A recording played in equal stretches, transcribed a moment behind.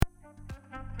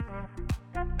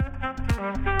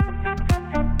Hello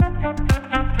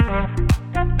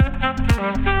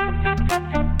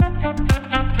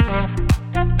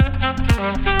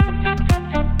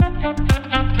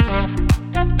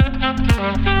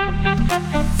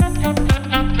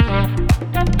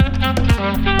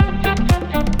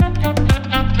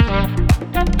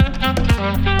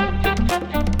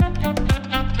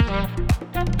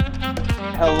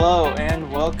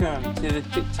and welcome to the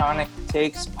Tectonic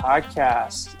Takes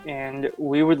podcast, and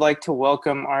we would like to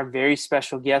welcome our very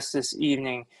special guest this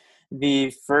evening,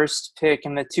 the first pick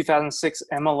in the 2006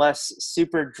 MLS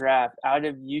Super Draft out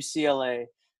of UCLA,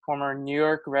 former New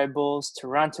York Red Bulls,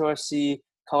 Toronto FC,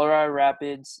 Colorado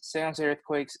Rapids, San Jose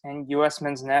Earthquakes, and U.S.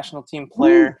 men's national team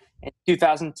player and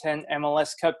 2010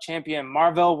 MLS Cup champion,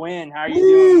 Marvell Wynn. How are you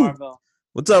doing, Marvell?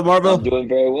 What's up, Marvell? I'm doing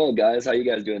very well, guys. How you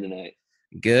guys doing tonight?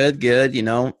 Good. You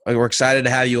know, we're excited to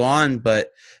have you on,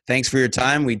 but thanks for your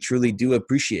time. We truly do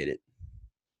appreciate it.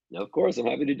 Of course. I'm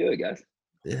happy to do it, guys.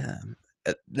 Yeah.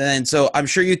 Then, so I'm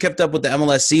sure you kept up with the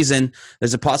MLS season.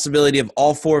 There's a possibility of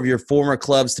all four of your former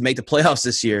clubs to make the playoffs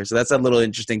this year. So that's a little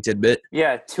interesting tidbit.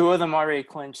 Yeah, two of them already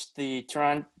clinched, the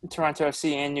Toronto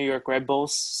FC and New York Red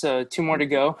Bulls. So two more to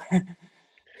go.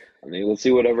 I mean, we'll see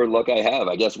whatever luck I have.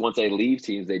 I guess once I leave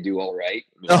teams, they do all right.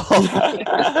 Well,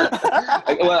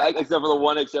 except for the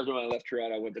one exception when I left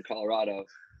Toronto, I went to Colorado.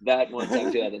 That one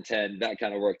time, 2010, that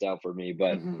kind of worked out for me.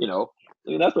 But, you know, I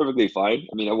mean, that's perfectly fine.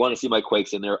 I mean, I want to see my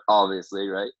Quakes in there, obviously,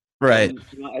 right? Right. And,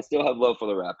 you know, I still have love for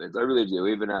the Rapids. I really do.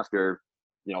 Even after,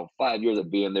 5 years of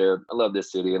being there, I love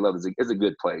this city. I love it. It's a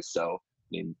good place. So,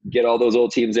 I mean, get all those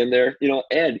old teams in there,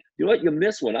 and you know what? You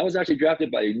missed one. I was actually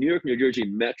drafted by New York, New Jersey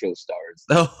Metro Stars,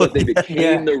 but they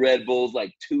became the Red Bulls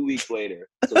like 2 weeks later.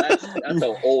 So that's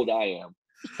how old I am.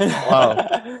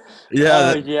 Wow.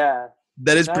 Yeah. Yeah.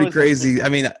 That is pretty crazy. I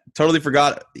mean, I totally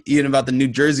forgot even about the New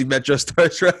Jersey Metro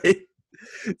Stars, right?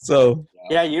 So.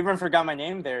 Yeah, you even forgot my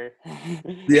name there.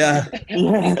 Yeah.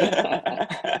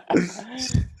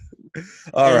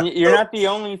 All right. You're not the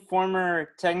only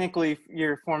technically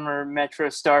you're former Metro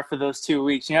star for those 2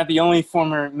 weeks. You're not the only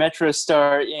former Metro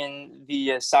star in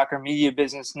the soccer media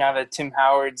business now that Tim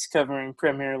Howard's covering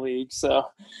Premier League. So,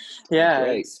 yeah,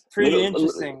 right. It's pretty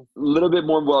interesting. A little bit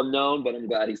more well-known, but I'm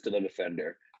glad he's still a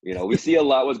defender. We see a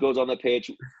lot what goes on the pitch,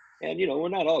 and, we're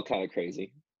not all kind of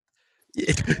crazy.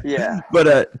 Yeah.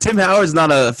 But Tim Howard's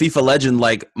not a FIFA legend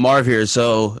like Marv here,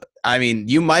 so I mean,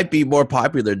 you might be more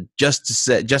popular just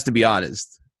to be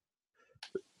honest.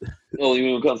 Oh, you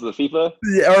mean when it comes to the FIFA?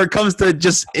 Yeah, or it comes to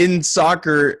just in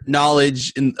soccer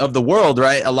knowledge of the world,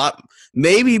 right? A lot,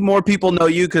 maybe more people know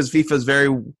you because FIFA is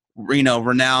very,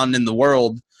 renowned in the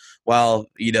world, while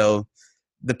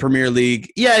the Premier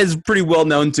League, is pretty well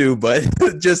known too. But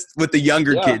just with the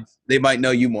younger kids, they might know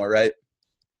you more, right?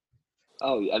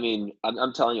 Oh, I mean,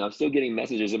 I'm telling you, I'm still getting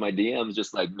messages in my DMs,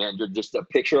 just like, man, you're just a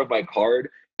picture of my card.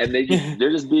 And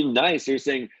they're just being nice. They're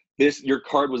saying, your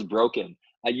card was broken.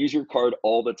 I use your card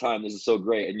all the time. This is so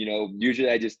great. And, usually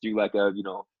I just do like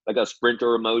a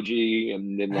sprinter emoji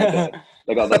and then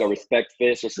like a respect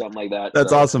fist or something like that.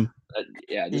 That's awesome.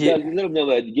 Just let them know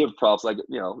that give props. Like,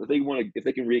 if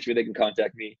they can reach me, they can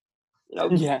contact me. Let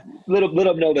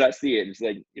them know that I see it. It's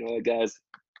like, guys,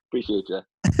 appreciate you.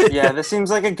 Yeah, this seems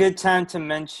like a good time to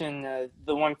mention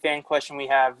the one fan question we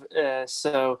have.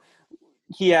 So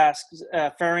he asks,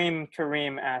 Farim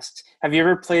Kareem asks, have you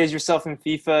ever played as yourself in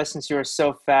FIFA since you are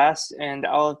so fast? And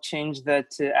I'll change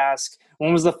that to ask,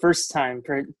 when was the first time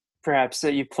perhaps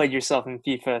that you played yourself in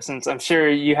FIFA, since I'm sure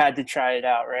you had to try it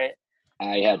out, right?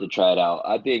 I had to try it out.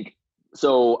 I think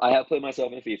so. I have played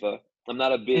myself in FIFA. I'm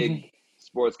not a big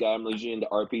sports guy. I'm usually into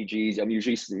RPGs. I'm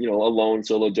usually, alone,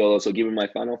 solo dolo. So given my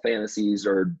Final Fantasies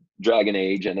or Dragon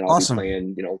Age, and then I'll be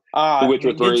playing, The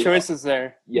Witcher 3. Good choices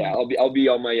there. Yeah, I'll be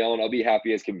on my own. I'll be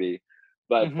happy as can be.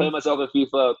 But playing myself in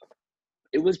FIFA,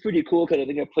 it was pretty cool because I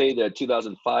think I played the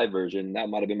 2005 version. That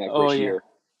might have been my first year.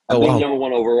 I think number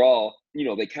one overall.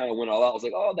 They kind of went all out. I was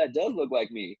like, oh, that does look like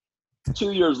me.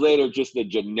 2 years later, just the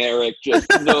generic, just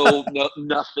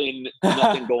nothing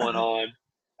going on.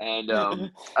 And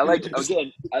I like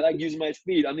using my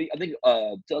speed. I think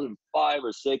 2005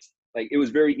 or 6, like it was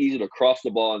very easy to cross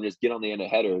the ball and just get on the end of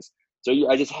headers. So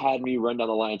I just had me run down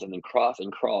the lines and then cross.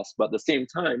 But at the same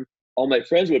time, all my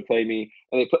friends would play me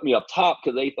and they put me up top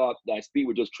because they thought my speed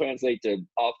would just translate to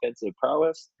offensive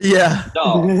prowess. Yeah.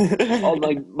 No.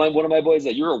 One of my boys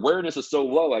said, your awareness is so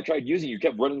low. I tried using you,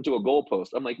 kept running into a goalpost.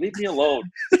 I'm like, leave me alone.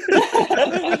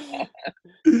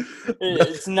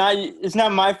 It's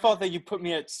not my fault that you put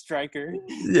me at striker.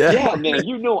 Yeah, man.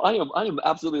 You know, I am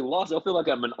absolutely lost. I feel like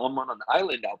I'm on an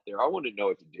island out there. I want to know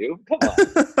what to do. Come on.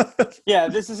 Yeah,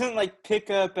 this isn't like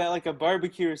pick up at like a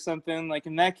barbecue or something. Like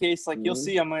in that case, like you'll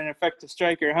see I'm an effective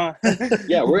striker, huh?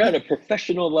 Yeah, we're at a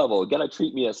professional level. Gotta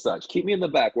treat me as such. Keep me in the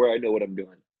back where I know what I'm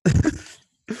doing.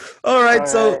 All right,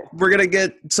 so we're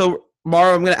gonna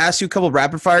Mauro, I'm going to ask you a couple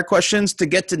rapid fire questions to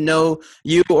get to know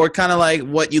you, or kind of like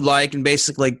what you like, and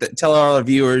basically tell all our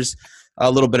viewers a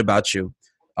little bit about you.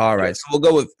 All right, so we'll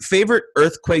go with favorite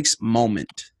Earthquakes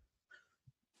moment.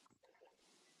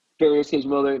 Favorite Earthquakes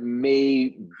moment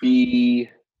may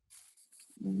be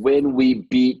when we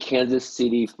beat Kansas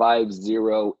City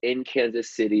 5-0 in Kansas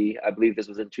City. I believe this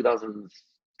was in 2012.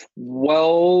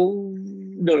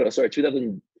 No, sorry,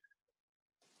 2000.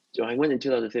 I went in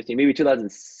 2015, maybe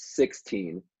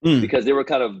 2016, because they were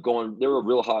kind of they were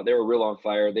real hot. They were real on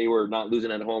fire. They were not losing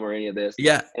at home or any of this.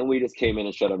 Yeah. And we just came in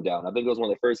and shut them down. I think it was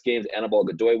one of the first games Anibal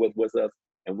Godoy was with us,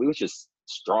 and we was just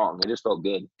strong. It just felt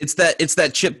good. It's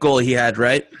that chip goal he had,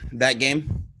 right? That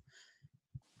game?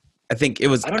 I think it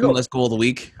was MLS goal of the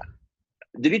week.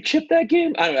 Did he chip that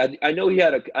game? I don't know. I know he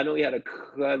had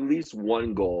at least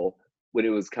one goal when it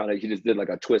was kind of, he just did like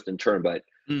a twist and turn, but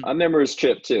I remember his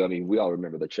chip too. I mean, we all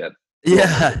remember the chip.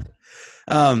 Yeah.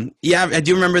 Yeah, I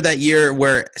do remember that year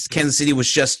where Kansas City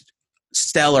was just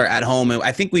stellar at home.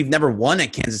 I think we've never won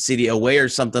at Kansas City away or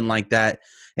something like that.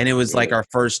 And it was like our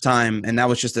first time. And that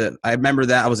was just I remember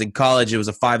that. I was in college. It was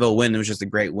a 5-0 win. It was just a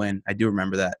great win. I do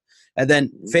remember that. And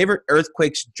then favorite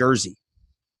Earthquakes jersey.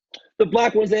 The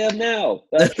black ones they have now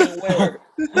that I can't wear.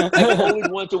 I've always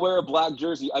wanted to wear a black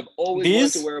jersey. I've always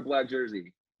wanted to wear a black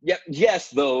jersey. Yeah,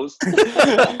 yes, those.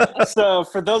 So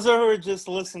for those who are just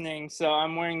listening, so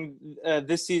I'm wearing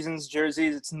this season's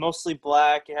jerseys. It's mostly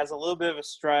black. It has a little bit of a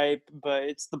stripe, but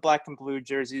it's the black and blue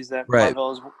jerseys that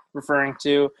Marvel is referring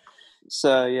to.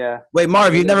 So, yeah. Wait,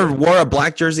 Marv, you never wore a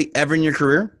black jersey ever in your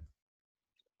career?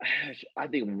 I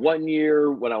think 1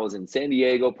 year when I was in San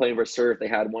Diego playing for Surf, they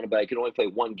had one, but I could only play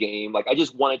one game. Like I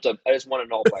just wanted an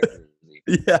all black jersey.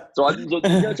 Yeah. So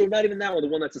not even that one, the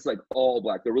one that's just like all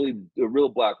black. The real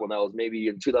black one that was maybe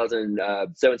in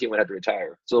 2017 when I had to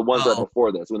retire. So the ones that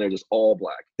before this when they're just all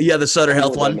black. Yeah, the Sutter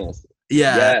Health one.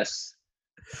 Yeah. Yes.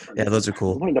 Yeah, those are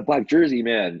cool. I wanted a black jersey,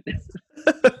 man.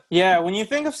 Yeah, when you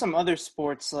think of some other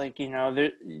sports, like, you know,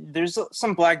 there's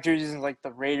some black jerseys in, like,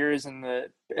 the Raiders and the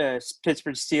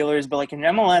Pittsburgh Steelers, but, like, in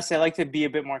MLS, they like to be a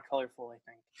bit more colorful, I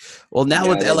think. Well, now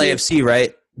with LAFC,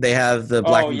 right, they have the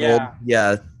black and gold.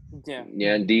 Yeah. Yeah,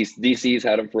 and DC's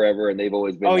had them forever, and they've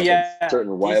always been a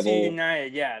certain rival. DC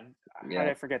United, How did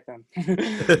I forget them?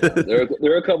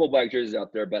 There are a couple black jerseys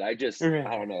out there, but I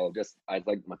don't know. I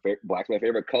like black's my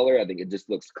favorite color. I think it just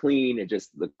looks clean. It just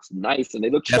looks nice, and they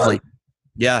look sharp.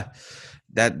 Yeah,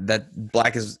 that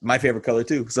black is my favorite color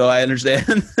too. So I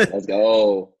understand. Let's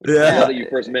go. Yeah. Now that you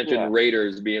first mentioned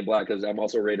Raiders being black, because I'm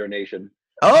also Raider Nation.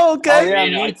 Oh, okay. Oh, yeah,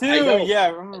 me too.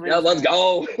 Yeah, let's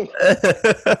go.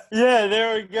 Yeah,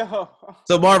 there we go.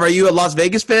 So, Marv, are you a Las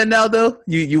Vegas fan now, though?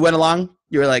 You went along?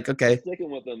 You were like, okay.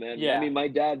 Sticking with them, man. Yeah. I mean, my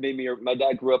dad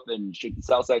grew up in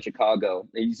Southside Chicago.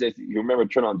 And you remember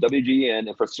turn on WGN,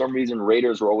 and for some reason,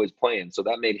 Raiders were always playing. So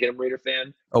that made him a Raider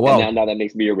fan. Oh, wow. And now that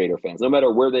makes me a Raider fan. So no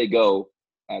matter where they go,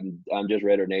 I'm just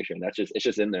Raider Nation. It's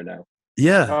just in there now.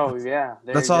 Yeah. Oh, yeah.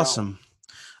 That's awesome.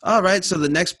 All right, so the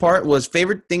next part was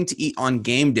favorite thing to eat on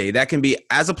game day. That can be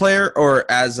as a player or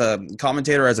as a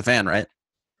commentator or as a fan, right?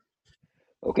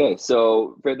 Okay,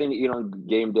 so favorite thing to eat on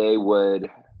game day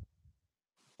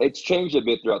it's changed a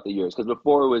bit throughout the years, because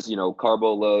before it was,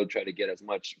 carbo load, try to get as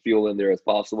much fuel in there as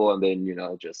possible, and then,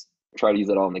 just try to use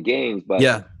it all in the games. But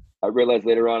yeah, I realized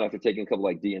later on after taking a couple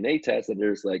like DNA tests that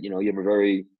there's like, you have a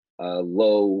very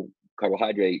low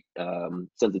carbohydrate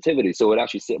sensitivity, so it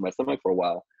actually sit in my stomach for a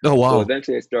while. Oh wow. So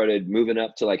eventually I started moving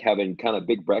up to like having kind of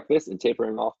big breakfast and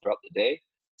tapering off throughout the day.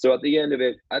 So at the end of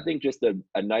it, I think just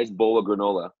a nice bowl of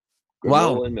granola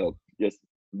and milk, just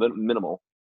minimal,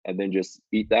 and then just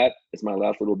eat that. It's my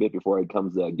last little bit before it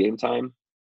comes game time.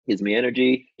 Gives me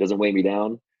energy, doesn't weigh me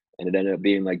down, and it ended up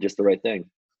being like just the right thing.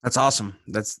 That's awesome.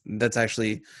 That's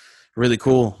actually really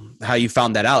cool how you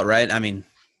found that out, right? I mean,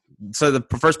 so the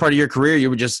first part of your career,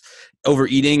 you were just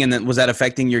overeating, and then was that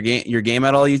affecting your game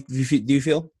at all? Do you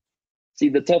feel? See,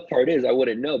 the tough part is I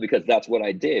wouldn't know, because that's what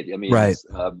I did. I mean, right.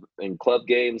 In club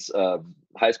games,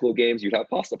 high school games, you'd have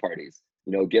pasta parties.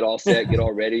 Get all set, get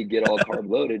all ready, get all carb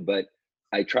loaded. But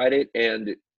I tried it,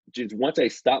 and just once I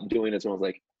stopped doing it, so I was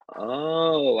like,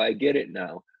 oh, I get it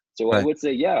now. So right. I would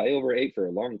say, yeah, I overate for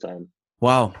a long time.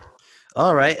 Wow.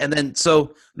 All right. And then,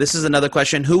 so this is another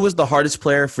question. Who was the hardest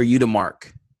player for you to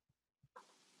mark?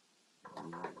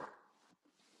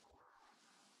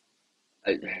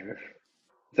 I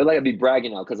feel like I'd be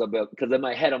bragging now because in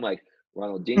my head I'm like,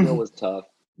 Ronaldinho was tough,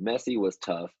 Messi was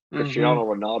tough, Cristiano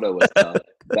Ronaldo was tough,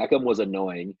 Beckham was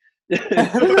annoying,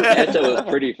 Eto'o was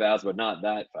pretty fast, but not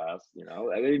that fast.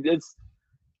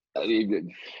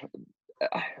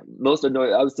 Most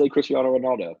annoying. I would say Cristiano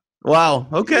Ronaldo. Wow.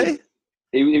 Okay.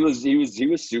 He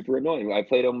was super annoying. I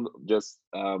played him just.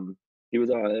 He was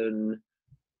on,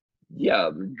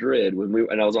 Madrid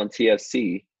and I was on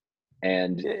TFC,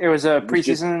 and it was a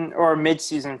preseason or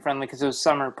mid-season friendly because it was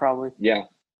summer probably. Yeah,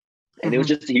 and he was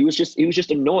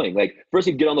just annoying. Like first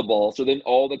he'd get on the ball, so then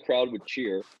all the crowd would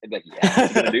cheer and be like, "Yeah,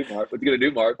 what's he gonna do, Mark? What's he gonna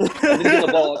do, Mark?" And then he'd get on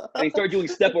the ball and he started doing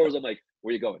step overs. I'm like,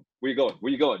 "Where you going? Where you going?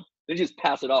 Where you going?" Then he just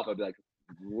pass it off. I'd be like,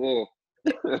 "Whoa."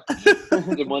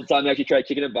 Then one time he actually tried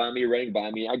kicking it by me, running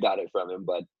by me. I got it from him,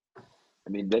 but I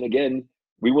mean, then again,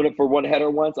 we went up for one header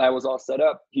once. I was all set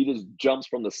up. He just jumps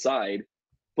from the side,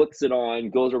 flicks it on,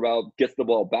 goes around, gets the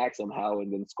ball back somehow,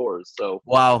 and then scores. So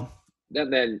wow.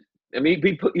 And then I mean,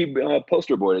 he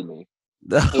poster boarded me.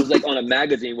 It was like on a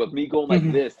magazine with me going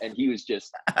like this, and he was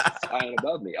just flying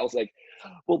above me. I was like,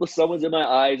 well, the sun was in my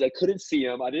eyes. I couldn't see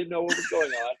him. I didn't know what was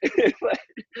going on.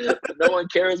 No one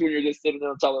cares when you're just sitting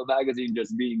on top of a magazine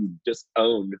just being just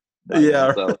owned.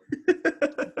 Yeah. So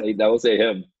that will say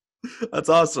him. That's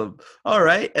awesome. All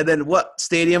right. And then what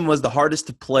stadium was the hardest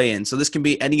to play in? So this can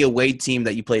be any away team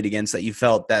that you played against that you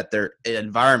felt that their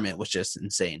environment was just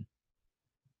insane.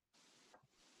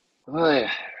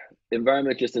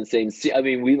 Environment just insane. See, I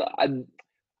mean,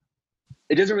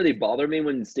 it doesn't really bother me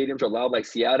when stadiums are loud. Like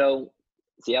Seattle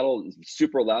is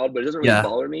super loud, but it doesn't really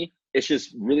bother me. It's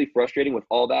just really frustrating with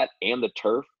all that and the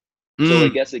turf. So I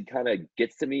guess it kind of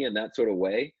gets to me in that sort of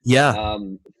way. Yeah.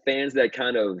 Fans that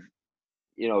kind of,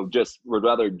 just would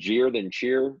rather jeer than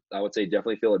cheer. I would say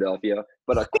definitely Philadelphia,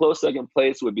 but a close second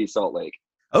place would be Salt Lake.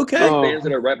 Okay. Fans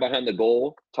that are right behind the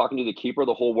goal, talking to the keeper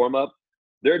the whole warm up.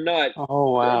 They're not.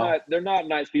 Oh wow. They're not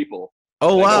nice people.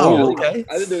 Oh wow. Okay.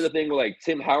 I think there was a thing where like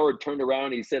Tim Howard turned around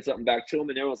and he said something back to him,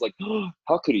 and everyone's like, "Oh,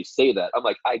 how could he say that?" I'm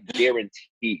like, I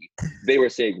guarantee they were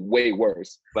saying way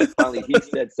worse. But finally, he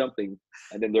said something,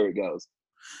 and then there it goes.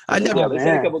 They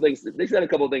said a couple things. They said a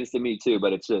couple things to me too,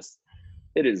 but it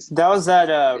is. That was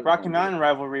that Rocky Mountain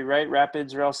rivalry, right?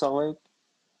 Rapids, Real Salt Lake.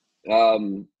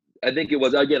 I think it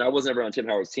was. Again, I was never on Tim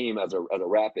Howard's team as a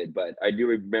Rapid, but I do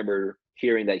remember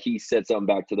hearing that he said something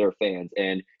back to their fans,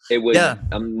 and it would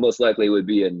most likely would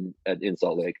be in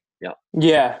Salt Lake. Yeah.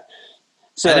 Yeah.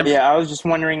 So I was just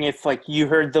wondering if like you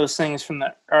heard those things from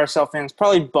the RSL fans,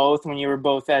 probably both when you were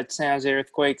both at San Jose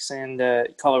Earthquakes and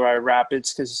Colorado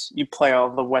Rapids, because you play all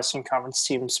the Western Conference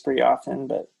teams pretty often.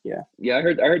 But yeah. Yeah, I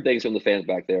heard things from the fans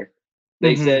back there.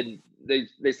 They said they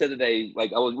said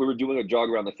that we were doing a jog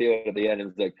around the field at the end,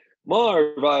 and it's like,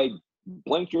 Marv, I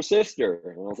blanked your sister.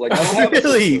 And I was like, I don't have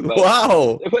really? A sister,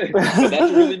 wow. But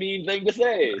that's a really mean thing to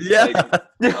say. Yeah.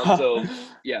 So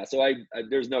I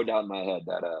there's no doubt in my head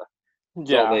that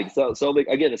Salt Lake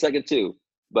again, a second two,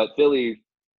 but Philly,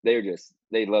 they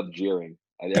love jeering.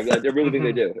 I really think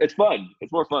they do. It's fun.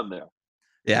 It's more fun there.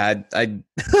 Yeah,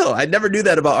 I never knew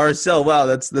that about RSL. Wow,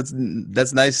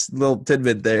 that's nice little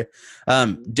tidbit there.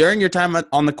 During your time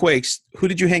on the Quakes, who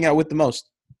did you hang out with the most?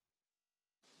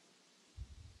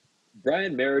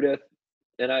 Brian Meredith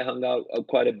and I hung out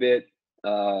quite a bit.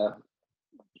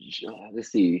 Let's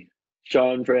see,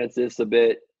 Sean Francis a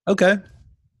bit. Okay.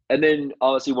 And then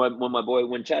obviously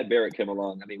when Chad Barrett came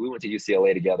along, I mean, we went to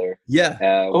UCLA together. Yeah.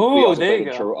 There you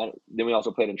go. Then we also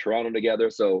played in Toronto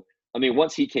together. So I mean,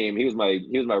 once he came, he was my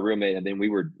roommate, and then we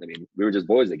were just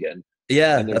boys again.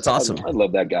 Yeah, that's awesome. I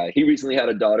love that guy. He recently had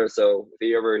a daughter, so if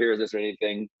he ever hears this or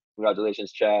anything,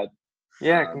 congratulations, Chad.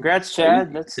 Yeah, congrats,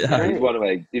 Chad. That's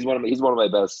great. He's one of my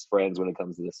best friends when it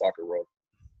comes to the soccer world.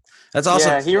 That's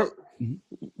awesome. Yeah,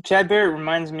 Chad Barrett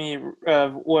reminds me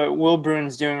of what Will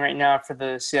Bruin's doing right now for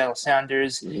the Seattle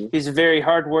Sounders. Mm-hmm. He's a very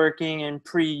hardworking and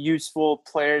pretty useful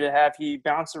player to have. He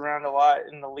bounced around a lot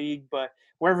in the league, but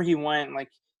wherever he went,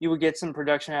 like, you would get some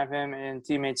production out of him, and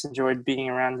teammates enjoyed being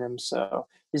around him. So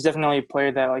he's definitely a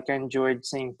player that I enjoyed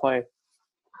seeing play.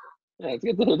 Yeah, it's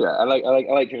good to hear that. I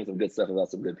like hearing some good stuff about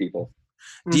some good people.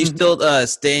 Do you still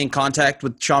stay in contact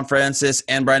with Sean Francis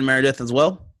and Brian Meredith as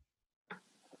well?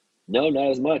 No,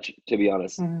 not as much, to be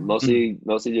honest. Mostly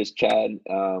just Chad.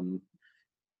 I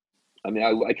mean,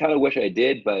 I kind of wish I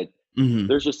did, but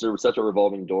there's just such a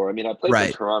revolving door. I mean, I played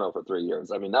in Toronto for 3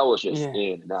 years. I mean, that was just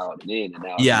in and out and in and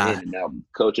out and in and out.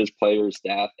 Coaches, players,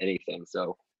 staff, anything.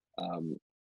 So,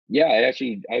 I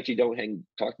actually don't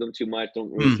talk to them too much.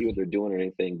 Don't really see what they're doing or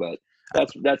anything. But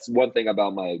that's one thing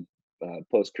about my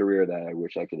post career that I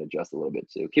wish I could adjust a little bit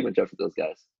to. Keep in touch with those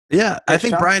guys. Yeah, I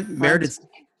think Brian Meredith.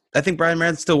 I think Brian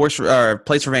Meredith still works for or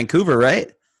plays for Vancouver,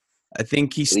 right? I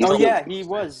think he's still. Oh yeah, he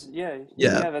was. Yeah,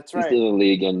 that's right. He's still in the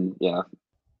league, and yeah.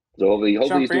 So hopefully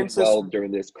Sean he's doing Francis, well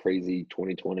during this crazy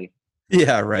 2020.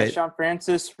 Yeah, right. Yeah, Sean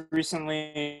Francis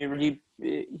recently he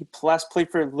last played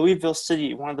for Louisville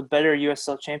City, one of the better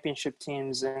USL Championship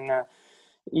teams, and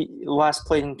he last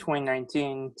played in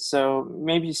 2019. So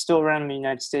maybe he's still around the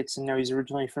United States. I know he's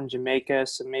originally from Jamaica,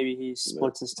 so maybe he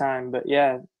splits his time. But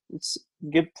yeah, it's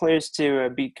good players to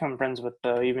become friends with,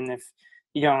 though, even if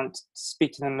you don't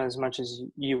speak to them as much as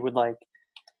you would like.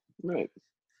 Right.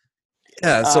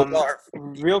 Yeah. So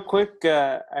real quick,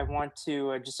 I want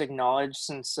to just acknowledge,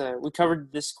 since we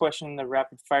covered this question in the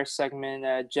rapid fire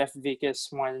segment, Jeff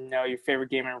Vikas wanted to know your favorite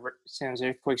game in San Jose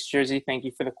Earthquakes jersey. Thank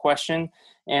you for the question.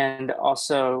 And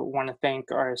also want to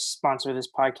thank our sponsor of this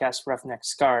podcast, Roughneck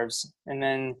Scarves. And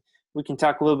then we can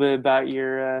talk a little bit about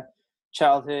your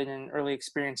childhood and early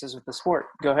experiences with the sport.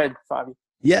 Go ahead, Fabi.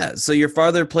 Yeah, so your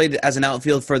father played as an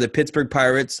outfield for the Pittsburgh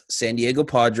Pirates, San Diego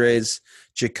Padres,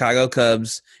 Chicago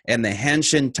Cubs, and the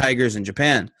Hanshin Tigers in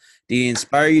Japan. Did he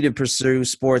inspire you to pursue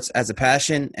sports as a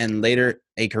passion and later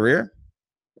a career?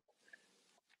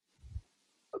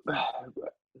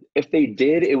 If they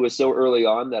did, it was so early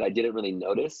on that I didn't really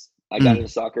notice. I got into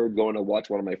soccer going to watch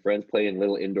one of my friends play in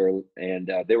little indoor,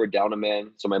 and they were down a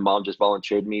man. So my mom just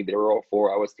volunteered me. They were all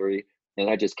 4, I was 3, and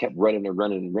I just kept running, and I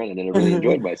really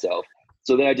enjoyed myself.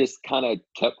 So then I just kind of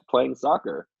kept playing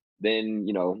soccer. Then,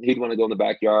 he'd want to go in the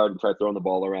backyard and try throwing the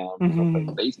ball around,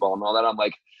 playing baseball and all that. I'm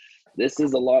like, this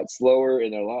is a lot slower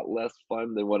and a lot less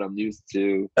fun than what I'm used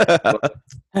to. All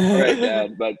right,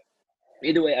 Dad. But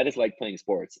either way, I just like playing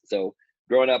sports. So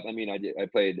growing up, I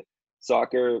played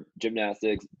soccer,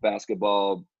 gymnastics,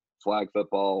 basketball, flag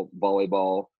football,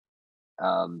 volleyball,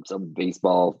 some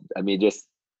baseball. I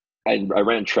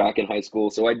ran track in high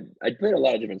school. So I played a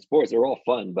lot of different sports. They were all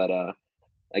fun, but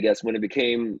I guess when it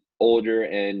became older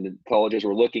and colleges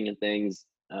were looking at things,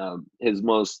 one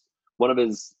of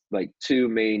his 2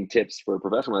 main tips for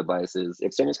professional advice is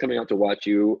if someone's coming out to watch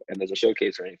you and there's a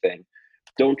showcase or anything,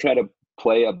 don't try to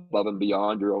play above and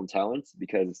beyond your own talents,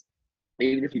 because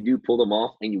even if you do pull them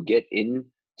off and you get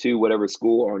into whatever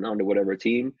school or onto whatever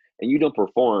team and you don't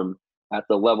perform at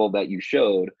the level that you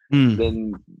showed,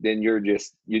 then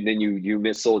you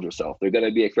missold yourself. They're going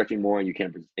to be expecting more, and you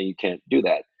can't do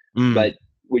that. But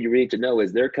what you need to know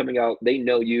is they're coming out, they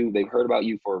know you, they've heard about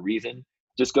you for a reason.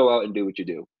 Just go out and do what you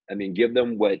do. Give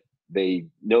them what they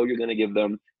know you're going to give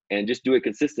them, and just do it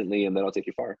consistently, and that'll take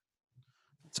you far.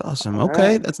 That's awesome.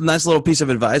 Okay. That's a nice little piece of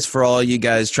advice for all you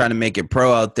guys trying to make it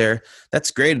pro out there.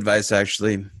 That's great advice,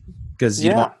 actually, because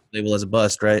you don't want to label as a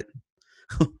bust, right?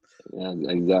 Yeah,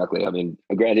 exactly.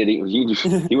 Granted,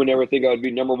 he would never think I would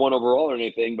be number 1 overall or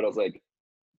anything, but I was like,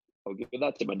 I'll give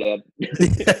that to my dad.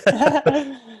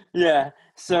 Yeah.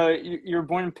 So you were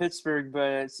born in Pittsburgh,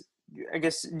 but I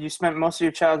guess you spent most of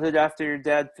your childhood after your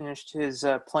dad finished his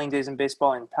playing days in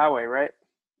baseball in Poway, right?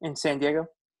 In San Diego?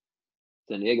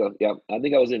 San Diego, yeah. I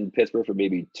think I was in Pittsburgh for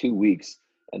maybe 2 weeks,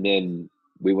 and then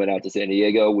we went out to San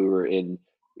Diego. We were in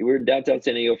downtown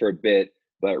San Diego for a bit,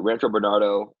 but Rancho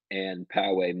Bernardo and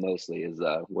Poway mostly is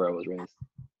where I was raised.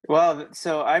 Well,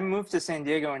 so I moved to San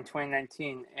Diego in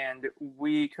 2019, and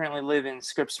we currently live in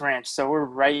Scripps Ranch, so we're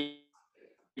right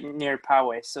near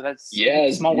Poway. So that's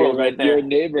a small world right there. You're a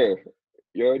neighbor.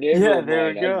 You're a neighbor. Yeah, of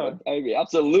there mine. we go. I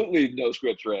absolutely know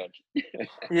Scripps Ranch.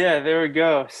 Yeah, there we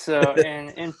go. So,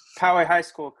 and in Poway High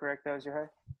School, correct? That was your high?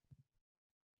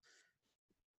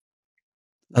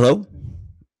 Hello,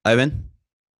 Ivan?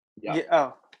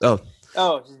 Yeah.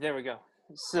 Oh, there we go.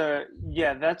 So,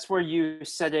 yeah, that's where you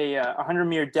set a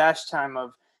 100-meter dash time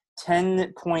of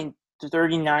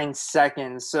 10.39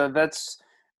 seconds. So that's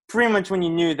pretty much when you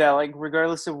knew that,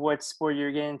 regardless of what sport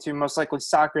you're getting into, most likely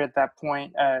soccer at that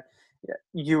point,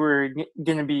 you were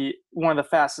going to be one of the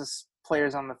fastest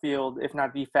players on the field, if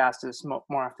not the fastest, more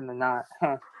often than not.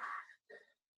 Huh.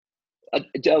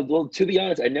 Well, to be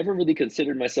honest, I never really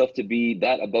considered myself to be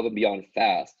that above and beyond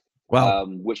fast. Wow.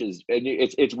 Which is,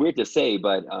 it's weird to say,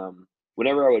 but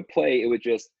whenever I would play, it was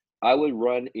just I would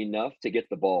run enough to get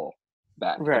the ball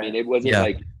back. Right. It wasn't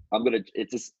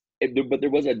but there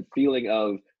was a feeling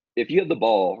of, if you have the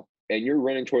ball and you're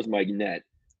running towards my net,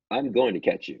 I'm going to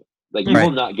catch you. You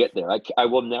will not get there. I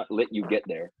will not let you get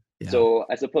there. Yeah. So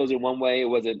I suppose in one way it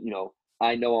wasn't,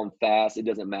 I know I'm fast. It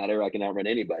doesn't matter. I can outrun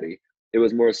anybody. It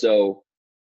was more so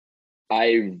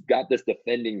I got this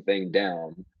defending thing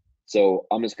down. So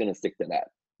I'm just going to stick to that.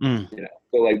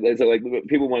 So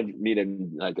people want me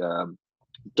to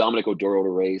Dominic Oduro to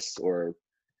race or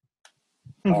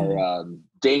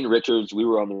Dane Richards. We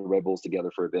were on the Red Bulls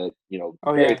together for a bit,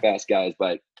 very fast guys,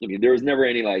 but there was never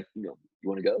any You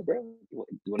want to go, bro? You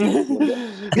want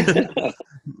to go?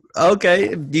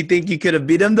 Okay. Do you think you could have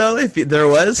beat him though if there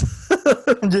was?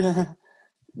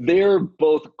 They're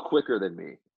both quicker than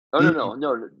me. Oh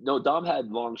no. Dom had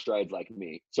long strides like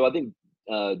me. So I think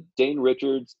Dane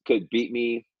Richards could beat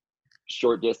me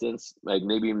short distance. Like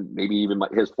maybe even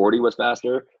his 40 was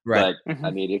faster. Right. But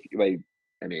I mean,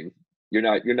 you're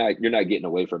not getting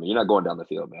away from me. You're not going down the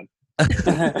field, man.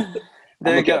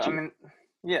 There you go. I mean,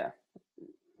 yeah.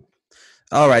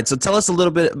 All right. So tell us a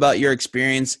little bit about your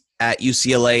experience at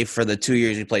UCLA for the 2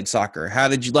 years you played soccer. How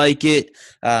did you like it?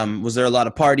 Was there a lot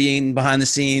of partying behind the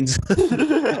scenes?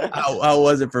 How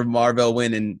was it for Marvell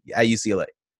Wynn at UCLA?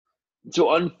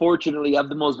 So unfortunately, I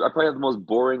probably have the most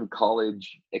boring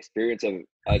college experience of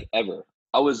like ever.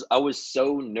 I was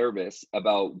so nervous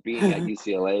about being at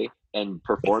UCLA and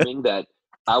performing that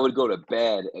I would go to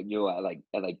bed at like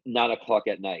 9:00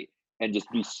 at night and just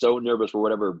be so nervous for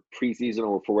whatever preseason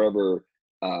or for whatever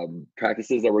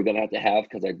practices that we're gonna have to have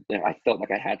because I felt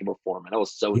like I had to perform and I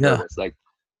was so nervous. Like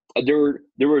there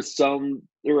were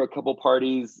a couple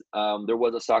parties. There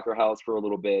was a soccer house for a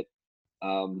little bit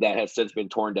that has since been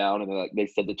torn down, and they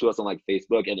sent it to us on like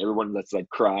Facebook, and everyone that's like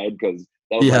cried because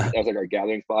that was like our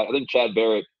gathering spot. I think Chad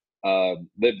Barrett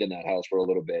lived in that house for a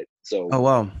little bit. So oh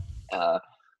wow.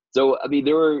 So I mean,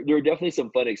 there were definitely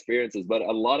some fun experiences, but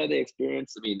a lot of the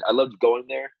experience, I mean, I loved going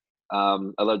there. I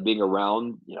loved being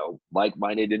around,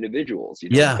 like-minded individuals,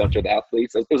 a bunch of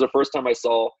athletes. It was the first time I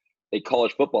saw a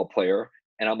college football player,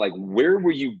 and I'm like, where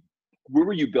were you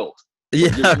built?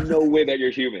 Like, there's no way that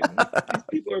you're human. These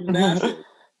people are massive.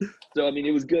 So, I mean,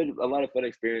 it was good. A lot of fun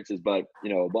experiences, but,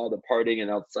 while the partying and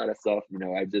outside of stuff,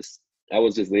 I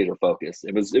was just laser focused.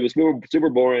 It was super, super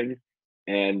boring.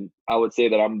 And I would say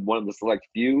that I'm one of the select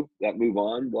few that move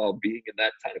on while being in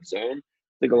that kind of zone.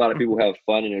 I think a lot of people have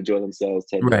fun and enjoy themselves,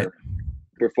 tend to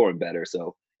perform better.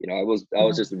 So, I was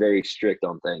just very strict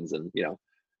on things and,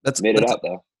 made it out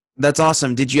though. That's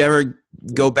awesome. Did you ever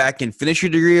go back and finish your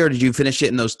degree, or did you finish it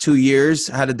in those 2 years?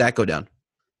 How did that go down?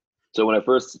 So when I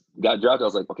first got drafted, I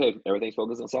was like, okay, everything's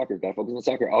focused on soccer. Got to focus on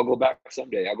soccer. I'll go back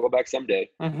someday.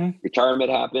 Mm-hmm. Retirement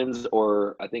happens,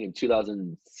 or I think in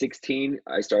 2016,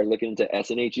 I started looking into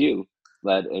SNHU,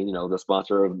 the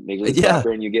sponsor of Major League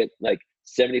Soccer, and you get like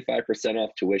 75% off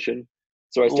tuition.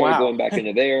 So I started going back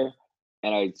into there,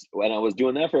 and I was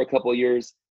doing that for a couple of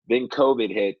years. Then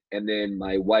COVID hit, and then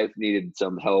my wife needed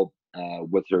some help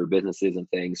with her businesses and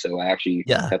things. So I actually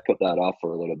have put that off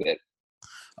for a little bit.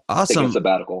 Awesome. Taking a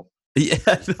sabbatical. Yeah.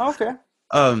 Okay.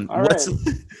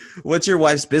 What's your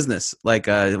wife's business? Like,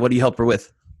 what do you help her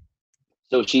with?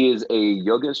 So she is a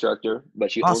yoga instructor,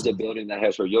 but she owns a building that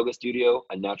has her yoga studio,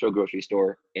 a natural grocery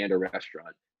store, and a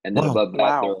restaurant. And then above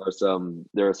that,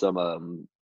 there are some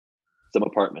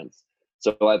apartments.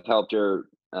 So I've helped her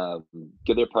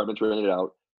get their apartments rented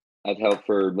out. I've helped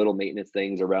for little maintenance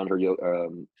things around her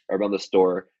around the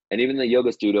store, and even the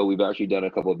yoga studio. We've actually done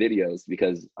a couple of videos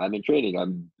because I'm in training.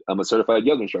 I'm a certified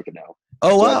yoga instructor now.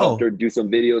 Oh wow! So I helped her do some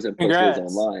videos and post those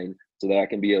online so that I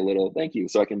can be a little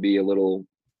So I can be a little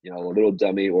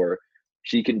dummy, or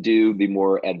she can do the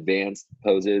more advanced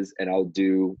poses, and I'll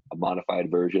do a modified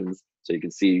versions so you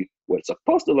can see what it's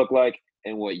supposed to look like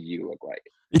and what you look like.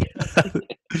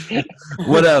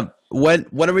 When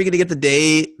are we going to get the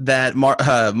day that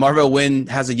Marvell Wynn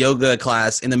has a yoga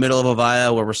class in the middle of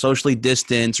Avaya where we're socially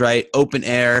distanced, right? Open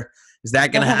air. Is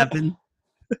that going to happen?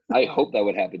 I hope that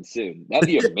would happen soon. That'd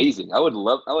be amazing. I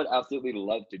would absolutely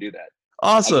love to do that.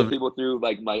 Awesome. I get people through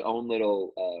like my own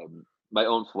little my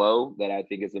own flow that I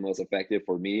think is the most effective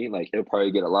for me. Like it'll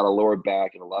probably get a lot of lower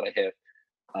back and a lot of hip.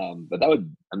 But I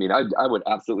would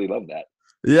absolutely love that.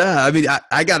 Yeah, I mean,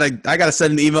 I gotta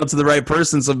send an email to the right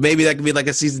person, so maybe that could be like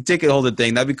a season ticket holder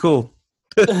thing. That'd be cool.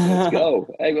 Let's go.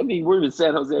 I mean, we're in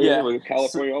San Jose, we're in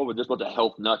California. We're just about to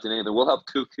health nuts and anything. We'll have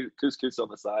couscous on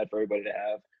the side for everybody to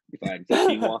have. Be fine.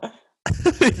 Quinoa.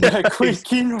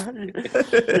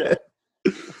 Quinoa.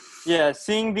 Yeah,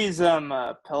 seeing these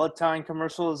Peloton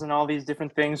commercials and all these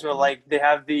different things where like they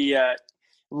have the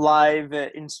live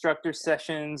instructor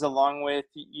sessions along with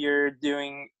you're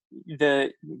doing the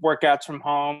workouts from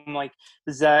home, like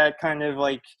does that kind of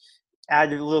like add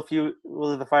a little fuel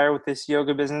to the fire with this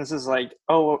yoga business? Is like,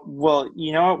 oh well,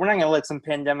 you know what, we're not gonna let some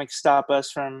pandemic stop us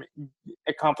from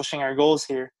accomplishing our goals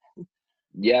here.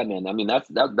 Yeah, man. I mean, that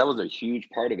was a huge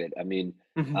part of it. I mean,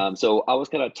 so I was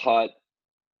kind of taught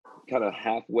kind of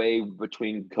halfway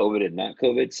between COVID and not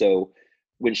COVID. So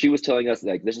when she was telling us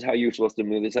like, this is how you're supposed to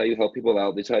move, this is how you help people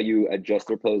out, this is how you adjust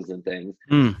their poses and things,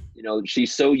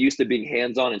 she's so used to being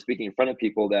hands-on and speaking in front of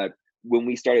people that when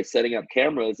we started setting up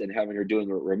cameras and having her doing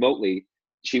it remotely,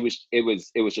 it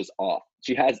was just off.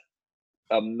 She has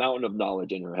a mountain of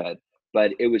knowledge in her head,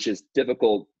 but it was just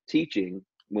difficult teaching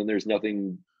when there's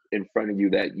nothing in front of you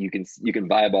that you can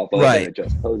vibe off of and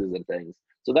adjust poses and things.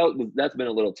 So that's been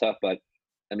a little tough, but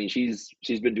I mean, she's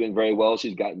been doing very well.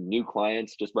 She's gotten new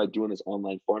clients just by doing this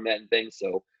online format and things.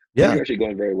 So things are actually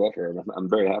going very well for her. I'm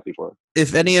very happy for her.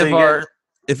 If any of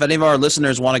our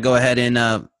listeners want to go ahead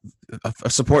and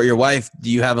support your wife, do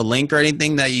you have a link or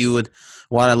anything that you would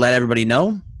want to let everybody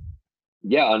know?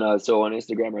 Yeah, so on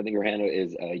Instagram, I think her handle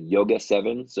is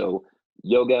yoga7. So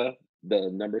yoga, the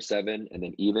number 7, and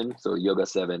then even. So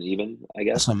yoga7 even, I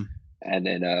guess. Awesome. And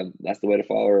then that's the way to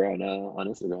follow her on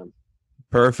Instagram.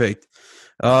 Perfect.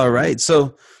 All right.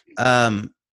 So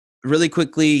really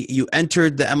quickly, you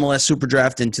entered the MLS Super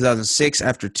Draft in 2006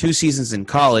 after 2 seasons in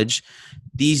college.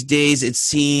 These days, it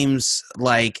seems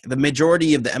like the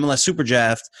majority of the MLS Super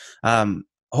Draft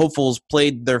hopefuls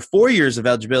played their 4 years of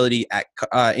eligibility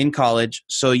in college.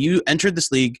 So you entered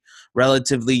this league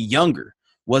relatively younger.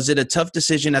 Was it a tough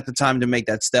decision at the time to make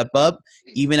that step up,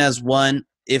 even as one,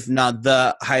 if not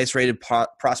the highest rated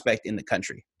prospect in the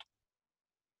country?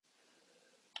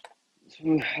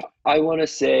 I want to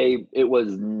say it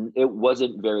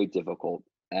wasn't very difficult.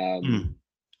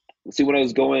 See, when I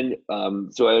was going,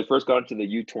 so I had first gone to the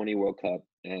U20 World Cup,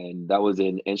 and that was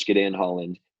in Enschede in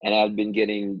Holland, and I'd been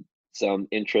getting some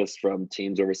interest from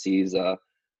teams overseas,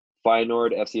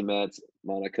 Feyenoord, FC Metz,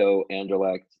 Monaco,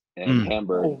 Anderlecht, and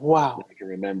Hamburg. Oh, wow. I can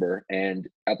remember. And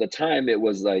at the time, it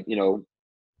was like, do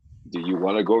you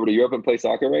want to go over to Europe and play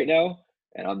soccer right now?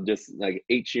 And I'm just like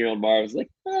 18-year-old Marv was like,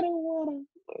 I don't want to.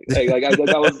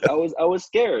 I was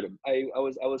scared. I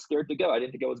was scared to go. I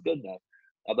didn't think I was good enough.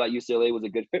 I thought UCLA was a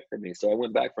good fit for me. So I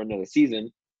went back for another season.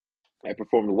 I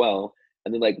performed well.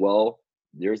 And then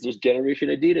there's this Generation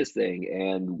Adidas thing,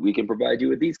 and we can provide you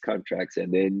with these contracts,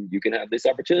 and then you can have this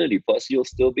opportunity. Plus, you'll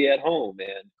still be at home.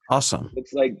 And awesome. It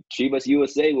looks like Chivas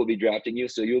USA will be drafting you,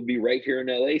 so you'll be right here in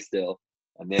LA still.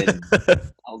 And then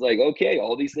I was like, okay,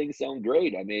 all these things sound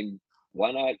great. I mean,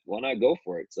 why not go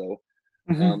for it? So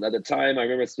at the time, I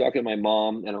remember talking to my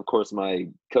mom and, of course, my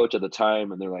coach at the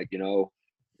time, and they're like, you're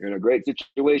in a great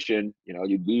situation.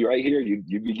 You'd be right here. You'd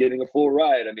be getting a full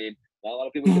ride. I mean, not a lot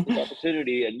of people get this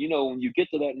opportunity. And, when you get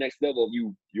to that next level,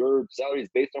 your salary is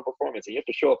based on performance, and you have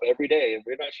to show up every day. And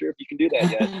we're not sure if you can do that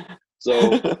yet.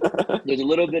 So there's a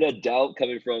little bit of doubt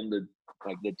coming from the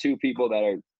 2 people that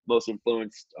are most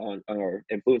influenced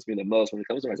me the most when it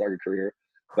comes to my soccer career.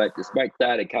 But despite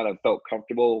that, it kind of felt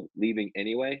comfortable leaving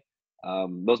anyway.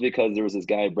 Mostly because there was this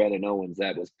guy, Brandon Owens,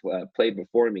 that was played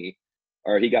before me,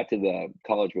 or he got to the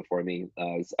college before me.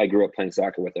 I grew up playing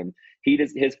soccer with him.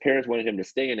 His parents wanted him to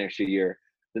stay an extra year.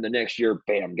 Then the next year,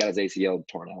 bam, got his ACL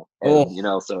torn out.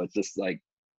 So it's just like,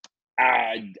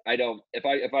 I don't.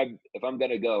 If I'm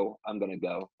gonna go, I'm gonna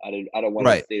go. I don't want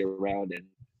to stay around, and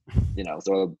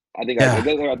So I think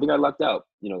I lucked out.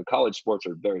 College sports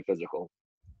are very physical.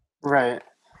 Right.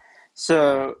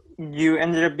 So you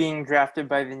ended up being drafted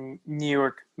by the New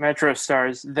York Metro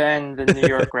Stars, then the New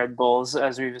York Red Bulls,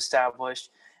 as we've established.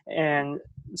 And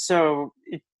so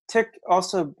it took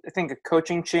also, I think, a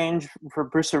coaching change for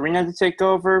Bruce Arena to take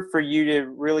over for you to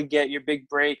really get your big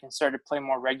break and start to play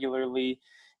more regularly.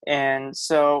 And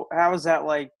so how was that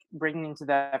like breaking into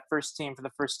that first team for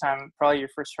the first time, probably your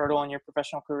first hurdle in your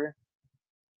professional career?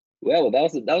 Well, that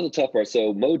was a tough part.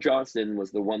 So Mo Johnston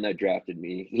was the one that drafted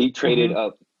me. He traded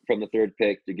up from the 3rd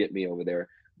pick to get me over there.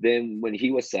 Then when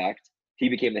he was sacked, he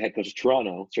became the head coach of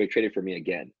Toronto, so he traded for me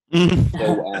again.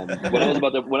 So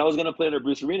when I was going to play under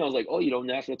Bruce Arena, I was like,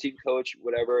 national team coach,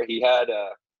 whatever. He had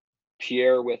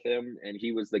Pierre with him, and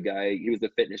he was the guy. He was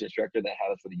the fitness instructor that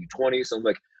had us for the U20. So I'm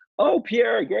like, oh,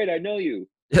 Pierre, great, I know you.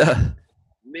 Yeah,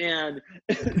 man,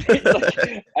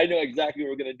 I know exactly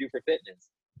what we're going to do for fitness.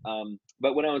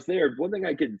 But when I was there, one thing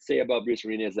I could say about Bruce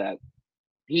Arena is that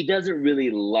he doesn't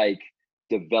really like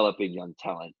developing young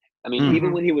talent. I mean,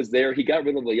 even when he was there, he got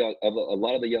rid of a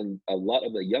lot of the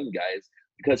young guys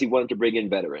because he wanted to bring in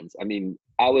veterans. I mean,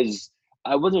 I wasn't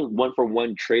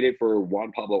 1-for-1 traded for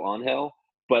Juan Pablo Angel,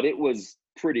 but it was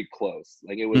pretty close.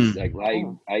 Like it was like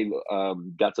I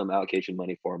got some allocation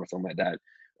money for him or something like that.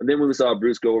 And then when we saw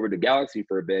Bruce go over to Galaxy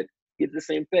for a bit, he did the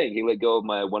same thing. He let go of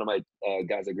one of my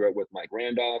guys I grew up with, Mike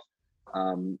Randolph.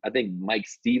 I think Mike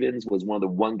Stevens was one of the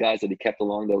one guys that he kept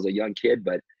along that was a young kid,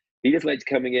 but he just liked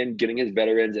coming in, getting his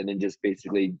veterans, and then just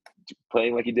basically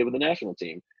playing like he did with the national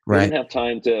team. Right. He didn't have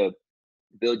time to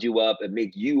build you up and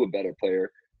make you a better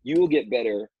player. You will get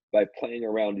better by playing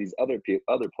around these other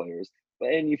players.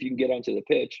 And if you can get onto the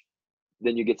pitch,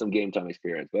 then you get some game time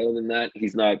experience. But other than that,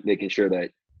 he's not making sure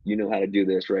that you know how to do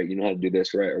this right,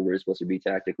 or where it's supposed to be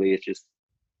tactically. It's just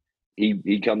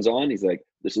he comes on, he's like,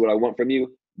 this is what I want from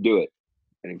you, do it.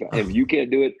 And if you can't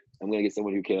do it, I'm going to get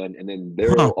someone who can, and then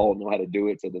they'll all know how to do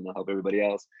it, so then they'll help everybody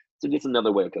else. So just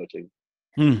another way of coaching.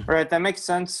 Right, that makes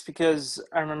sense because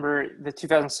I remember the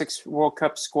 2006 World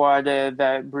Cup squad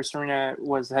that Bruce Arena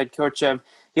was the head coach of.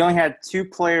 He only had 2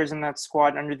 players in that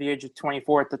squad under the age of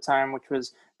 24 at the time, which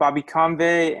was Bobby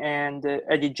Convey and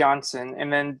Eddie Johnson.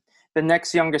 And then the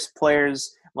next youngest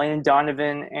players, Landon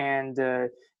Donovan and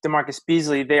DeMarcus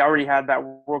Beasley, they already had that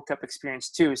World Cup experience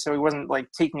too. So he wasn't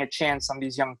like taking a chance on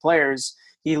these young players.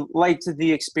 He liked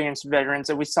the experienced veterans,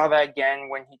 and we saw that again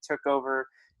when he took over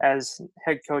as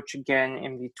head coach again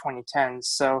in the 2010s.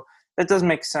 So that does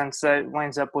make sense. That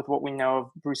lines up with what we know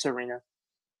of Bruce Arena.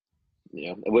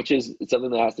 Yeah, which is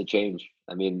something that has to change.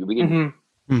 I mean, we can.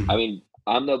 I mean,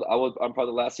 I'm part of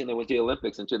the last team that went to the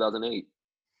Olympics in 2008.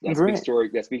 That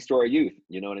speaks to our youth.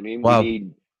 You know what I mean? Wow.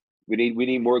 We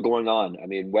need more going on. I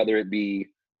mean, whether it be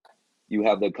you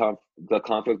have the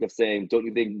conflict of saying, don't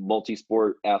you think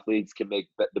multi-sport athletes can make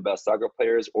the best soccer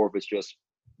players, or if it's just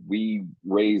we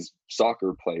raise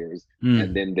soccer players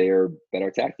and then they're better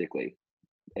tactically.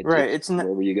 It's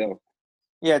wherever you go.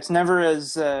 Yeah, it's never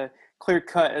as clear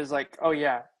cut as like, oh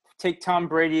yeah, take Tom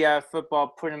Brady out of football,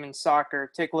 put him in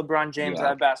soccer. Take LeBron James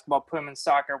out of basketball, put him in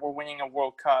soccer. We're winning a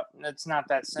World Cup. It's not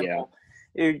that simple.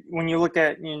 Yeah. When you look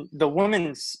at the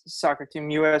women's soccer team,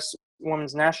 U.S.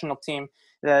 women's national team,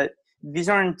 that these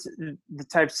aren't the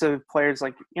types of players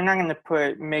like you're not going to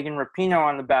put Megan Rapinoe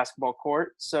on the basketball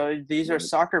court. So these are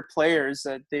soccer players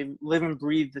that they live and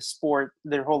breathe the sport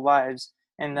their whole lives,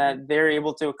 and that they're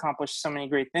able to accomplish so many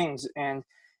great things. And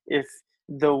if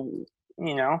there's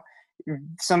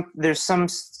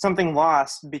something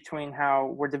lost between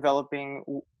how we're developing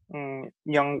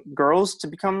young girls to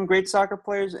become great soccer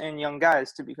players and young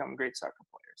guys to become great soccer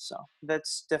players. So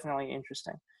that's definitely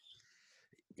interesting.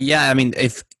 Yeah, I mean,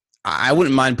 if I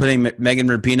wouldn't mind putting Megan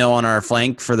Rapinoe on our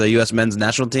flank for the U.S. men's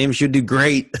national team. She would do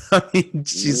great. I mean,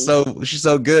 she's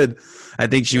so good. I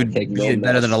think she would be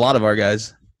better than a lot of our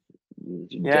guys.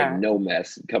 Take no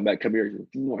mess. Come here.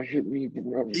 You want to hit me?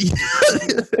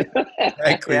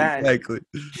 Exactly.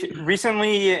 She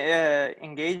recently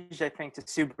engaged, I think, to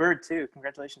Sue Bird too.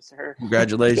 Congratulations to her.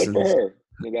 Congratulations. Good for her.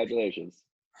 Congratulations.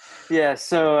 Yeah.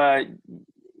 So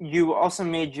you also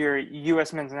made your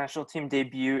U.S. men's national team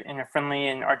debut in a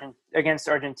friendly against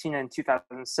Argentina in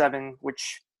 2007,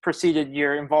 which preceded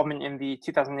your involvement in the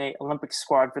 2008 Olympic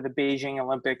squad for the Beijing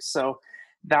Olympics. So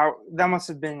that must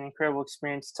have been an incredible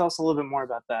experience. Tell us a little bit more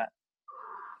about that.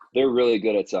 They're really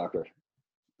good at soccer.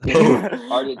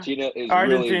 Argentina is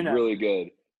really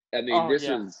good. I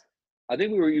mean, I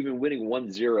think we were even winning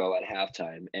 1-0 at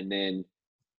halftime, and then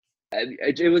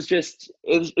it was just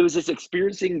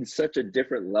experiencing such a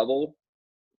different level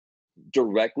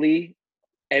directly,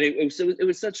 and it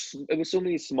was so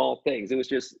many small things. It was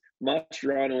just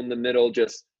Mascherano in the middle,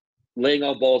 just laying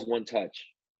out balls one touch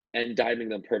and diving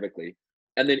them perfectly,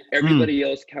 and then everybody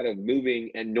else kind of moving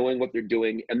and knowing what they're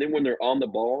doing, and then when they're on the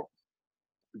ball,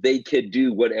 they could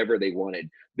do whatever they wanted.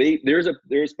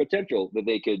 There's potential that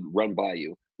they could run by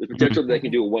you. There's potential that they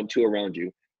can do a 1-2 around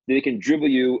you. They can dribble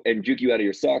you and juke you out of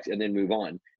your socks and then move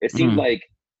on. It seemed like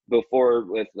before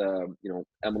with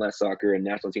MLS soccer and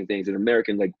national team things, in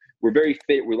American, like we're very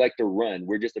fit. We like to run.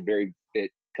 We're just a very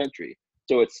fit country.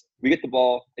 So we get the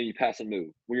ball and you pass and move.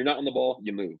 When you're not on the ball,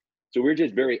 you move. So we're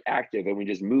just very active and we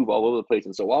just move all over the place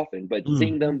and so often. But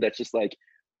seeing them, that's just like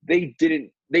they could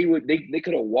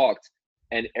have walked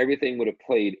and everything would have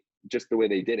played just the way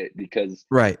they did it because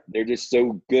they're just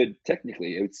so good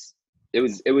technically. It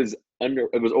was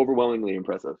overwhelmingly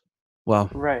impressive. Wow.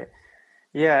 Right.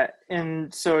 Yeah.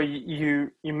 And so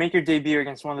you make your debut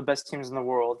against one of the best teams in the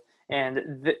world, and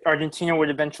Argentina would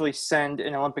eventually send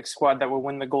an Olympic squad that would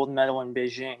win the gold medal in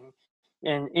Beijing.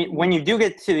 And when you do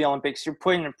get to the Olympics, you're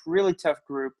put in a really tough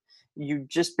group. You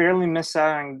just barely miss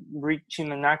out on reaching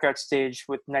the knockout stage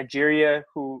with Nigeria,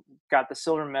 who got the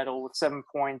silver medal with 7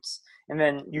 points. And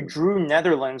then you drew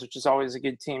Netherlands, which is always a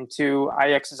good team too.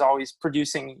 Ajax is always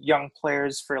producing young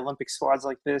players for Olympic squads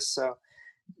like this. So,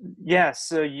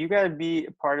 so you got to be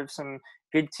a part of some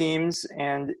good teams,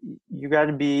 and you got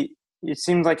to be – it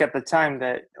seemed like at the time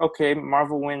that, okay,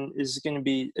 Marvel Wynn is going to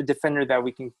be a defender that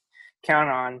we can count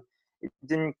on. It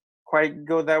didn't quite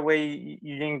go that way.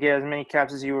 You didn't get as many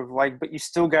caps as you would have liked, but you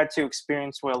still got to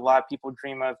experience what a lot of people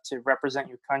dream of, to represent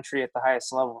your country at the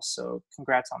highest level. So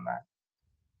congrats on that.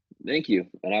 Thank you.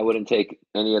 And I wouldn't take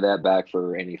any of that back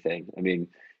for anything. I mean,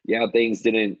 things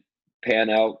didn't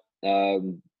pan out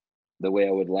the way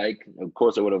I would like. Of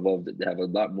course, I would have loved to have a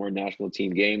lot more national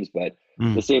team games, but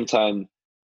at the same time,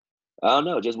 I don't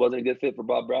know, it just wasn't a good fit for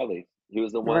Bob Bradley. He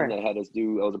was the one that had us I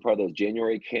was a part of those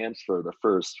January camps for the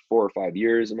first 4 or 5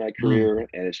 years of my career.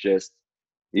 And it's just,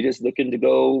 you're just looking to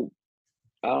go,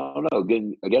 I don't know,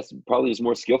 good, I guess probably just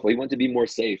more skillful. He wanted to be more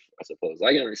safe, I suppose.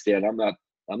 I can understand. I'm not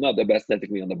the best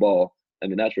technically on the ball. I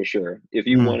mean, that's for sure. If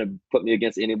you want to put me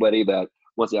against anybody that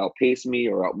wants to outpace me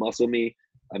or outmuscle me,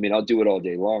 I mean, I'll do it all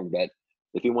day long. But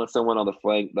if you want someone on the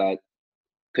flank that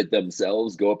could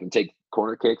themselves go up and take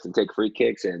corner kicks and take free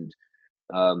kicks and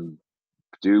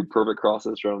do perfect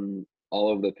crosses from all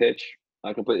over the pitch,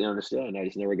 I completely understand. I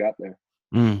just never got there.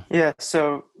 Yeah,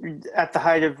 so at the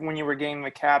height of when you were getting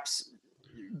the caps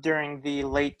during the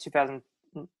late 2000s,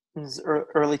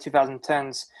 early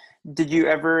 2010s, did you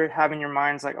ever have in your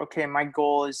minds like, okay, my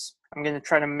goal is I'm going to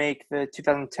try to make the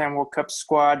 2010 World Cup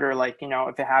squad, or like,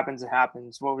 if it happens, it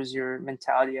happens? What was your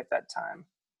mentality at that time?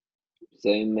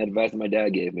 Same advice my dad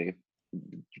gave me.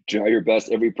 Try your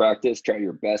best every practice, try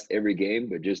your best every game,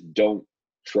 but just don't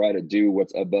try to do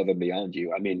what's above and beyond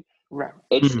you. I mean, I'm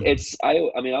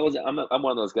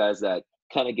one of those guys that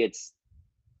kind of gets,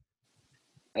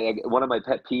 one of my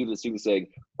pet peeves is students saying,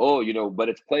 oh, but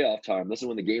it's playoff time. This is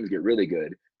when the games get really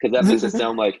good. Because that makes it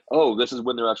sound like, oh, this is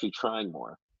when they're actually trying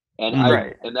more. And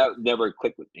and that never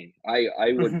clicked with me. I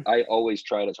always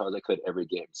tried as hard as I could every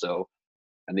game. So,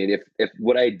 I mean, if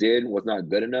what I did was not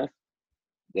good enough,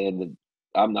 then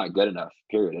I'm not good enough,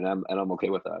 period. And I'm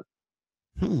okay with that.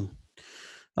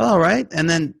 All right. And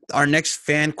then our next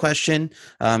fan question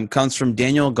comes from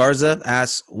Daniel Garza,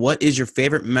 asks, what is your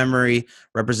favorite memory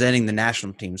representing the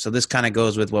national team? So this kind of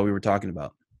goes with what we were talking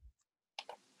about.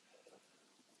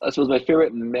 I suppose my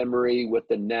favorite memory with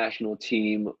the national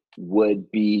team would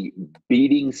be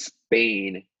beating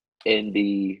Spain in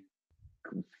the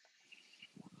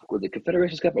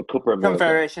Confederations Cup or Copa America?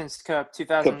 Confederations Cup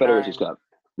 2009. Confederations Cup.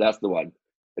 That's the one.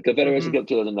 The Confederations Cup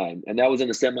 2009. And that was in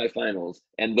the semifinals.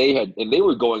 And they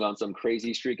were going on some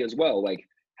crazy streak as well. Like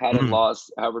hadn't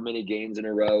lost however many games in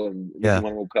a row and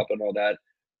won World Cup and all that.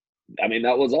 I mean,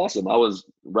 that was awesome. I was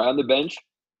right on the bench,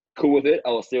 cool with it. I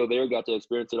was still there, got to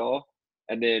experience it all.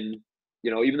 And then,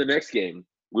 even the next game,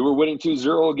 we were winning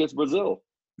 2-0 against Brazil.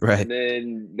 Right. And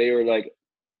then they were like,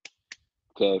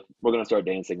 okay, we're gonna start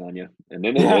dancing on you. And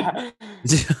then they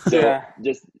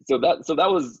did. So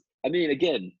that was, I mean,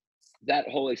 again, that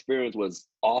whole experience was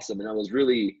awesome, and I was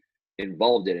really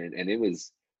involved in it. And it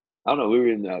was, I don't know, we were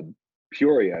in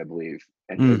Peoria, I believe,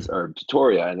 and or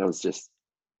Pretoria, and it was just,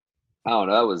 I don't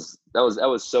know, that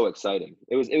was so exciting.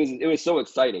 It was so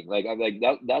exciting. Like I'm like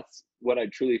that's what I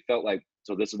truly felt like.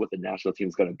 So this is what the national team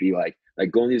is going to be like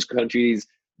going to these countries,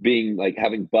 being like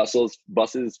having buses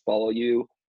follow you,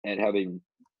 and having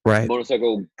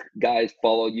motorcycle guys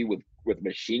follow you with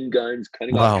machine guns,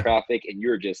 cutting off traffic, and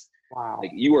you're just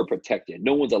like, you are protected.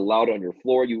 No one's allowed on your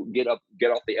floor. You get off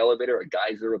the elevator, a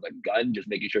guy's there with a gun, just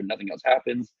making sure nothing else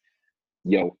happens.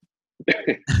 Yo.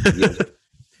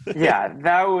 Yeah,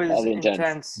 that was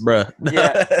intense. Bruh.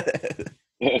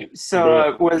 Yeah.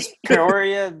 So was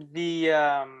Peoria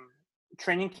the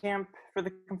training camp for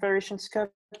the Confederations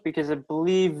Cup? Because I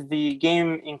believe the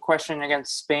game in question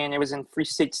against Spain, it was in Free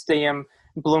State Stadium,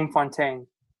 Bloemfontein.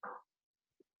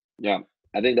 Yeah,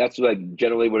 I think that's like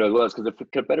generally what it was, because the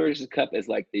Confederations Cup is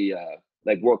like the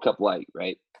like World Cup light,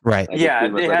 right? Right. Like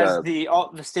it has the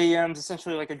stadiums,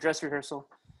 essentially like a dress rehearsal.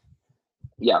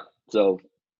 Yeah, so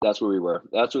that's where we were.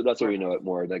 That's where we know it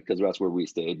more, like, because that's where we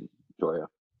stayed, Victoria.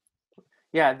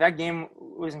 Yeah, that game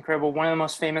was incredible. One of the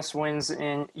most famous wins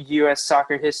in U.S.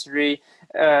 soccer history.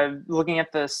 Looking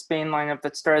at the Spain lineup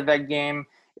that started that game,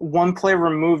 one player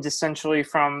removed essentially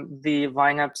from the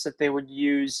lineups that they would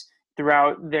use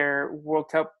throughout their World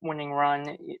Cup winning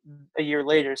run a year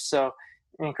later. So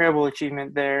an incredible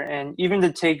achievement there. And even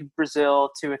to take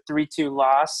Brazil to a 3-2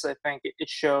 loss, I think it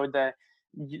showed that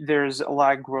there's a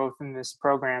lot of growth in this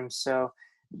program. So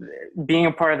being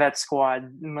a part of that squad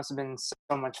must have been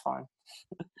so much fun.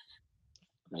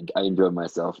 I enjoyed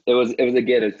myself. It was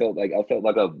again, I felt like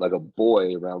a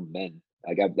boy around men.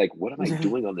 Like I'm like, what am I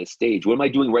doing on this stage? What am I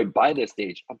doing right by this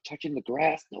stage? I'm touching the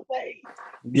grass. No way.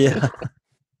 Yeah.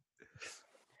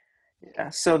 Yeah.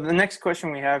 So the next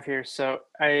question we have here. So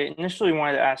I initially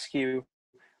wanted to ask you,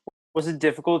 was it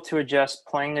difficult to adjust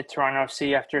playing the Toronto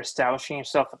FC after establishing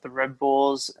yourself at the Red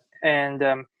Bulls? And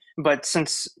but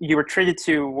since you were traded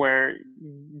to where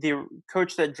the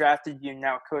coach that drafted you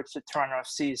now coached at Toronto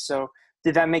FC, so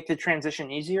did that make the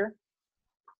transition easier?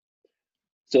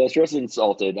 So I was first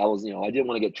insulted. I was, I didn't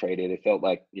want to get traded. It felt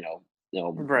like,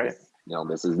 right.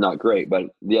 This is not great. But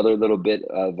the other little bit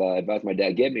of advice my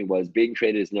dad gave me was, being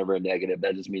traded is never a negative.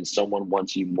 That just means someone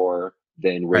wants you more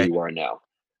than where you are now.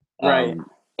 Right.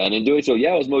 And in doing so,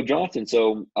 it was Mo Johnson.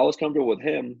 So I was comfortable with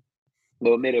him.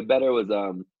 But what made it better was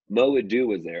Mo Adu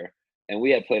was there, and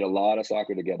we had played a lot of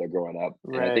soccer together growing up.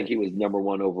 And I think he was number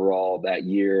 1 overall that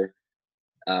year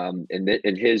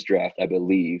in his draft, I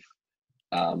believe.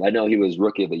 I know he was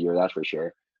rookie of the year, that's for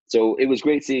sure. So it was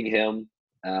great seeing him.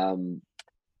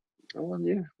 Was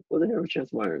it ever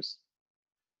Chance Myers?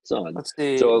 Son. Let's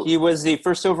see. So he was the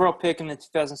first overall pick in the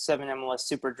 2007 MLS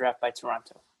Super Draft by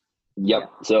Toronto. Yep. Yeah.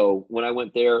 So when I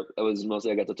went there, it was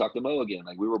mostly I got to talk to Mo again.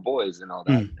 Like we were boys and all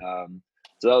that.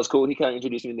 So that was cool. He kind of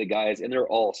introduced me to the guys, and they're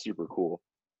all super cool.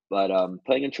 But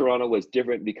playing in Toronto was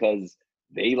different because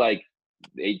they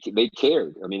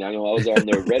cared. I mean, I know I was on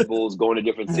the Red Bulls going to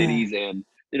different cities, and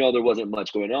there wasn't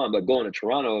much going on. But going to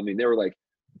Toronto, I mean, they were like,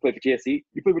 "You play for TFC?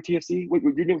 You play for TFC? Wait,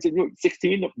 you're doing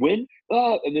 16 win?"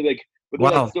 And they're like, but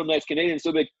they're like still nice Canadians.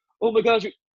 So like, "Oh my gosh,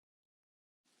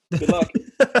 good luck."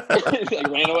 Like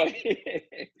ran away.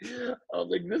 I was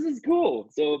like, "This is cool."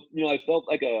 So I felt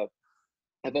like a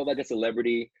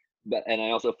celebrity, and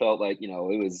I also felt like it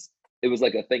was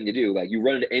like a thing to do. Like you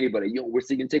run into anybody, we're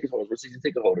seeking ticket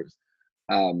holders.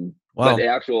 Wow. But the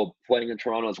actual playing in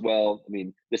Toronto as well. I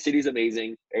mean, the city's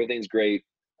amazing. Everything's great.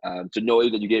 To know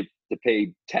that you get to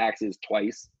pay taxes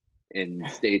twice in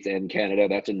States and Canada,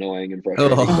 that's annoying and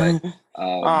frustrating. But,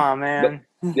 oh man.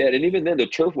 But, yeah, and even then the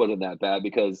turf wasn't that bad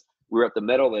because we were at the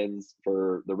Meadowlands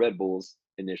for the Red Bulls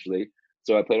initially.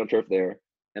 So I played on turf there.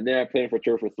 And then I played for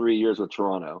turf for 3 years with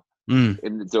Toronto.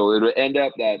 And so it would end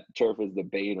up that turf is the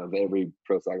bane of every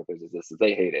pro soccer player's existence.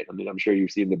 They hate it. I mean, I'm sure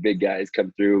you've seen the big guys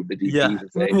come through the DPs and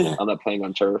say, "I'm not playing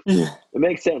on turf." It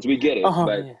makes sense. We get it.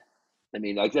 But I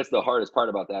mean, I guess the hardest part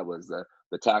about that was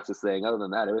the taxes thing. Other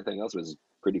than that, everything else was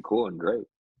pretty cool and great.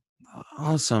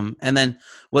 Awesome. And then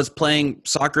was playing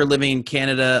soccer living in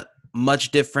Canada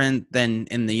much different than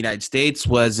in the United States?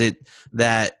 Was it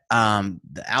that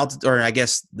the altitude, or I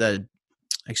guess the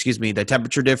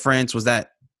temperature difference, was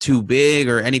that too big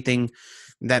or anything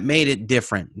that made it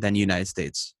different than the United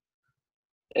States?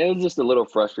 It was just a little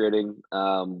frustrating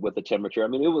with the temperature. I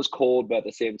mean, it was cold, but at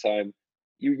the same time,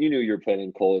 you knew you were playing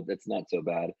in cold. It's not so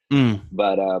bad.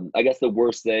 But I guess the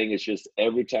worst thing is just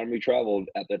every time we traveled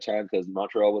at that time, because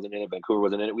Montreal wasn't in it, Vancouver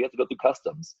wasn't in it, we had to go through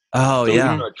customs. Oh, so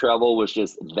yeah. Our travel was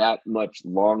just that much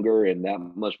longer and that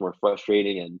much more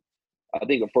frustrating. And I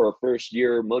think for our first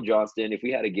year, Mo Johnston, if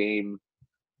we had a game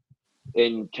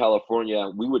in California,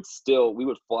 we would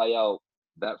fly out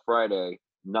that Friday,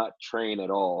 not train at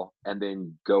all, and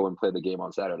then go and play the game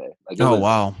on Saturday.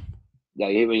 Wow. Yeah,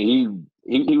 I mean,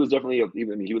 he was definitely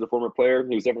he was a former player.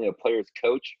 He was definitely a player's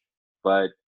coach,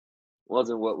 but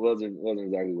wasn't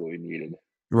exactly what we needed.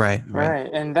 Right.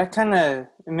 And that kind of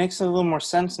makes a little more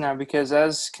sense now, because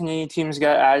as Canadian teams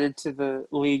got added to the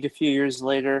league a few years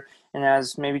later, and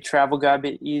as maybe travel got a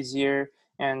bit easier,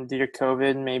 and due to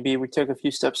COVID, maybe we took a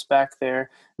few steps back there.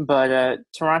 But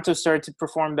Toronto started to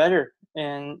perform better,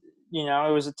 and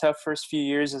it was a tough first few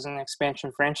years as an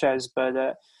expansion franchise.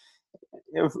 But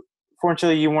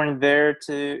fortunately, you weren't there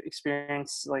to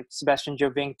experience like Sebastian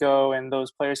Giovinco and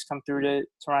those players come through to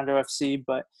Toronto FC.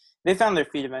 But they found their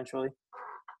feet eventually.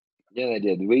 Yeah, they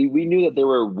did. We knew that they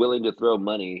were willing to throw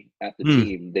money at the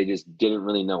team. They just didn't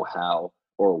really know how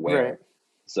or where. Right.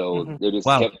 So they just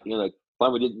kept, like,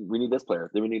 fine, we need this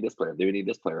player. Then we need this player. Then we need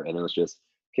this player. And it was just,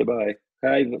 okay, bye.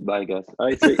 Hi, bye, guys. All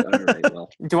right, sweet. All right, well.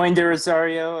 Dwayne De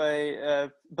Rosario, a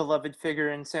beloved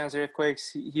figure in San Jose Earthquakes,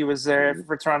 he was there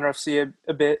for Toronto FC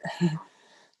a bit.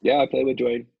 Yeah, I played with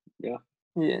Dwayne. Yeah.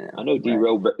 I know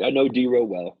D-Row. Right. I know D-Row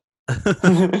well.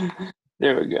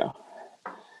 There we go.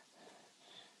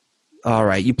 All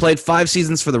right. You played 5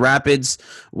 seasons for the Rapids.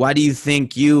 Why do you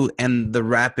think you and the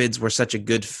Rapids were such a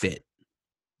good fit?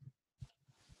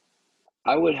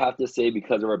 I would have to say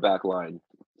because of our back line.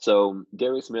 So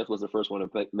Gary Smith was the first one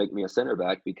to make me a center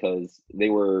back because they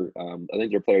were, I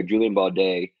think their player Julian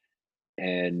Baudet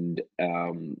and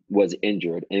was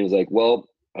injured. And he was like, well,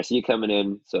 I see you coming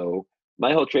in. So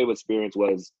my whole trade experience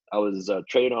was I was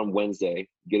traded on Wednesday,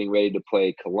 getting ready to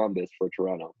play Columbus for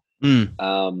Toronto.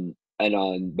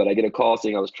 But I get a call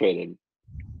saying I was traded.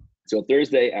 So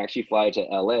Thursday, I actually fly to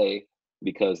LA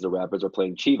because the Rapids are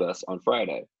playing Chivas on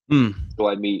Friday. So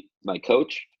I meet my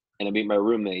coach and I meet my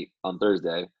roommate on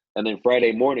Thursday. And then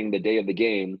Friday morning, the day of the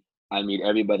game, I meet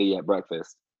everybody at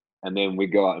breakfast. And then we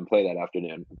go out and play that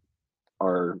afternoon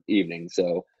or evening.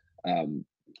 So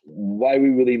why we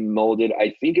really molded,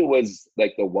 I think it was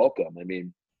like the welcome. I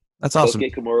mean, that's awesome.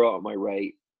 Kosuke Kimura on my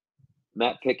right,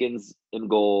 Matt Pickens in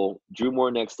goal, Drew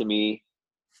Moore next to me,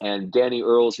 and Danny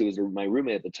Earls, who was my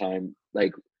roommate at the time.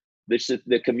 Like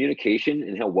the communication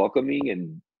and how welcoming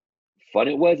and fun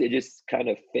it was, it just kind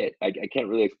of fit. I can't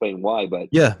really explain why, but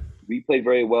yeah, we played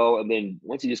very well. And then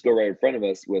once you just go right in front of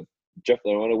us with Jeff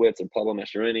Larentowicz and Pablo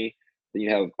Mastroeni. Then you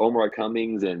have Omar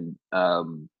Cummings and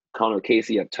Connor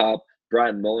Casey up top.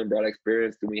 Brian Mullen brought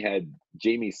experience. Then we had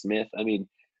Jamie Smith. I mean,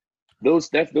 those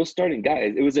starting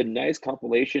guys. It was a nice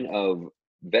compilation of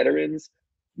veterans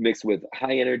mixed with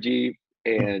high energy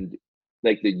and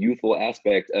like the youthful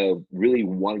aspect of really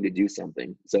wanting to do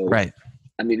something. So, right.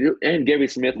 I mean, and Gary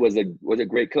Smith was a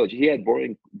great coach. He had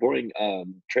boring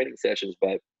training sessions,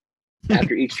 but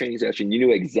after each training session, you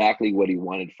knew exactly what he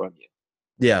wanted from you.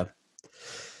 Yeah.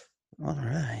 All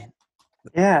right.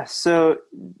 Yeah. So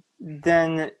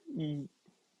then,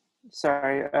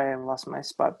 sorry, I lost my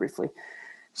spot briefly.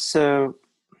 So,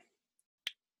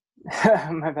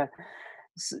 my bad.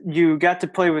 You got to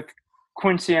play with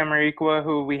Quincy Amarikwa,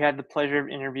 who we had the pleasure of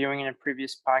interviewing in a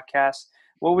previous podcast.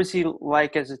 What was he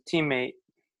like as a teammate?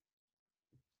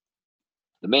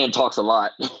 The man talks a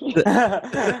lot.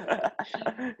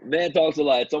 Man talks a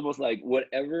lot. It's almost like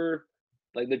whatever,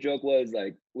 like the joke was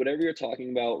like, whatever you're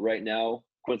talking about right now,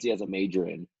 Quincy has a major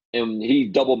in. And he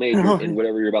double majored in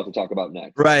whatever you're about to talk about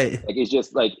next. Right. Like it's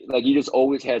just like he just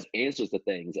always has answers to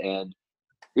things. And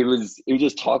it was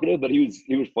just talkative, but he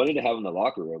was funny to have in the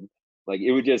locker room. Like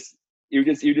it would just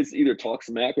either talk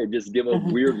smack or just give a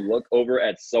weird look over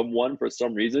at someone for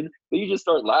some reason. But you just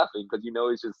start laughing because you know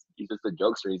he's just a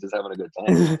jokester. He's just having a good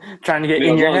time. Trying to get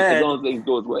in your head. As long as things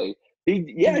go his way.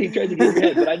 He tries to get in your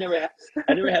head, but I never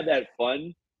had that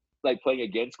fun like playing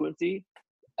against Quincy.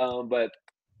 But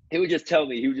he would just tell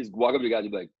me, he would just walk up to the guys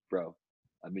and be like, "Bro,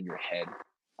 I'm in your head.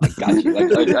 I got you." Like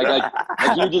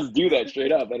he would just do that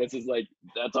straight up, and it's just like,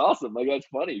 that's awesome. Like that's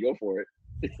funny. Go for it.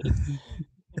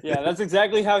 Yeah, that's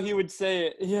exactly how he would say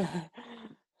it. Yeah.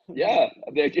 Yeah,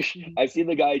 I mean, I've seen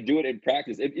the guy do it in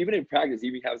practice. Even in practice, he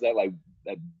even has that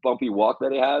bumpy walk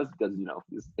that he has because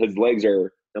his legs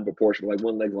are unproportional. Like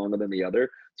one leg longer than the other,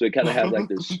 so he kind of has like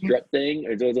this strut thing.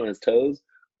 And he's always on his toes,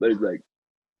 but he's like,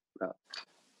 oh.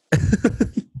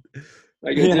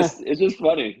 Like it's just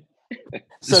funny.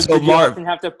 So did you often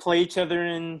have to play each other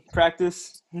in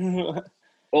practice?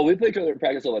 Well, we play each other in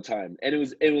practice all the time, and it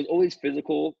was always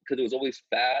physical because it was always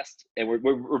fast, and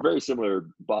we're very similar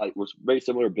we're very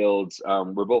similar builds.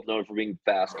 We're both known for being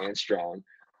fast and strong.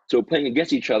 So playing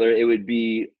against each other, it would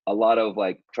be a lot of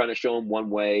like trying to show him one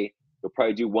way. He'll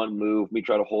probably do one move, me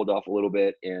try to hold off a little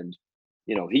bit, and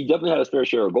he definitely had his fair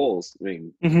share of goals. I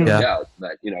mean, no doubt,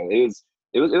 but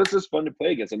it was just fun to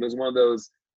play against him. It was one of those.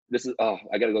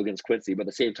 I got to go against Quincy, but at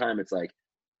the same time, it's like,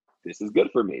 this is good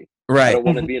for me. Right. I don't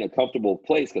want to be in a comfortable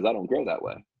place because I don't grow that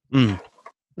way.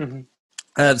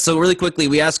 So really quickly,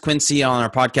 we asked Quincy on our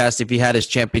podcast if he had his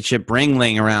championship ring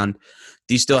laying around.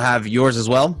 Do you still have yours as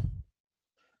well?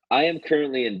 I am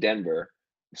currently in Denver,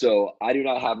 so I do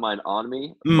not have mine on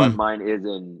me, but mine is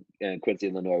in Quincy,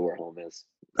 Illinois, where home is.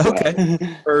 So okay,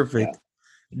 perfect.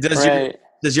 Yeah.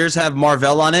 Does yours have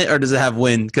Marvell on it, or does it have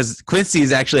Win? Because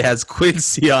Quincy's actually has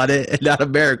Quincy on it and not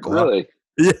Amarikwa. Really?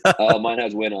 Yeah. Mine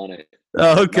has Win on it.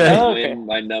 Oh, okay. Win,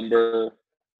 my number.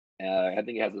 I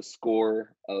think it has a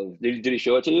score of. Did he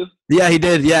show it to you? Yeah, he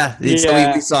did. Yeah.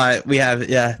 So we saw it. We have it.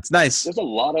 Yeah, it's nice. There's a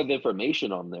lot of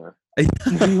information on there.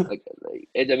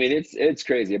 It's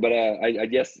crazy. But I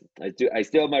guess I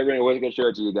still have my ring. I wasn't gonna show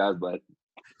it to you guys, but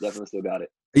definitely still got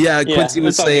it. Yeah, Quincy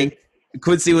was saying.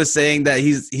 Quincy was saying that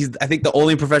he's I think the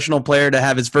only professional player to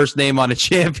have his first name on a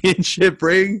championship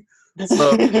ring.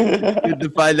 So good to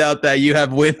find out that you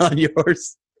have Win on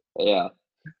yours. Yeah.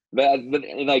 But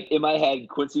like in my head,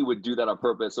 Quincy would do that on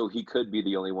purpose so he could be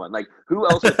the only one. Like who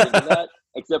else would think of that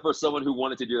except for someone who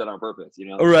wanted to do that on purpose,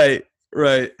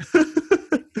 Right.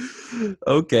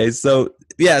 Okay, so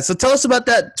tell us about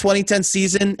that 2010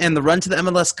 season and the run to the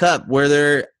MLS Cup. Were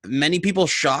there many people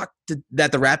shocked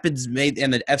that the Rapids made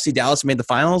and the FC Dallas made the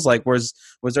finals? Like, was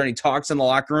there any talks in the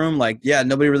locker room? Like,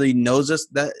 nobody really knows us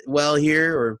that well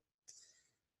here, or?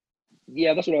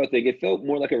 Yeah, that's what I would think. It felt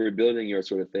more like a rebuilding year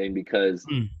sort of thing because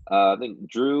I think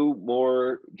Drew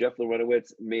Moore, Jeff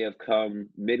Larentowicz may have come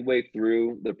midway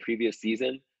through the previous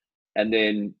season. And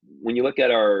then when you look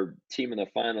at our team in the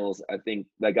finals, I think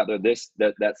that got there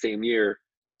that same year,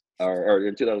 or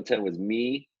in 2010 was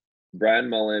me, Brian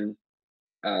Mullen,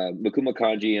 Makuma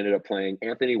Kanji ended up playing.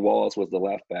 Anthony Wallace was the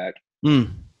left back. I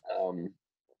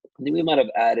think we might have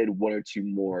added one or two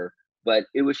more, but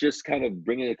it was just kind of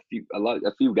bringing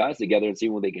a few guys together and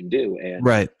seeing what they can do.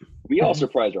 And we all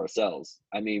surprised ourselves.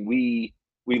 I mean, we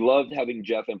loved having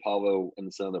Jeff and Pablo in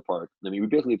the center of the park. I mean, we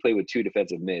basically played with two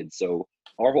defensive mids, so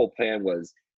our whole plan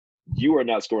was, you are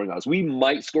not scoring on us. We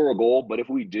might score a goal, but if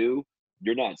we do,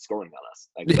 you're not scoring on us.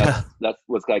 Like that's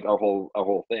what's like our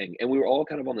whole thing. And we were all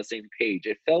kind of on the same page.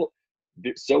 It felt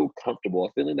so comfortable,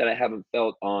 a feeling that I haven't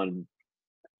felt on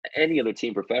any other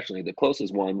team professionally. The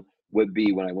closest one would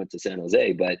be when I went to San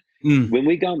Jose. But when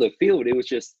we got on the field, it was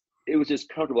just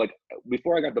comfortable. Like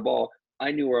before I got the ball,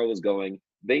 I knew where I was going.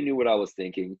 They knew what I was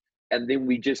thinking, and then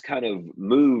we just kind of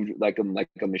moved like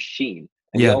a machine.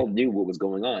 And we all knew what was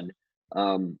going on.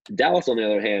 Dallas, on the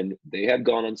other hand, they had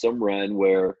gone on some run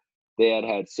where they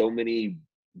had so many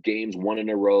games won in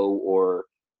a row, or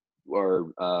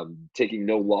taking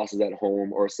no losses at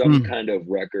home, or some kind of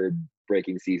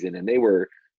record-breaking season, and they were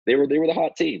the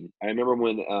hot team. I remember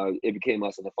when it became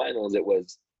us in the finals, it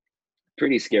was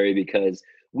pretty scary because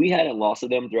we hadn't lost to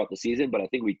them throughout the season, but I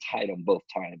think we tied them both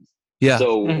times. Yeah.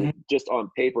 So just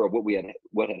on paper of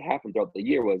what had happened throughout the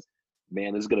year was,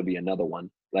 man, this is going to be another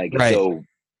one. Like, so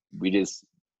we just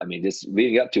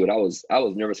leading up to it, I was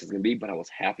nervous as going to be, but I was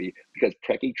happy because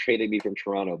Preki traded me from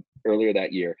Toronto earlier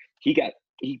that year. He got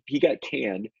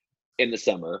canned in the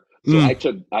summer. So I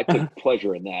took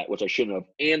pleasure in that, which I shouldn't have.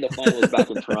 And the final was back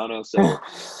in Toronto. So,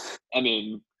 I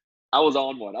mean, I was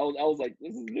on one. I was like,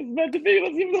 this is meant to be.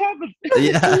 Let's see what happens.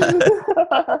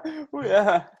 Yeah.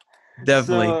 Yeah.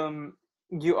 Definitely. So,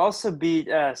 you also beat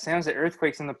San Jose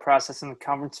Earthquakes in the process in the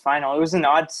conference final. It was an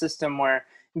odd system where,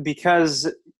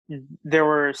 because there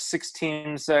were 6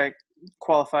 teams that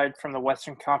qualified from the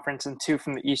Western Conference and 2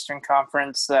 from the Eastern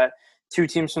Conference, that 2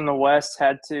 teams from the West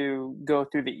had to go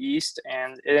through the East,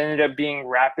 and it ended up being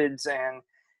Rapids and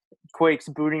Quakes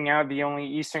booting out the only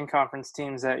Eastern Conference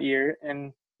teams that year.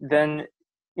 And then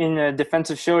in a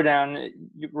defensive showdown,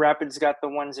 Rapids got the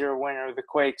 1-0 winner of the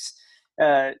Quakes.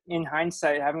 In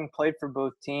hindsight, having played for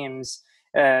both teams,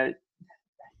 what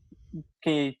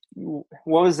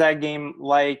was that game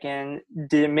like, and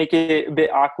did it make it a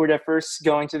bit awkward at first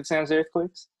going to the San Jose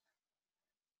Earthquakes?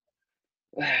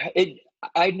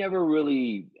 I never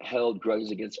really held grudges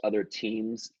against other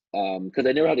teams because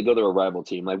I never had to go to a rival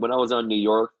team. Like when I was on New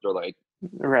York, they're like,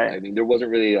 I mean, there wasn't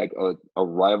really like a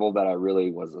rival that I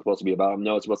really was supposed to be about. I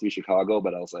know it's supposed to be Chicago,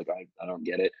 but I was like, I don't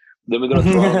get it. Then we go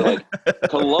to Toronto, like,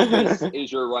 Columbus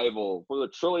is your rival for the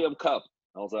Trillium Cup.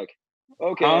 I was like,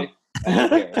 okay. I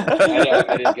didn't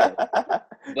care. I didn't care.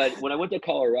 But when I went to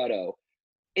Colorado,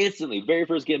 instantly, very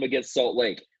first game against Salt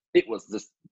Lake, it was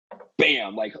just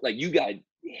bam, like you got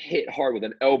hit hard with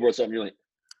an elbow or something. You're like,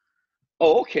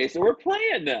 oh, okay, so we're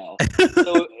playing now.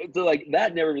 so like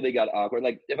that never really got awkward.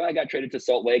 Like if I got traded to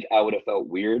Salt Lake, I would have felt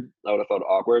weird. I would have felt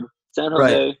awkward. San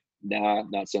Jose, nah,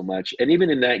 not so much. And even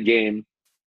in that game,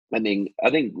 I think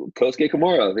Kosuke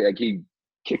Kimura, like he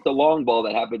kicked a long ball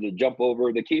that happened to jump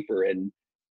over the keeper, and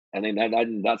I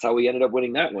think that's how we ended up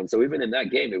winning that one. So even in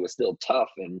that game, it was still tough.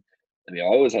 And I mean, I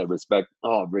always had respect,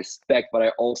 but I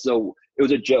also, it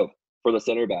was a joke for the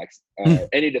center backs,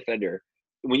 any defender.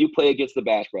 When you play against the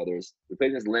Bash Brothers, we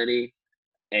played against Lenny,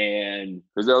 and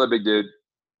there's the other big dude,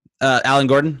 Alan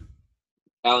Gordon.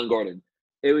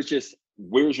 It was just,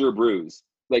 where's your bruise?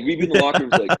 Like we'd be in the locker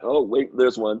rooms, like, oh wait,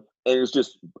 there's one, and it's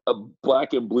just a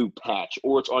black and blue patch,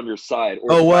 or it's on your side,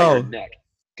 or it's on your neck,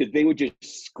 because they would just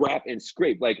scrap and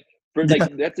scrape. Like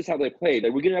that's just how they play.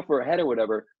 Like we're getting up for a head or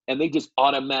whatever, and they just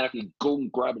automatically go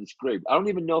and grab and scrape. I don't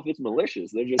even know if it's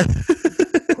malicious. They're just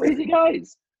crazy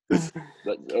guys.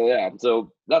 But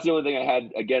so that's the only thing I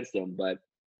had against them. But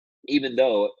even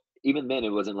then,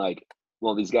 it wasn't like,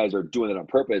 well, these guys are doing it on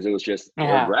purpose. It was just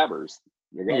they're grabbers.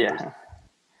 Yeah,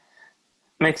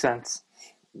 makes sense.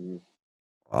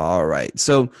 All right.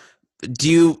 So,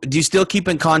 do you still keep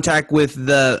in contact with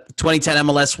the 2010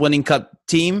 MLS Winning Cup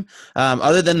team?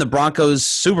 Other than the Broncos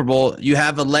Super Bowl, you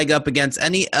have a leg up against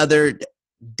any other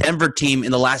Denver team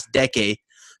in the last decade.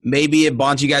 Maybe it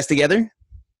bonds you guys together.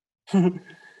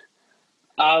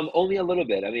 Only a little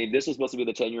bit. I mean, this was supposed to be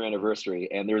the 10-year anniversary,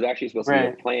 and there was actually supposed to be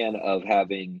a plan of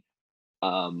having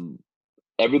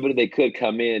everybody they could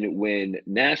come in when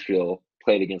Nashville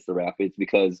played against the Rapids,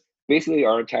 because basically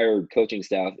our entire coaching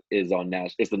staff is on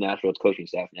it's the Nashville coaching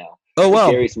staff now. Oh wow!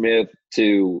 From Gary Smith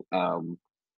to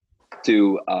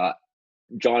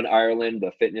John Ireland,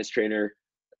 the fitness trainer,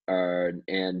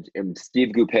 and Steve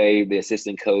Goupay, the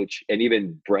assistant coach, and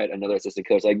even Brett, another assistant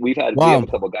coach. Like we have a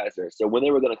couple guys there. So when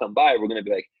they were going to come by, we're going to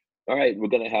be like, all right, we're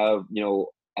going to have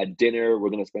a dinner.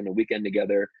 We're going to spend a weekend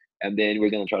together, and then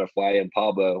we're going to try to fly in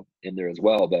Pablo in there as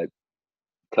well. But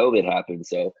COVID happened,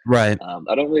 so I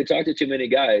don't really talk to too many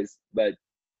guys. But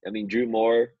I mean, Drew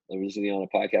Moore, I was recently on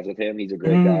a podcast with him. He's a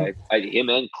great guy. Him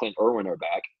and Clint Irwin are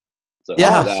back. So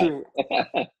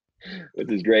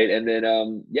which is great. And then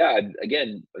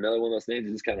again, another one of those things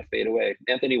that just kind of fade away.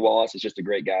 Anthony Wallace is just a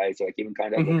great guy, so I keep in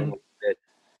contact with him a little bit.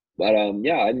 But I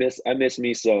miss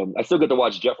me some. I still get to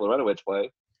watch Jeff Lorenowicz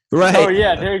play. Right. Oh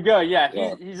yeah, there you go.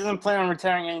 Yeah, he doesn't plan on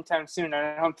retiring anytime soon.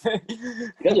 I don't think.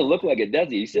 He doesn't look like it, does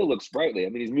he? He still looks sprightly. I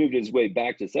mean, he's moved his way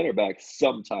back to center back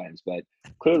sometimes, but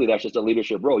clearly that's just a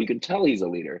leadership role. You can tell he's a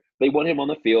leader. They want him on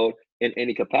the field in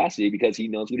any capacity because he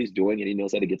knows what he's doing and he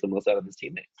knows how to get the most out of his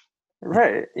teammates.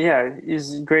 Right. Yeah,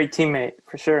 he's a great teammate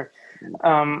for sure.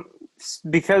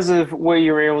 Because of what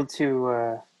you were able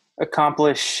to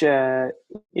accomplish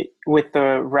with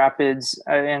the Rapids,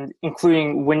 and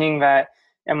including winning that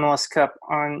MLS Cup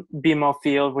on BMO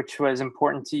Field, which was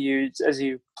important to you as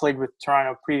you played with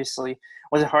Toronto previously.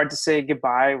 Was it hard to say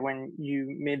goodbye when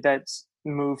you made that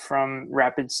move from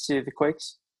Rapids to the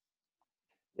Quakes?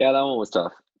 Yeah, that one was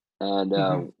tough.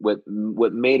 And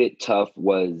what made it tough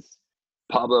was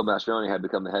Pablo Mastroeni had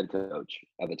become the head coach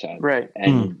at the time. Right.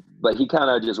 But he kind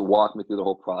of just walked me through the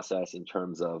whole process in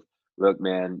terms of, look,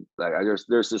 man, like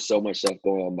there's just so much stuff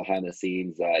going on behind the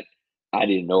scenes that I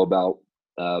didn't know about.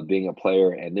 Being a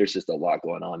player, and there's just a lot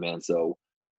going on, man. So,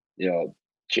 I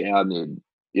mean,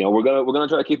 we're gonna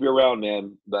try to keep you around,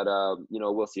 man. But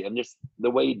we'll see. And just the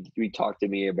way you talked to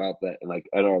me about that, and like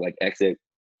I don't know, like exit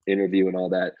interview and all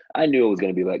that, I knew it was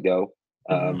gonna be let go.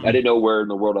 I didn't know where in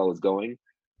the world I was going.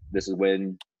 This is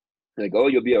when, like, oh,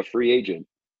 you'll be a free agent,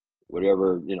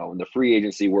 whatever, in the free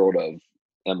agency world of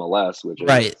MLS, which is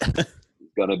right.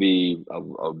 going to be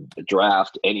a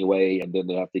draft anyway, and then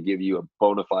they have to give you a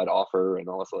bona fide offer and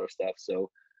all this other stuff. So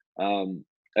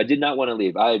I did not want to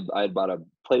leave. I had bought a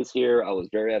place here. I was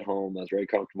very at home. I was very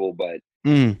comfortable, but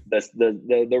that's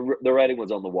the writing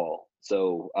was on the wall.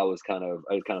 So I was kind of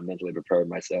mentally prepared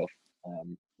myself,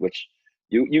 which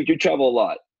you travel a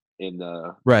lot as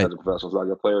a professional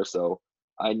soccer player. So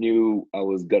I knew I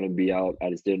was going to be out. I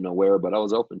just didn't know where, but I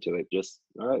was open to it. Just,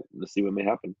 all right, let's see what may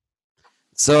happen.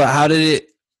 So how did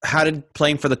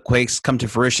playing for the Quakes come to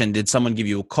fruition? Did someone give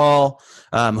you a call?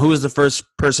 Who was the first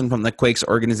person from the Quakes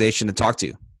organization to talk to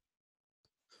you?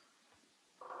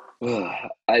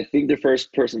 I think the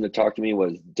first person to talk to me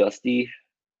was Dustin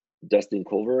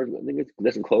Clover. I think it's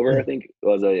Dustin Clover. I think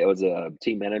was a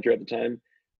team manager at the time.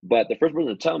 But the first person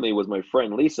to tell me was my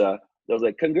friend Lisa. I was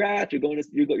like, "Congrats!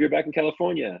 You're back in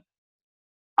California."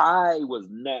 I was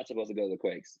not supposed to go to the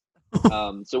Quakes.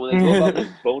 So when they go about this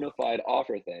bona fide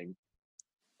offer thing,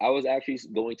 I was actually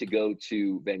going to go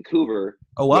to Vancouver.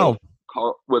 Oh wow!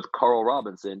 With Carl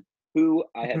Robinson, who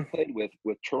I had played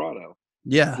with Toronto.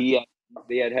 Yeah.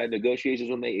 They had negotiations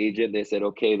with my agent. They said,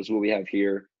 "Okay, this is what we have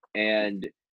here." And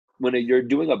when you're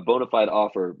doing a bona fide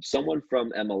offer, someone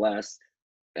from MLS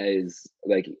is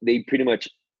like, they pretty much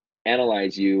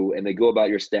analyze you and they go about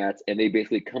your stats and they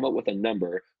basically come up with a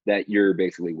number that you're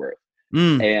basically worth.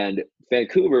 And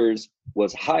Vancouver's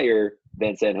was higher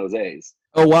than San Jose's.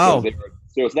 Oh wow!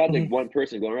 So it's not like one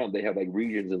person going around. They have like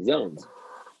regions and zones.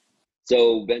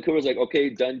 So Vancouver's like, okay,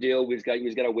 done deal. We just got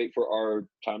to wait for our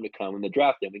time to come in the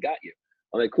draft, and we got you.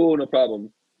 I'm like, cool, no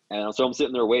problem. And so I'm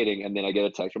sitting there waiting, and then I get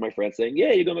a text from my friend saying,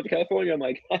 "Yeah, you're going back to California." I'm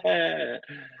like,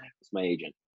 it's my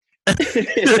agent. I'm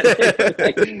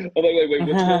like, wait,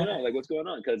 what's going on? Like, what's going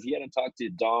on? Because he hadn't talked to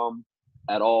Dom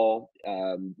at all.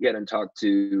 He hadn't talked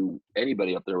to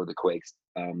anybody up there with the Quakes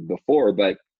before,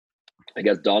 but I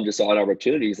guess Dom just saw an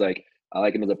opportunity. He's like, I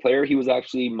like him as a player. He was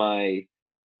actually my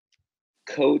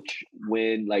coach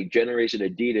when like Generation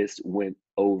Adidas went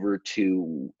over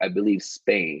to, I believe,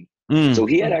 Spain. So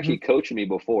he had actually coached me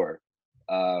before,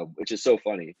 which is so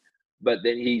funny. But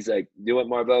then he's like, "You know what,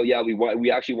 Marvel? Yeah,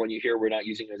 we actually want you here. We're not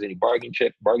using it as any bargaining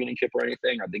chip or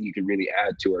anything. I think you could really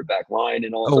add to our back line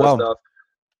and all that sort of stuff."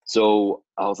 So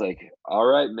I was like, "All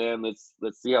right, man, let's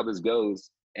see how this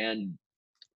goes." And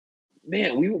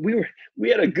man, we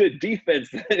had a good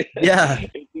defense in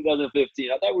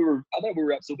 2015. I thought we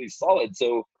were absolutely solid.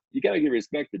 So you gotta give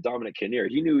respect to Dominic Kinnear.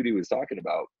 He knew what he was talking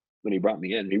about when he brought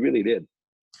me in. He really did.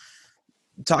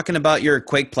 Talking about your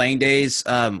Quake playing days,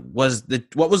 what was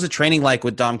the training like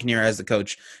with Dom Kinnear as the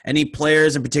coach? Any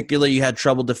players in particular you had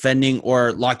trouble defending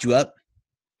or locked you up?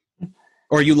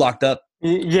 Or you locked up?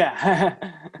 Yeah.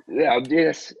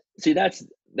 Yes. See,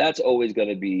 that's always going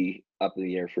to be up in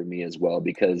the air for me as well,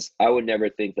 because I would never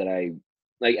think that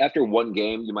like after one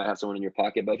game, you might have someone in your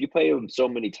pocket, but if you play them so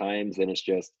many times, then it's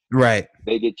just right.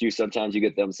 They get you sometimes, you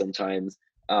get them sometimes.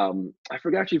 I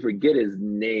actually forget his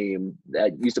name.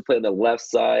 That used to play on the left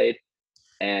side,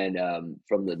 and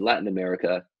from the Latin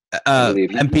America, I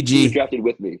believe. MPG. He was drafted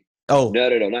with me. Oh no,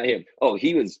 not him. Oh,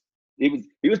 he was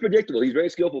predictable. He's very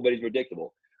skillful, but he's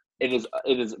predictable in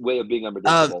his way of being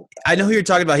unpredictable. I know who you're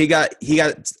talking about. He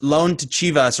got loaned to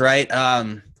Chivas, right?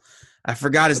 I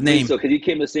forgot his name. So because he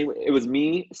came the same. It was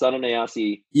me, Sana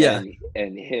Nayasi,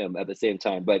 and him at the same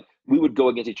time. But we would go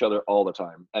against each other all the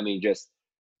time. I mean, just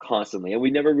constantly, and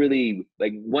we never really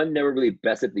one never really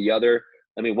bested the other.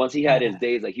 I mean, once he had his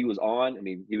days, he was on. I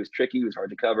mean, he was tricky, he was hard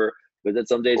to cover, but then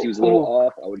some days he was a little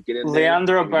off. I would get in there.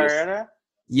 Leandro Barrera.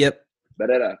 Yep.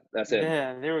 Barrera, that's him.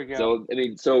 Yeah, there we go. So I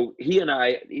mean,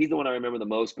 he's the one I remember the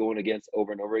most going against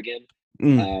over and over again.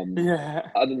 Yeah.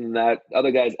 Other than that, other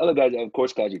guys, of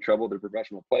course, cause you trouble. They're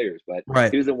professional players, but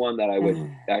he was the one that I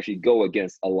would actually go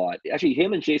against a lot. Actually,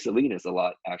 him and Shea Salinas a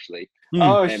lot, actually.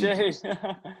 Oh, and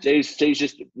Shea. Shea's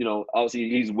just, obviously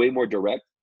he's way more direct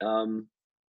than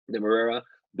Barrera,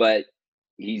 but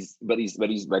he's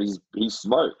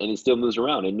smart and he still moves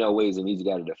around. In no ways an easy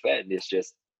guy to defend. It's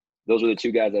just those are the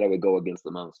two guys that I would go against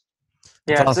the most.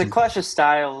 Yeah, it's a clash of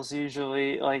styles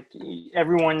usually.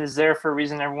 Everyone is there for a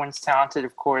reason. Everyone's talented,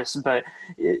 of course, but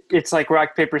it's like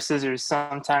rock, paper, scissors.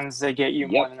 Sometimes they get you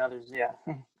more than others. Yeah.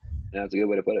 That's a good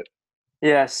way to put it.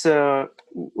 Yeah, so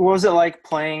what was it like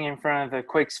playing in front of the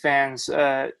Quakes fans,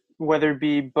 whether it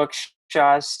be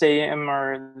Buckshaw Stadium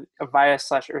or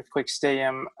Avaya/Earthquake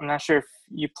Stadium? I'm not sure if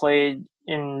you played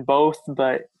in both,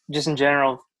 but just in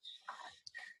general.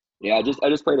 Yeah, I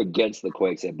just played against the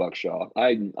Quakes at Buckshaw.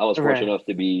 I was fortunate enough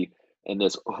to be in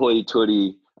this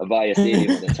hoity-toity Avaya Stadium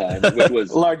at the time, which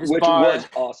was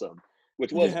awesome.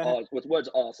 Which was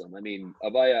awesome. I mean,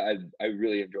 Avaya, I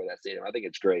really enjoy that stadium. I think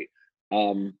it's great.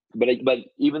 But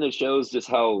even it shows just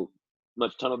how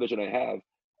much tunnel vision I have.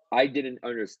 I didn't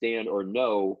understand or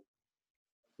know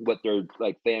what their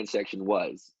fan section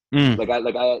was. I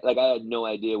had no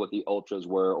idea what the ultras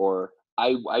were, or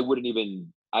I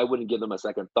wouldn't give them a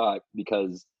second thought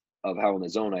because of how in the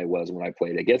zone I was when I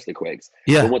played against the Quakes.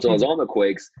 Yeah. But once I was on the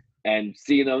Quakes and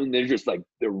seeing them, they're just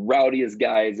the rowdiest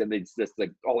guys, and they just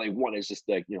all they want is just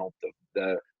the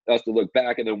us to look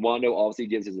back. And then Wando obviously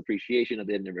gives his appreciation at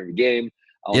the end of every game.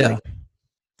 I was like,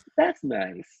 that's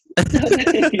nice.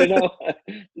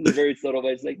 It's very subtle,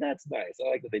 but it's that's nice. I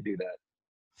like that they do that.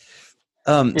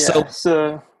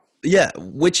 So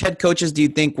which head coaches do you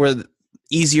think were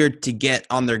easier to get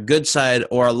on their good side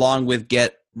or along with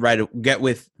get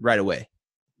with right away?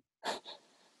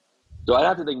 So I'd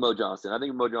have to think Mo Johnston. I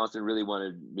think Mo Johnston really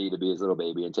wanted me to be his little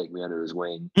baby and take me under his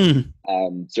wing.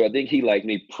 So I think he liked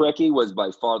me. Preki was by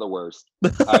far the worst.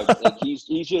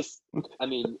 He's just, I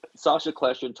mean, Sasha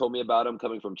Kleshran told me about him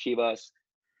coming from Chivas,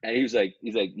 and he's like,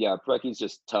 yeah, Preki's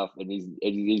just tough and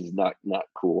he's not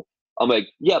cool. I'm like,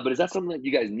 yeah, but is that something that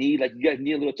you guys need? You guys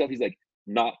need a little tough? He's like,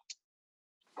 not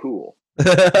cool.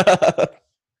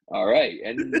 All right,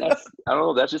 and that's, I don't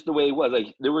know, that's just the way it was.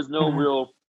 There was no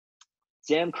real.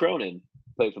 Sam Cronin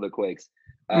played for the Quakes.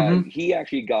 He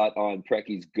actually got on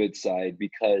Preki's good side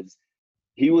because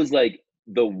he was the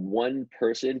one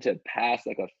person to pass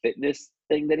a fitness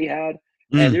thing that he had.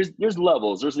 And there's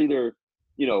levels. There's either,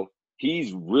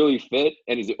 he's really fit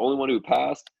and he's the only one who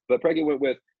passed, but Preki went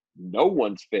with no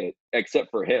one's fit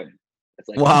except for him. It's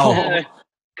wow.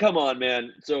 Come on,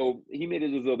 man. So he made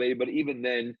it his little baby, but even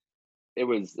then there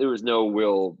was no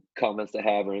real comments to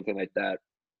have or anything like that.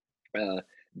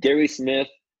 Gary Smith,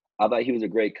 I thought he was a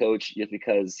great coach just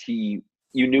because you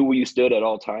knew where you stood at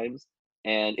all times,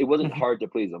 and it wasn't hard to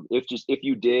please him. If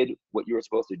you did what you were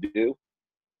supposed to do,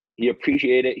 he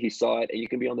appreciated it, he saw it, and you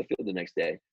can be on the field the next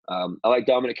day. I like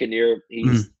Dominic Kinnear.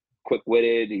 He's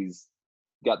quick-witted. He's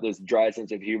got this dry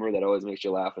sense of humor that always makes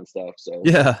you laugh and stuff. So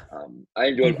I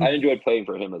enjoyed playing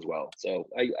for him as well. So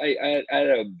I had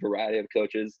a variety of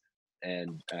coaches,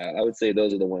 and I would say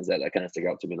those are the ones that kind of stick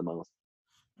out to me the most.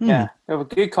 Yeah, a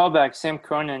good callback. Sam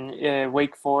Cronin,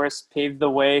 Wake Forest, paved the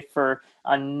way for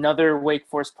another Wake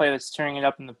Forest player that's turning it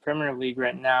up in the Premier League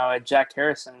right now, Jack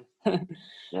Harrison.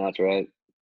 That's right.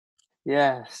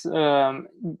 Yes.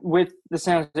 With the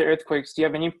San Jose Earthquakes, do you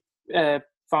have any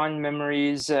fond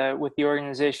memories with the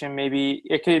organization? Maybe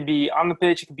it could be on the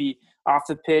pitch, it could be off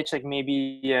the pitch,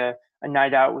 maybe a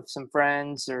night out with some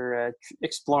friends or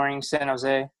exploring San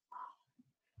Jose.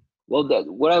 Well,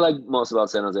 what I like most about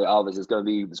San Jose, Alves, is going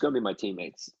to be my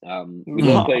teammates. We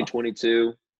love playing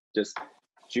 22, just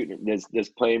shooting,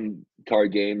 just playing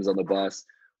card games on the bus,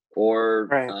 or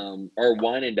our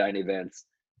wine and dine events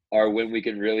are when we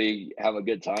can really have a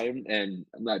good time. And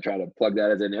I'm not trying to plug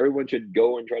that as in everyone should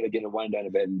go and try to get a wine dine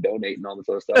event and donate and all this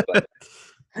other stuff. But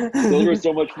those were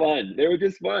so much fun. They were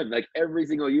just fun, every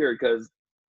single year, because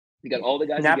you got all the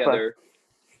guys together.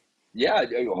 Yeah.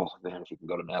 Oh man, if you can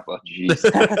go to Napa, jeez.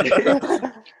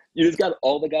 You just got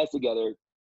all the guys together,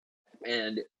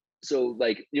 and so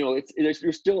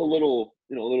you're still a little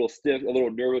stiff, a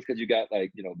little nervous because you got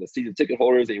the season ticket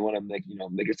holders and you want to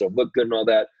make yourself look good and all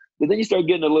that. But then you start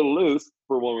getting a little loose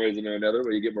for one reason or another,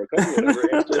 where you get more comfortable.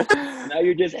 And now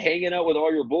you're just hanging out with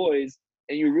all your boys,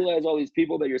 and you realize all these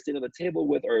people that you're sitting at the table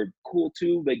with are cool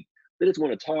too. They just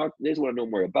want to talk. They just want to know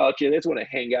more about you. They just want to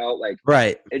hang out. Like,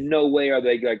 right. In no way are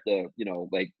they like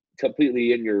like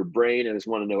completely in your brain and just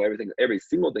want to know every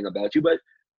single thing about you. But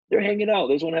they're hanging out.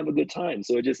 They just want to have a good time.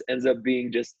 So it just ends up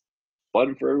being just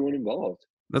fun for everyone involved.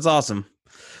 That's awesome.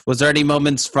 Was there any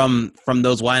moments from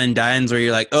those wine and dines where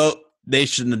you're like, oh, they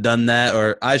shouldn't have done that,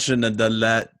 or I shouldn't have done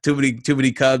that? Too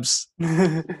many Cubs.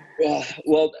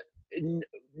 Well,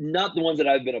 not the ones that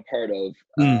I've been a part of,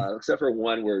 except for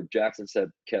one where Jackson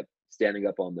kept standing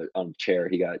up on the chair.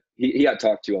 He got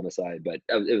talked to on the side, but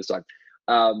it was fun.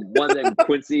 One then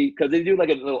Quincy, because they do like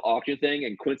a little auction thing,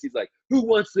 and Quincy's like, "Who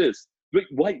wants this?" But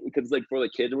why? Because like for the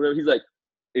kids or whatever, he's like,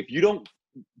 "If you don't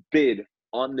bid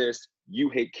on this, you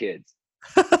hate kids."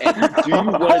 And do you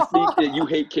want to think that you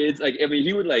hate kids? Like, I mean,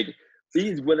 he would like.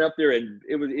 He went up there and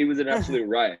it was an absolute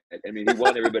riot. I mean, he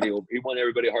won everybody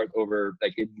heart over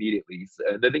like immediately.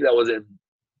 So, and I think that was in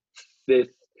fifth.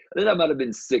 I think that might have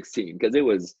been 16 because it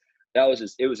was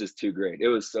just too great. It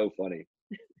was so funny.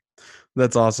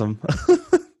 That's awesome.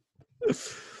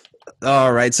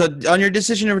 All right. So on your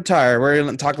decision to retire, we're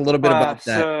going to talk a little bit about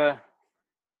that.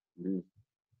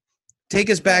 Take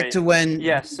us back to when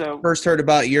you first heard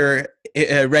about your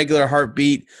regular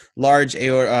heartbeat, large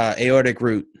aortic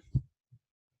root.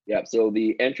 Yeah, so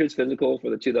the entrance physical for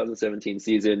the 2017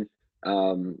 season,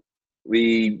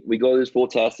 we go to this full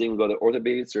testing. We go to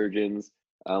orthopedic surgeons.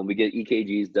 We get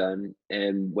EKGs done,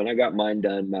 and when I got mine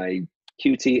done, my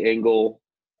QT angle,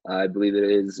 I believe it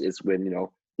is when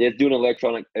they do an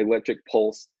electric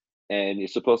pulse, and you're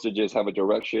supposed to just have a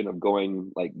direction of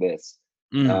going like this.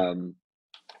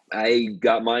 I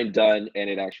got mine done, and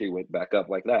it actually went back up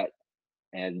like that,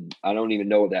 and I don't even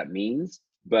know what that means.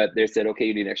 But they said, okay,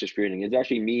 you need extra screening. It's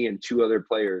actually me and two other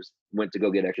players went to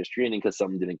go get extra screening because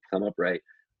something didn't come up right.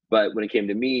 But when it came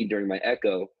to me during my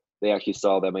echo, they actually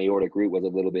saw that my aortic root was a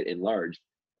little bit enlarged.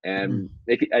 And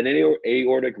an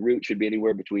aortic root should be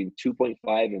anywhere between 2.5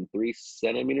 and 3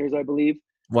 centimeters, I believe.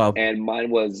 Wow. And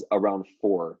mine was around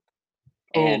 4.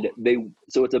 And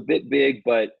so it's a bit big,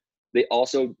 but they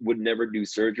also would never do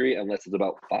surgery unless it's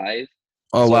about 5.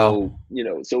 Oh, so,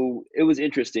 wow. So it was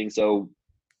interesting. So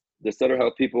the Sutter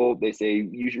Health people, they say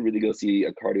you should really go see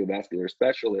a cardiovascular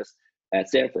specialist at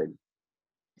Stanford.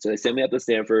 So they send me up to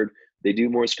Stanford. They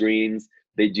do more screens.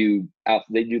 They do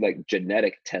like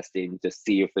genetic testing to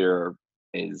see if there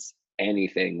is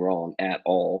anything wrong at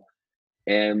all.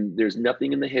 And there's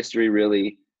nothing in the history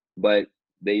really, but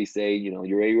they say,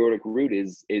 your aortic root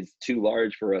is too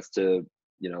large for us to,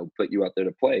 put you out there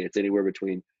to play. It's anywhere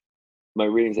between, my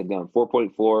readings have gone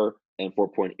 4.4 and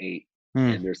 4.8.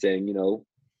 And they're saying,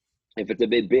 if it's a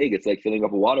bit big, it's like filling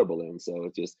up a water balloon. So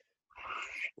it's just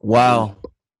wow.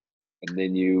 And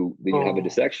then you have a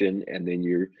dissection, and then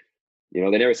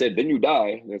they never said then you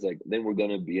die. There's like then we're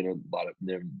gonna be in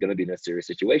a serious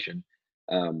situation.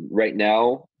 Right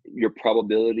now, your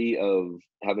probability of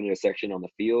having a dissection on the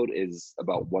field is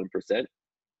about 1%.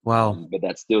 Wow. But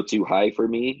that's still too high for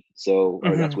me. So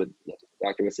that's what the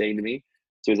doctor was saying to me.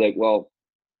 So he's like, well,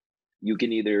 you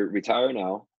can either retire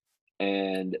now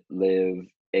and live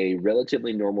a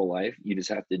relatively normal life. You just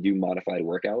have to do modified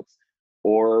workouts,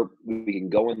 or we can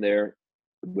go in there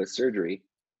with surgery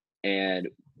and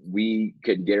we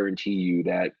can guarantee you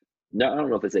that, I don't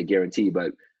know if it's a guarantee,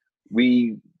 but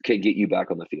we can get you back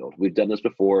on the field. We've done this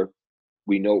before.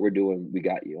 We know what we're doing. We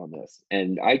got you on this.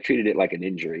 And I treated it like an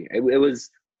injury. I was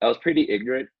pretty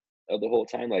ignorant of the whole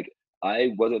time. Like,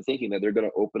 I wasn't thinking that they're going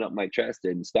to open up my chest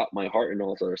and stop my heart and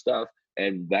all this other stuff.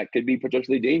 And that could be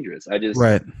potentially dangerous. I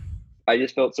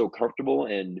just felt so comfortable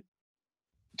and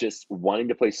just wanting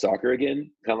to play soccer again,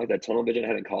 kind of like that tunnel vision I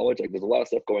had in college. Like, there's a lot of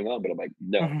stuff going on, but I'm like,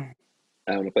 no,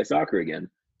 I want to play soccer again.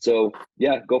 So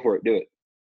yeah, go for it. Do it.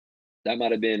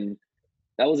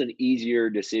 That was an easier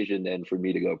decision than for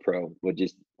me to go pro. Would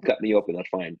just cut me open. That's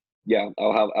fine. Yeah,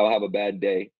 I'll have a bad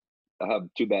day. I'll have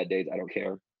 2 bad days. I don't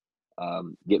care.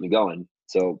 Get me going.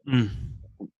 So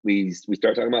we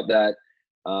start talking about that.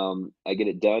 I get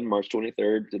it done March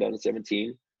 23rd,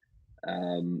 2017.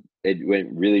 It went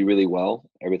really, really well.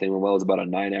 Everything went well. It was about a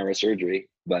 9-hour surgery.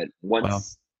 But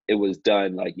once it was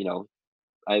done, like,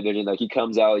 I envision like he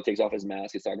comes out, he takes off his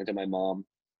mask, he's talking to my mom,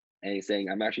 and he's saying,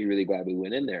 I'm actually really glad we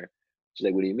went in there. She's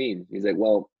like, what do you mean? He's like,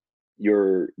 well,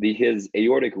 his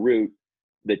aortic root,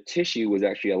 the tissue was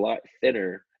actually a lot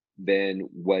thinner than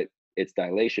what its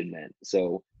dilation meant.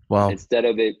 So instead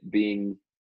of it being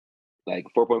like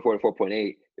 4.4 to 4.8,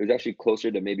 it was actually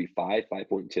closer to maybe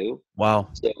 5.2. Wow.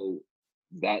 So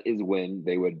that is when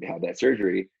they would have that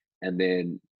surgery. And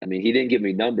then, I mean, he didn't give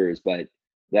me numbers, but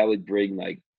that would bring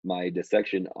like my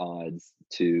dissection odds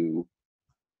to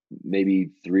maybe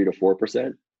 3 to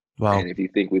 4%. Wow. And if you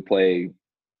think we play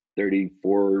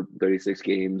 34, 36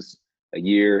 games a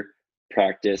year,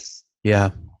 practice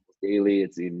daily.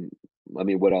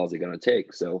 What else is it going to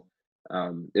take? So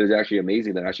it was actually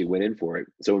amazing that I actually went in for it.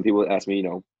 So when people ask me,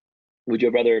 would you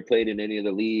have rather played in any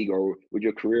other league, or would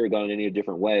your career have gone in any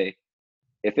different way?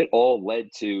 If it all led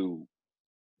to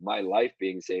my life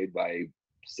being saved by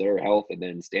Sarah Health and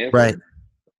then Stanford,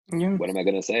 what am I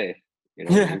going to say?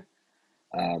 What I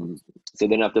mean? So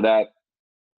then after that,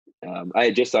 I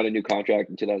had just signed a new contract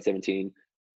in 2017.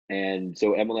 And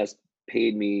so MLS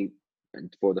paid me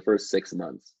for the first 6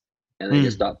 months, and they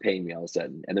just stopped paying me all of a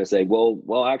sudden. And they're saying,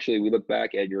 well, actually, we look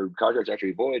back and your contract's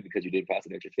actually void because you didn't pass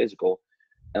an extra physical.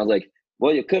 And I was like,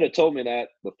 well, you could have told me that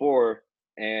before,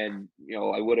 and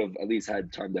I would have at least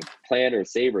had time to plan or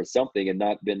save or something, and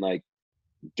not been like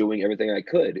doing everything I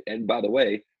could. And by the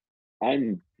way,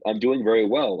 I'm doing very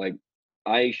well. Like,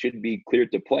 I should be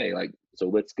cleared to play. Like, so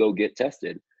let's go get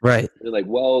tested. Right. And they're like,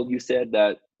 well, you said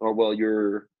that, or well,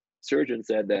 your surgeon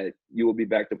said that you will be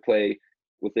back to play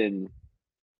within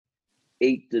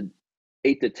 8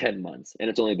 to 10 months, and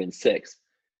it's only been 6.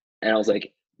 And I was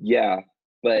like, yeah,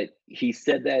 but he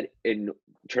said that in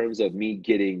terms of me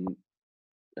getting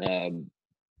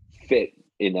fit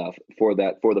enough for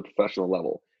the professional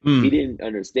level. He didn't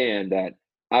understand that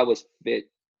I was fit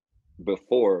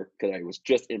before, because I was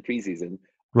just in preseason.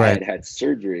 Right. I had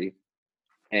surgery,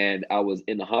 and I was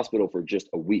in the hospital for just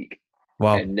a week.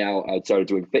 Wow. And now I started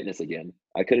doing fitness again.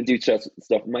 I couldn't do stuff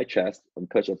in my chest and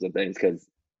push-ups and things, because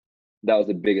that was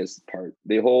the biggest part.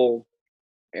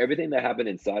 Everything that happened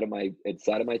inside of my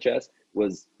chest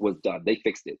was done. They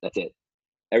fixed it. That's it.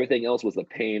 Everything else was the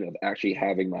pain of actually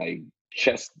having my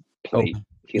chest plate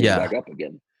healing back up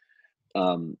again.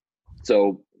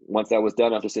 So once that was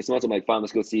done, after 6 months, I'm like, fine,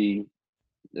 let's go see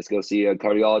a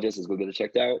cardiologist. Let's go get it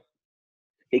checked out.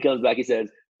 He comes back. He says,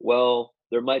 well,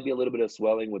 there might be a little bit of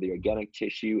swelling with the organic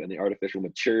tissue and the artificial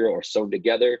material are sewn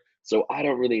together. So I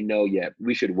don't really know yet.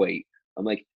 We should wait. I'm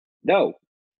like, no.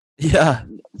 Yeah.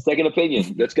 Second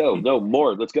opinion. Let's go. No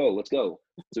more. Let's go.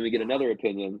 So we get another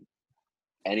opinion,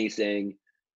 and he's saying,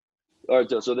 all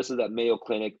right, so this is at Mayo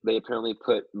Clinic. They apparently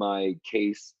put my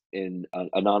case in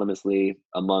anonymously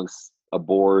amongst a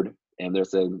board, and they're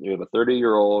saying, you have a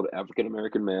 30-year-old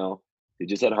African-American male who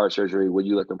just had heart surgery. Would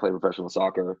you let them play professional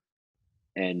soccer?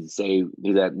 And say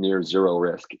do that near zero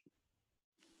risk.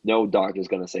 No doctor's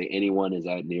going to say anyone is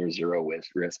at near zero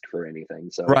risk for anything.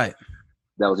 So right.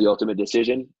 That was the ultimate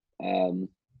decision.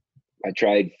 I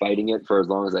tried fighting it for as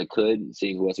long as I could,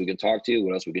 seeing who else we can talk to,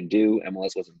 what else we can do.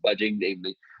 MLS wasn't budging. They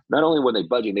not only were they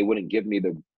budging, they wouldn't give me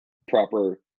the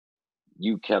proper,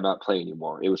 you cannot play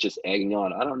anymore. It was just egging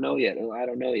on. I don't know yet.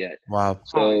 Wow.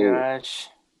 So, oh my gosh.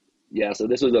 Yeah, so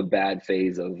this was a bad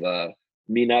phase of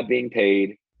me not being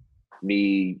paid,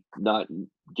 me not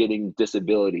getting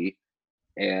disability.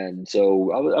 And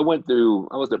so I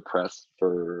was depressed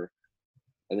for,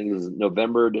 I think it was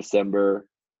November, December,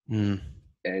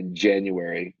 and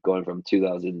January, going from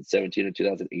 2017 to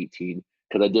 2018,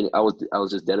 because I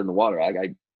was just dead in the water.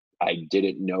 I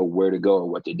didn't know where to go or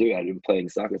what to do. I'd been playing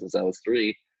soccer since I was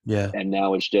 3. Yeah. And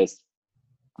now it's just,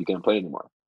 you can't play anymore.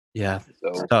 Yeah.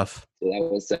 So tough. So that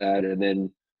was sad. And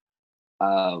then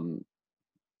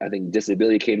I think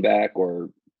disability came back, or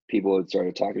people had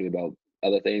started talking about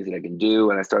other things that I can do,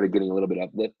 and I started getting a little bit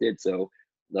uplifted. So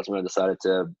that's when I decided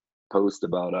to post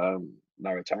about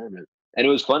my retirement. And it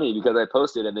was funny because I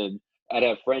posted, and then I'd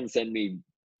have friends send me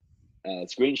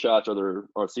screenshots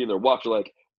or see their watch,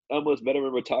 like, MLS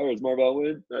veteran retires, Marvell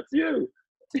Wynn, that's you.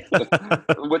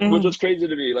 which was crazy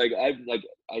to me. Like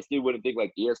I still wouldn't think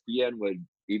like ESPN would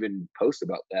even post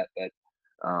about that, but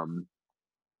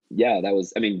yeah, that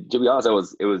was, I mean, to be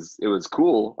honest, it was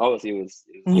cool. Obviously it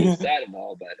was sad and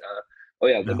all, but oh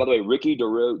yeah, by the way, Ricky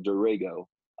Dorrego,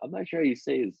 I'm not sure how you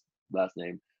say his last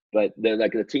name, but they're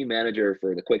like the team manager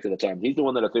for the Quakes at the time. He's the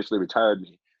one that officially retired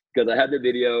me, because I had the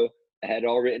video, I had it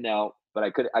all written out, but I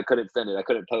couldn't send it. I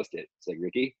couldn't post it. It's like,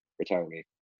 Ricky, retire me.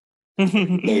 so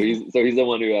he's the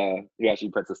one who actually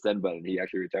pressed the send button. He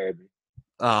actually retired me.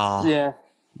 Oh.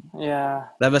 Yeah.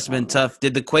 That must have been tough.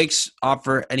 Did the Quakes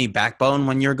offer any backbone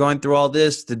when you were going through all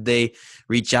this? Did they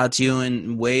reach out to you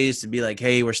in ways to be like,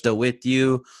 hey, we're still with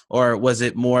you? Or was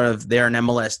it more of they're an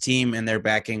MLS team and they're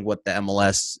backing what the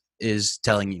MLS is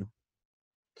telling you?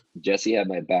 Jesse had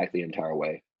my back the entire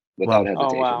way without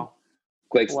hesitation. Oh, wow.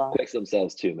 Quakes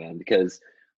themselves too, man, because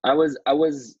I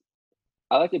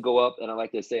like to go up and I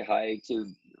like to say hi to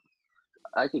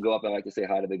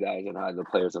the guys and hi to the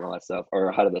players and all that stuff,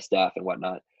 or hi to the staff and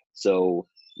whatnot. So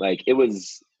like it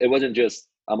wasn't just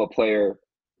I'm a player,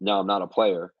 no, I'm not a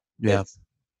player. Yeah.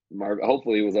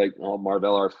 hopefully it was like, oh,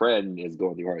 Marvell, our friend, is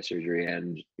going through heart surgery,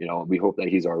 and we hope that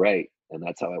he's all right, and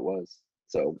that's how it was.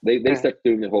 So they stuck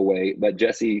through him the whole way. But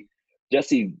Jesse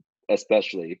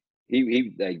especially,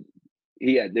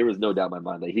 there was no doubt in my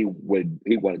mind that he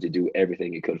wanted to do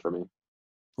everything he could for me.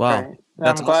 Wow, right.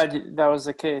 I'm glad that was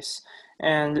the case.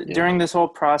 And during this whole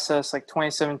process, like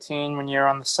 2017, when you're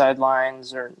on the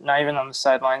sidelines, or not even on the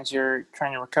sidelines, you're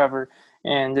trying to recover,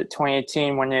 and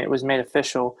 2018, when it was made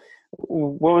official,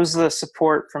 what was the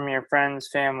support from your friends,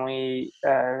 family?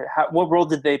 What role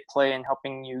did they play in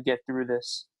helping you get through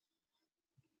this?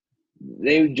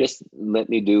 They just let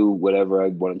me do whatever I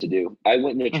wanted to do. I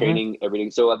went into training,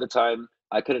 everything. So at the time,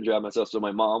 I couldn't drive myself, so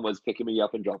my mom was picking me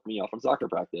up and dropping me off from soccer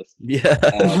practice. Yeah.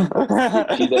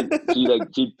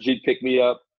 She'd pick me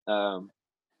up.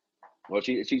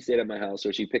 She stayed at my house,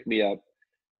 so she picked me up,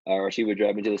 or she would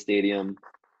drive me to the stadium.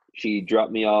 She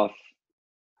dropped me off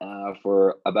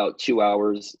for about 2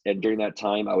 hours, and during that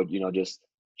time, I would just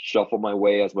shuffle my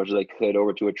way as much as I could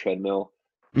over to a treadmill,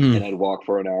 and I'd walk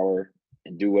for an hour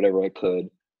and do whatever I could.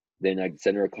 Then I'd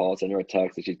send her a call, send her a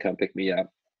text, and she'd come pick me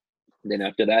up. Then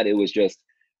after that, I was just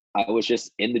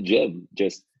in the gym,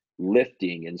 just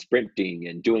lifting and sprinting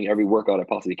and doing every workout I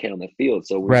possibly can on the field.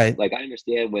 So I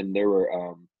understand when there were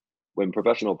when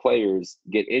professional players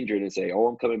get injured and say, "Oh,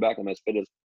 I'm coming back, I'm as fit as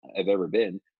I've ever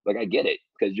been." Like, I get it,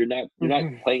 because you're not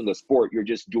playing the sport, you're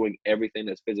just doing everything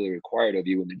that's physically required of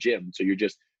you in the gym. So you're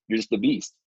just the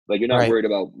beast. Like, you're not worried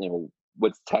about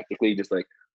what's technically just like,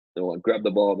 grab the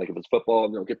ball, like if it's football,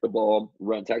 get the ball,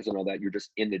 run tackles and all that. You're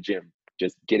just in the gym,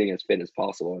 just getting as fit as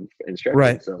possible and stretching.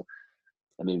 Right. So,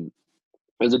 I mean,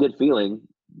 it was a good feeling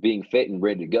being fit and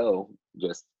ready to go.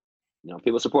 Just,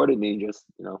 people supported me. Just,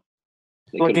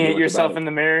 looking at yourself in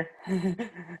the mirror.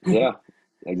 Yeah,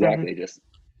 exactly. Just,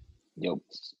 I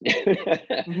lost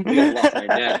my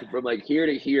neck from like here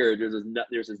to here.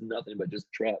 There's just nothing but just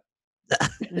trap.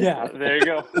 Yeah, there you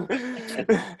go.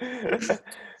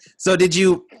 So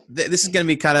this is going to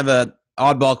be kind of a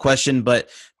oddball question, but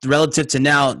relative to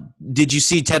now, did you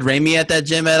see Ted Ramey at that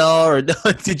gym at all? Or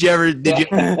did you ever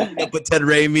put Ted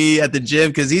Ramey at the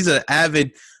gym? Because he's an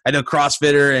avid, I know,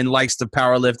 CrossFitter and likes to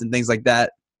power lift and things like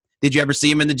that. Did you ever see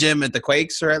him in the gym at the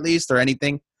Quakes, or at least, or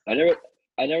anything? I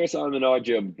never saw him in our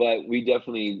gym, but we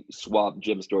definitely swap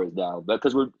gym stories now.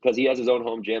 Because he has his own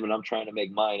home gym, and I'm trying to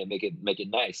make mine and make it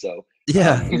nice. So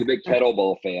yeah, he's a big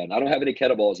kettlebell fan. I don't have any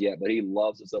kettlebells yet, but he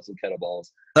loves himself some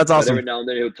kettlebells. That's awesome. But every now and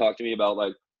then he'll talk to me about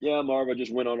like, yeah, Marv, I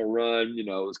just went on a run. It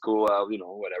was cool.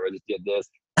 Whatever. I just did this.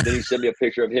 And then he sent me a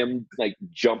picture of him like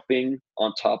jumping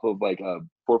on top of like a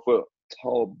 4-foot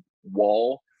tall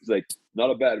wall. He's like,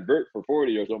 not a bad vert for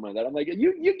 40 or something like that. I'm like,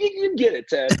 you get it,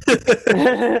 Ted.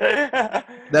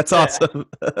 That's awesome.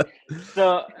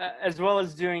 So, as well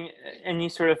as doing any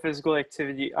sort of physical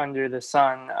activity under the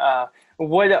sun,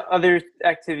 what other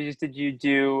activities did you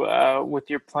do with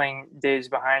your playing days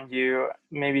behind you?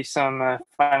 Maybe some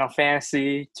Final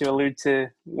Fantasy, to allude to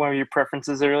one of your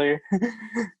preferences earlier.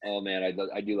 Oh man, I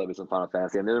do love me some Final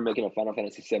Fantasy. I remember making a Final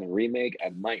Fantasy VII remake.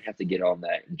 I might have to get on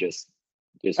that and just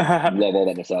love all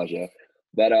that nostalgia.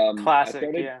 But classic,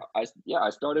 I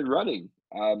started running.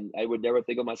 I would never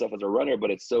think of myself as a runner, but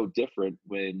it's so different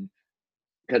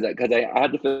because I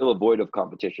had to fill a void of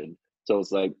competition. So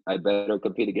it's like, I better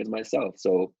compete against myself.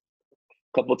 So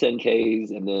a couple 10Ks,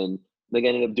 and then I think I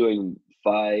ended up doing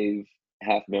 5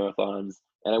 half marathons,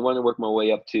 and I wanted to work my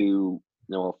way up to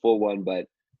a full one. But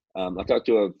I talked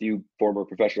to a few former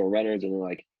professional runners, and they're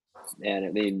like, man,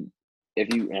 I mean, if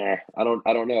you, I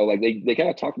don't know, like they kind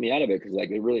of talked me out of it, because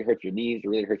like it really hurts your knees, it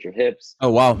really hurts your hips. Oh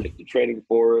wow! Like, the training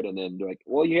for it, and then they're like,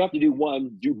 well, you have to do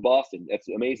Boston. That's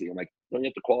amazing. I'm like, don't you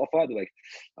have to qualify? They're like,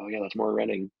 oh yeah, that's more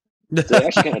running. So they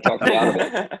actually kind of talked me out of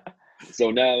it.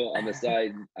 So now on the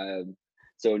side,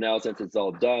 so now since it's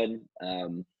all done,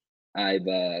 I've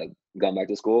gone back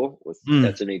to school with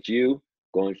SNHU,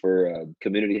 going for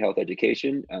community health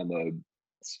education. I'm a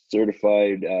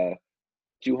certified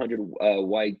 200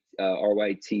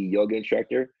 RYT yoga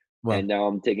instructor. Wow. And now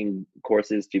I'm taking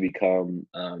courses to become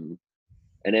an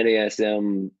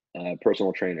NASM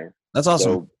personal trainer. That's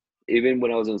awesome. So even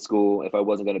when I was in school, if I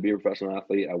wasn't going to be a professional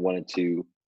athlete, I wanted to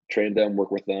train them, work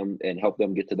with them, and help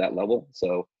them get to that level.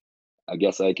 So I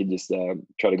guess I can just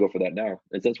try to go for that now.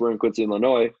 And since we're in Quincy,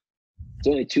 Illinois, it's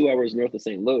only 2 hours north of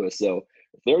St. Louis. So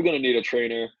if they're going to need a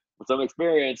trainer with some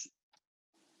experience,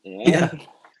 yeah.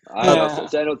 I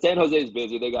don't know. San Jose is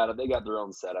busy. They got their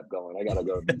own setup going. I gotta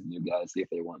go to these new guys, see if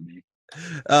they want me.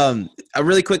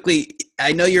 Really quickly,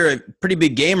 I know you're a pretty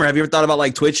big gamer. Have you ever thought about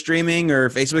like Twitch streaming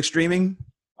or Facebook streaming?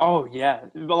 Oh yeah,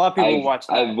 a lot of people watch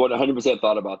that. I've 100%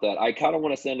 thought about that. I kind of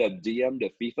want to send a DM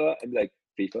to FIFA and be like,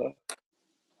 FIFA,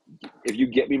 if you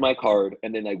get me my card,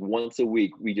 and then like once a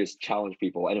week we just challenge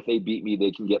people, and if they beat me,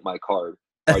 they can get my card.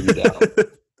 Are you down?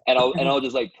 And I'll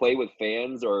just like play with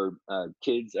fans or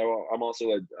kids. I'm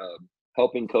also a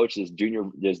helping coach this junior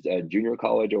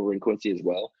college over in Quincy as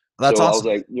well. That's so awesome.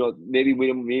 I was like, maybe one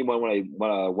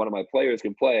of my players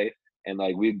can play, and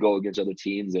like we'd go against other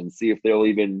teams and see if they'll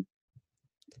even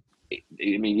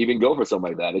go for something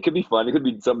like that. It could be fun. It could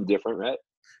be something different, right?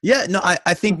 Yeah, no,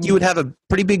 I think you would have a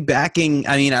pretty big backing.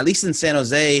 I mean, at least in San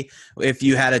Jose, if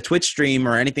you had a Twitch stream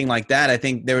or anything like that, I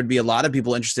think there would be a lot of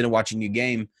people interested in watching your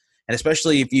game. And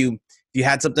especially if you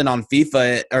had something on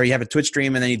FIFA or you have a Twitch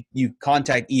stream and then you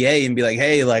contact EA and be like,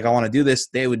 hey, like I want to do this,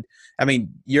 they would. I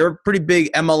mean, you're a pretty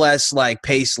big MLS like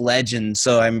pace legend,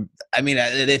 so I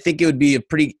think it would be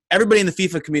everybody in the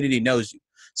FIFA community knows you,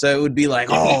 so it would be like,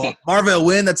 oh, Marvell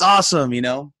Wynn, that's awesome,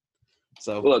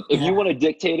 So look, if you want to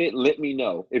dictate it, let me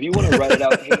know. If you want to write it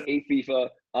out, hey FIFA,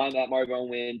 I'm at Marvell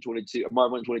Wynn 22,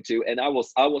 Marvell 22, and I will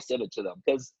send it to them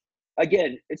because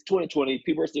again, it's 2020.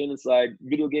 People are staying inside.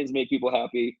 Video games make people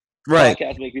happy. Right.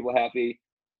 Podcasts make people happy.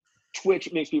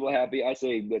 Twitch makes people happy. I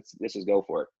say let's just go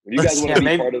for it. If you guys want to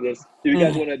be part of this, if you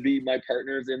guys want to be my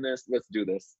partners in this, let's do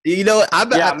this. Hey,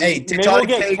 maybe we'll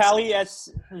get Cali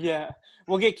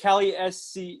we'll get Cali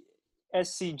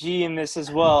SCG in this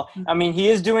as well. I mean, he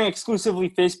is doing exclusively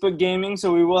Facebook gaming,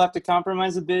 so we will have to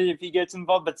compromise a bit if he gets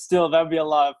involved, but still, that would be a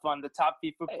lot of fun. The top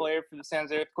FIFA player for the San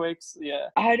Jose Earthquakes, yeah.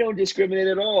 I don't discriminate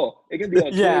at all. It can be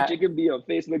on Twitch, it can be on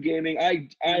Facebook gaming. I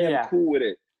am cool with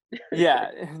it.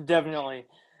 Yeah, definitely.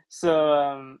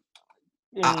 So,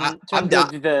 in terms I'm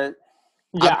down. of the...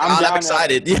 Yeah, I'm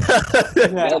excited.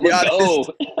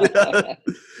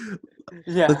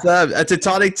 Yeah. Let's have a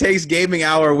Tectonic Takes Gaming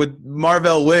Hour with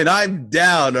Marvell Wynn. I'm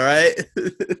down, all right?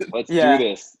 Let's do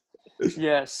this.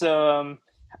 Yeah, so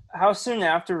how soon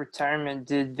after retirement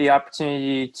did the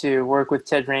opportunity to work with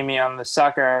Ted Ramey on the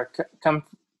Soccer Hour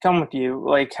come with you?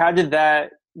 Like, how did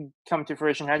that come to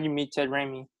fruition? How did you meet Ted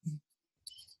Ramey?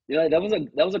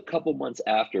 That was a couple months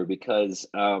after because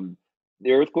the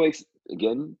Earthquakes,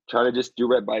 again, trying to just do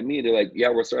right by me. They're like, yeah,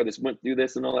 we're sorry this went through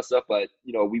this and all that stuff, but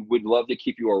we would love to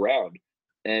keep you around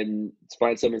and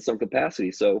find some in some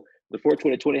capacity. So before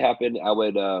 2020 happened,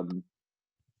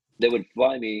 they would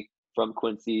fly me from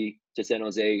Quincy to San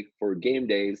Jose for game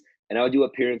days, and I would do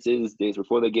appearances days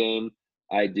before the game.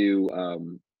 I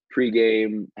do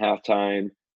pre-game,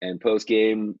 halftime, and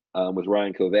post-game with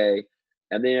Ryan Covey,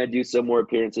 and then I do some more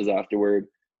appearances afterward.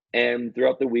 And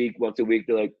throughout the week, once a week,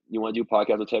 they're like, you want to do a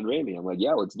podcast with Ted Ramey? I'm like,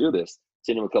 yeah, let's do this.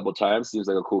 Seen him a couple of times. Seems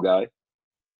like a cool guy.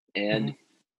 And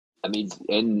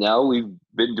and now we've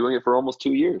been doing it for almost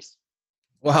 2 years.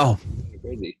 Wow.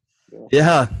 Crazy.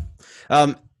 Yeah.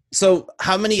 So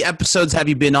how many episodes have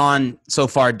you been on so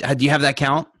far? Do you have that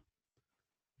count?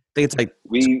 I think it's like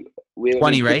we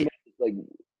 20, right? Like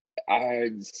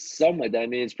something like that. I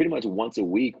mean, it's pretty much once a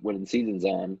week when the season's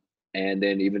on. And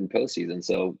then even postseason.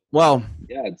 So yeah,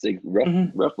 it's like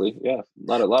roughly, a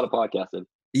lot of podcasting.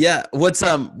 Yeah. What's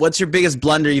your biggest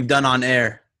blunder you've done on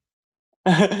air?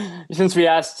 Since we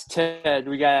asked Ted,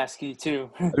 we gotta ask you too.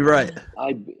 Right.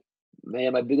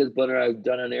 My biggest blunder I've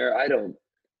done on air, I don't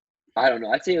know.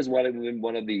 I'd say it was one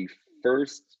of the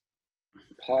first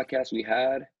podcasts we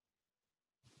had.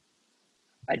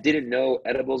 I didn't know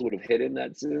edibles would have hit him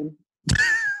that soon.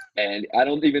 And I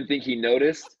don't even think he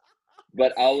noticed.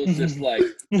 But I was just like,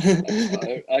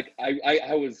 I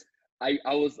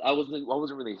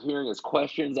wasn't really hearing his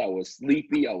questions. I was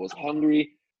sleepy. I was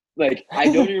hungry. Like,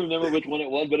 I don't even remember which one it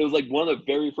was, but it was like one of the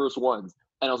very first ones.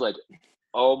 And I was like,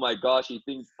 oh my gosh, he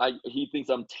thinks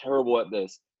I'm terrible at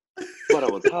this. But I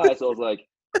was high, so I was like,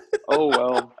 oh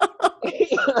well. I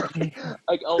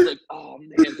was like, oh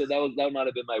man. So that might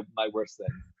have been my worst thing.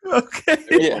 Okay.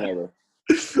 Whatever.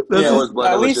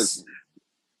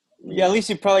 At least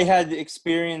you probably had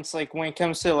experience, like when it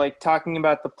comes to like talking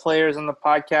about the players on the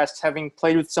podcast, having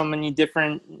played with so many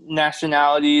different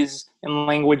nationalities and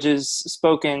languages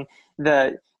spoken,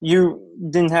 that you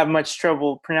didn't have much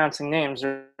trouble pronouncing names,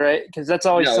 right? Because that's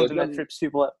always something that trips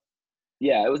people up.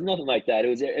 Yeah, it was nothing like that. It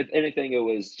was, if anything, it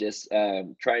was just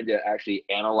trying to actually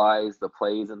analyze the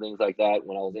plays and things like that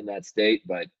when I was in that state.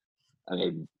 But I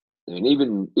mean,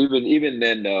 even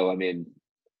then, though, I mean,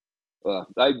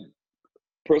 I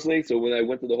personally, so when I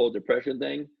went through the whole depression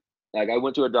thing, like I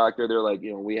went to a doctor. They're like,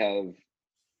 we have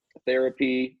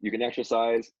therapy. You can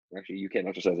exercise. Actually, you can't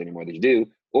exercise anymore than you do,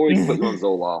 or you can put you on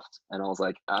Zoloft. And I was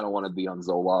like, I don't want to be on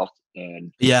Zoloft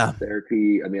and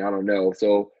therapy. I mean, I don't know.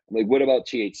 So I'm like, what about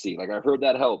THC? Like, I've heard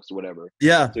that helps, whatever.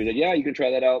 Yeah. So he said, yeah, you can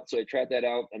try that out. So I tried that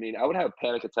out. I mean, I would have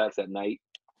panic attacks at night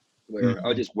where I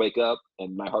would just wake up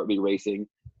and my heart be racing.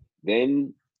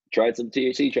 Then tried some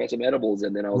THC, tried some edibles,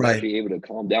 and then I was actually able to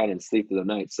calm down and sleep through the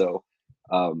night. So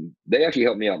they actually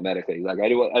helped me out medically. Like I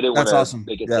didn't want to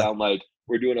make it sound like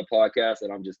we're doing a podcast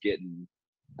and I'm just getting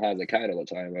high as a kite all the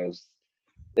time.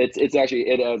 It's actually,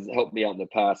 it has helped me out in the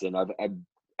past, and I've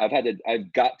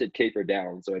got to taper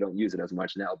down, so I don't use it as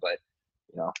much now. But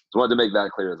just wanted to make that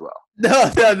clear as well.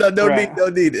 No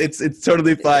need. It's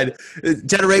totally fine.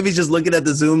 Ted Raby's just looking at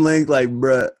the Zoom link, like,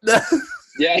 bruh.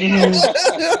 Yeah.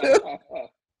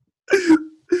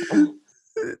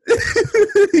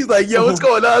 He's like, yo, what's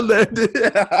going on there?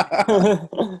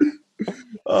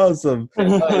 Awesome. Hey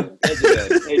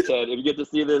Ted, if you get to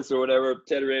see this or whatever,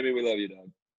 Ted Raby, we love you,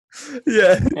 dog.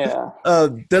 Yeah.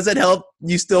 Does it help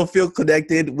you still feel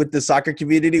connected with the soccer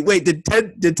community? Wait, did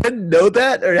Ted know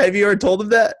that, or have you ever told him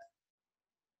that?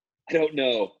 I don't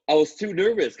know. I was too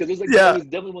nervous because it was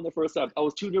definitely one of the first times. I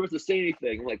was too nervous to say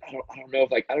anything. I'm like, I don't know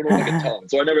if I can tell him.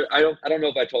 So I don't know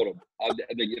if I told him.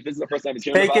 If this is the first time he's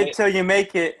hearing about it. Fake it till you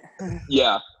make it.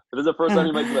 Yeah. If this is the first time,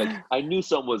 you might be like, I knew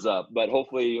something was up, but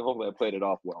hopefully I played it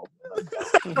off well.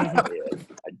 I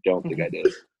don't think I did.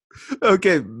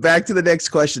 Okay, back to the next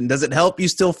question. Does it help you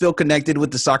still feel connected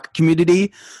with the soccer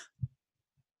community?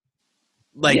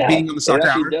 Like being on the soccer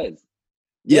hour? It does.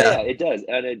 Yeah, it does.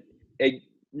 And it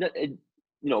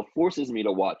forces me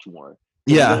to watch more.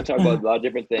 We're going to talk about a lot of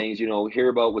different things, hear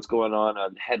about what's going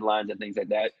on headlines and things like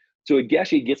that. So it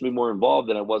actually gets me more involved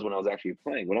than I was when I was actually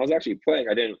playing. When I was actually playing,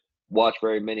 I didn't watch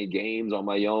very many games on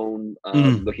my own,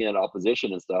 looking at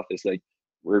opposition and stuff. It's like,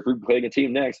 if we're playing a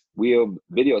team next, we have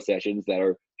video sessions that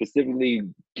are specifically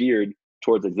geared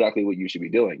towards exactly what you should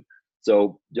be doing.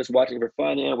 So just watching for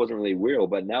fun, it wasn't really real,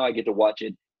 but now I get to watch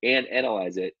it and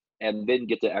analyze it and then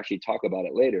get to actually talk about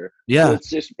it later. Yeah.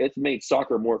 So it's made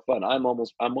soccer more fun. I'm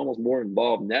almost more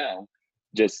involved now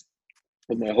just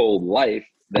with my whole life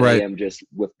than I am just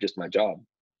with just my job.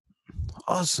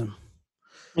 Awesome.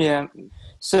 Yeah.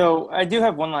 So I do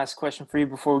have one last question for you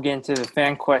before we get into the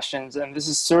fan questions. And this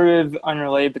is sort of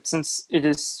unrelated, but since it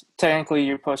is technically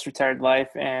your post-retired life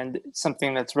and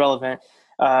something that's relevant,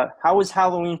 how was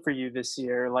Halloween for you this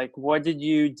year? Like, what did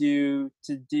you do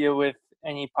to deal with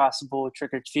any possible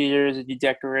trick-or-treaters? Did you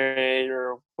decorate,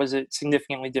 or was it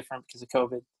significantly different because of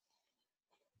COVID?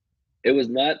 It was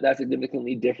not that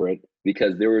significantly different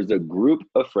because there was a group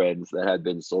of friends that had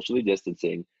been socially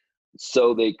distancing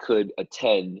so they could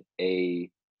attend a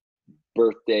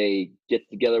birthday get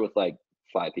together with like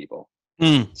 5 people.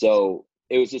 So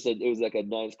it was like a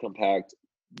nice compact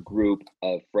group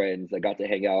of friends that got to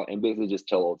hang out and basically just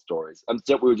tell old stories. We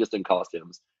were just in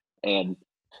costumes, and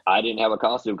I didn't have a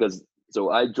costume so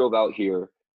I drove out here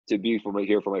to be for my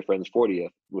friend's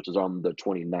 40th, which is on the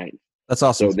 29th. That's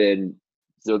awesome.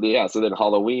 So then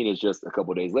Halloween is just a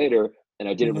couple of days later, and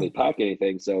I didn't really pack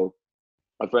anything. So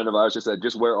a friend of ours just said,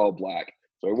 just wear all black.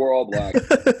 So I wore all black.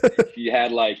 She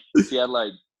had like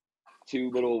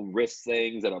 2 little wrist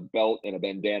things and a belt and a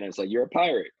bandana. It's like, you're a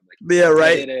pirate. I'm like, yeah,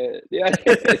 right. Yeah,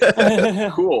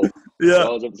 cool. Yeah.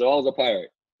 So I was a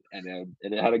pirate, and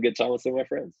I had a good time with some of my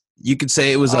friends. You could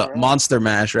say it was a monster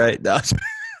mash, right? No.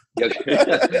 The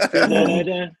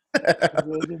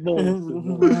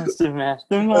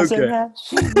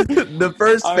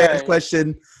first fan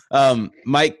question,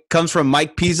 Mike, comes from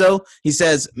Mike Pizzo. He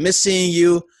says, miss seeing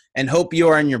you and hope you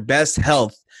are in your best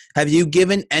health. Have you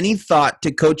given any thought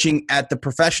to coaching at the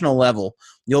professional level?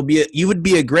 You would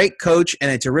be a great coach and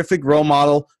a terrific role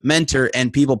model, mentor,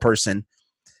 and people person.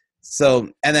 So,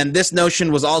 and then this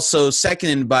notion was also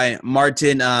seconded by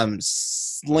Martin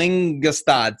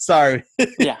Slingastad. Sorry.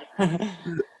 Yeah.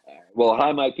 Well,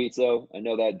 hi, Mike Pizzo. I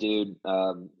know that dude.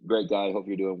 Great guy. Hope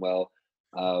you're doing well.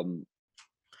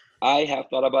 I have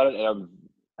thought about it, and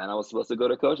I was supposed to go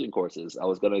to coaching courses. I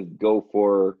was going to go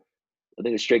for, I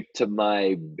think, straight to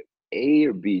my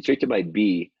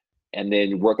B, and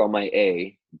then work on my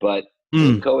A. But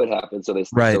COVID happened, so they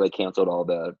canceled all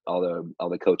the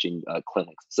coaching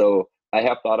clinics. So I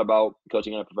have thought about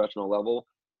coaching at a professional level.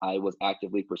 I was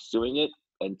actively pursuing it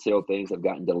until things have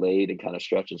gotten delayed and kind of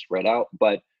stretched and spread out.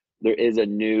 But there is a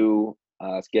new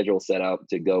schedule set out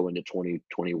to go into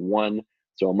 2021.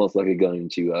 So I'm most likely going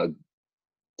to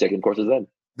take in courses then.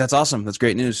 That's awesome. That's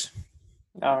great news.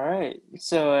 All right.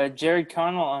 So Jared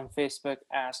Connell on Facebook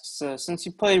asks, since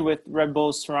you played with Red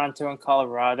Bulls Toronto and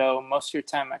Colorado, most of your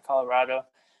time at Colorado,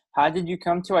 how did you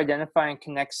come to identify and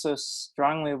connect so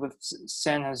strongly with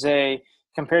San Jose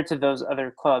compared to those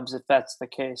other clubs, if that's the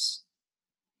case?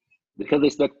 Because they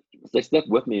stuck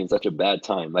with me in such a bad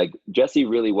time. Like, Jesse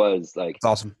really was like, that's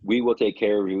awesome. We will take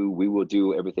care of you. We will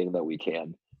do everything that we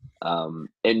can.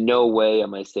 In no way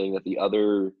am I saying that the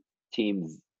other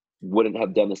teams wouldn't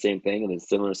have done the same thing in a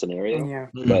similar scenario. Yeah.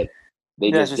 But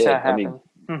They That's just just how did. it I mean,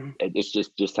 happened. it's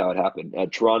just how it happened.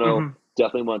 Toronto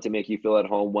definitely wanted to make you feel at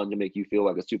home, wanted to make you feel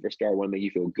like a superstar, wanted to make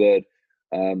you feel good.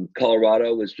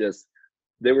 Colorado was just,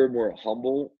 they were more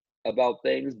humble about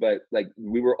things, but like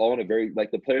we were all in a very,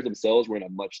 like the players themselves were in a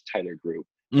much tighter group.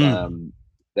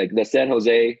 Like the San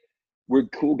Jose, we're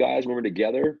cool guys when we're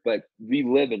together, but we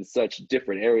live in such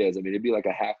different areas. I mean, it'd be like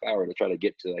a half hour to try to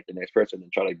get to like the next person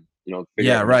and try to,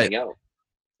 figure out how to hang out.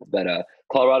 But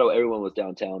Colorado, everyone was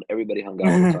downtown. Everybody hung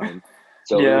out all the time.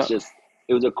 So it was just,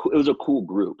 it was a cool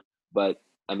group. But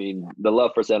I mean, the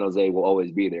love for San Jose will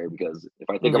always be there, because if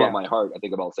I think about my heart, I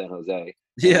think about San Jose.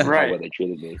 Yeah, right. How well they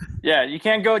treated me. Yeah, you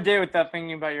can't go a day without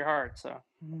thinking about your heart. So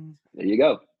there you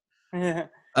go.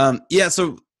 Yeah.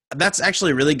 So that's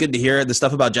actually really good to hear, the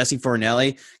stuff about Jesse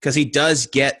Fornelli, because he does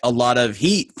get a lot of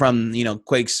heat from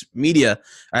Quakes media,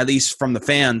 or at least from the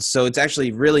fans. So it's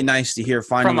actually really nice to hear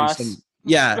finally from us.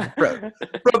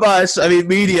 From us. I mean,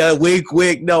 media, wink,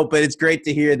 wink. No, but it's great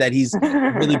to hear that he's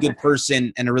a really good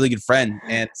person and a really good friend,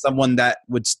 and someone that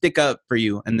would stick up for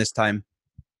you in this time.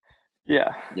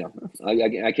 Yeah.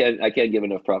 I can't give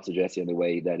enough props to Jesse on the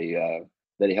way that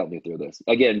he helped me through this.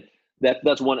 Again,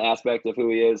 that's one aspect of who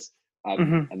he is. I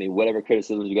mean, whatever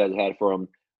criticisms you guys had for him,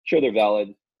 sure, they're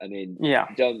valid. I mean,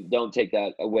 don't take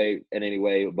that away in any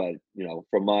way. But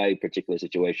from my particular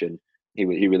situation, he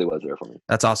really was there for me.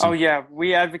 That's awesome. Oh yeah,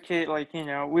 we advocate,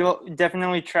 we'll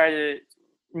definitely try to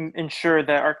ensure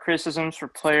that our criticisms for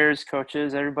players,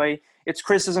 coaches, everybody, it's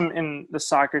criticism in the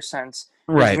soccer sense.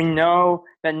 Right. We know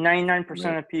that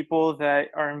 99% of people that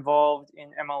are involved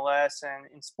in MLS and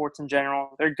in sports in general,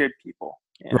 they're good people.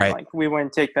 And right. We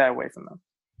wouldn't take that away from them.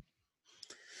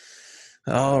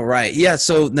 All right. Yeah.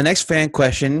 So the next fan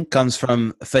question comes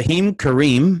from Fahim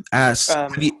Kareem. Asks,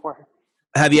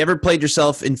 have you ever played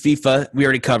yourself in FIFA? We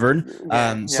already covered.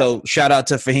 So shout out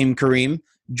to Fahim Kareem.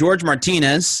 George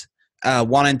Martinez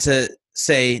wanted to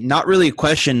say, not really a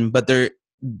question, but there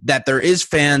is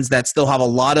fans that still have a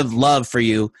lot of love for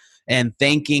you, and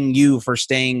thanking you for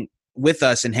staying with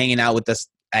us and hanging out with us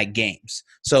at games.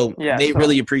 So they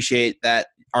really appreciate that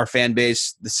our fan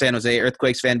base, the San Jose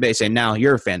Earthquakes fan base, and now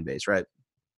your fan base, right?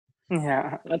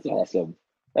 Yeah, that's awesome.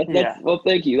 Well,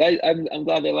 thank you. I'm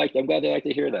glad they liked. I'm glad they like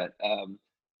to hear that.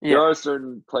 There are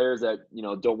certain players that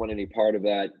don't want any part of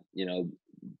that,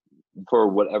 for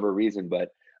whatever reason. But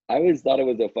I always thought it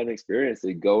was a fun experience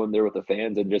to go in there with the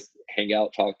fans and just hang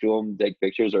out, talk to them, take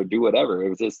pictures, or do whatever. It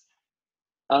was just,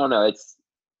 I don't know.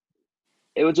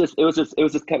 It was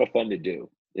just kind of fun to do.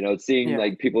 Seeing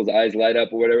like people's eyes light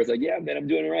up or whatever. It's like, yeah, man, I'm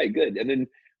doing all right, good. And then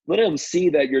letting them see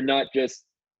that you're not just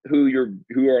who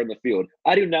are on the field.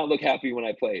 I do not look happy when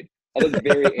I played. I looked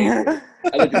very angry.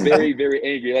 I looked very, very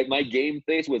angry. Like my game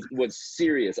face was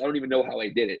serious. I don't even know how I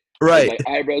did it. Right. Like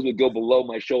my eyebrows would go below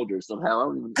my shoulders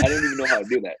somehow. I don't even know how to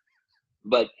do that.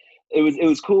 But it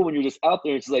was cool when you're just out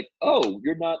there. It's like, oh,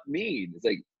 you're not mean. It's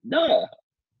like, nah,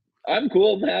 I'm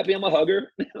cool. I'm happy. I'm a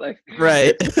hugger. Like,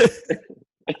 right.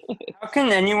 How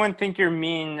can anyone think you're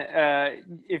mean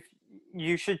if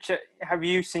you should check? Have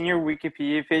you seen your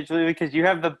Wikipedia page lately? Because you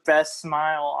have the best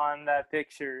smile on that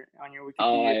picture on your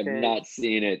Wikipedia page. I have not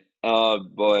seen it. Oh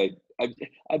boy, I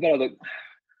better look.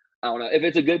 I don't know. If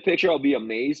it's a good picture, I'll be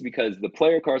amazed, because the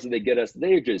player cards that they get us,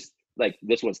 they're just like,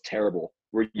 this one's terrible.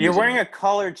 You're wearing a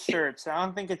colored shirt, so I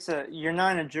don't think you're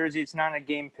not in a jersey. It's not a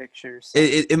game picture. So.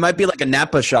 It might be like a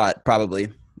Napa shot,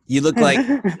 probably. You look like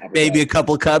maybe a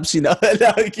couple cups, No,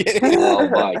 I'm kidding. Oh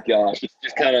my gosh,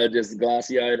 just kind of just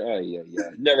glassy-eyed. Oh yeah,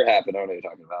 never happened. I don't know what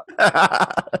you're talking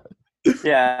about.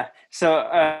 Yeah.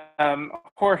 So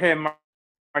Jorge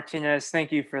Martinez,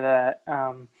 thank you for that.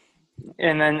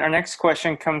 And then our next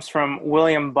question comes from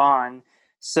William Bond.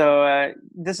 So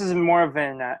this is more of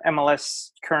an MLS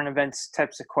current events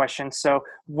types of question. So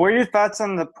what are your thoughts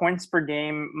on the points per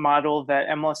game model that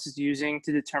MLS is using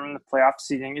to determine the playoff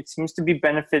seeding? It seems to be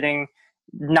benefiting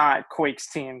not Quakes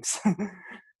teams.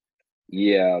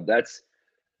 Yeah,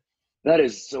 that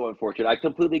is so unfortunate. I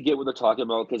completely get what they're talking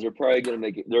about, because they're probably going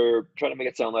to they're trying to make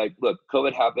it sound like, look,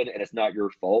 COVID happened and it's not your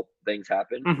fault. Things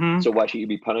happen. So why should you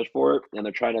be punished for it? And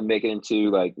they're trying to make it into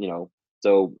like,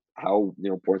 so how,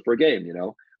 points per game,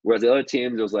 whereas the other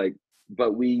teams, it was like,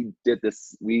 but we did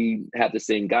this, we had the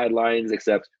same guidelines,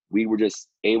 except we were just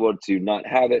able to not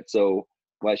have it. So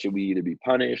why should we either be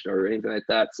punished or anything like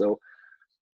that? So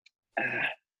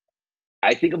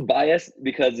I think I'm biased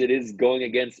because it is going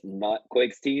against not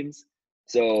Quakes teams.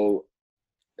 So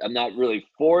I'm not really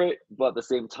for it, but at the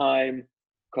same time,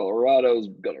 Colorado's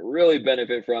going to really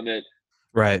benefit from it.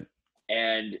 Right.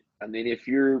 And I mean, if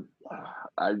you're,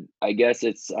 I guess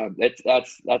that's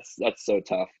so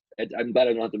tough. I'm glad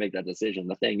I don't have to make that decision.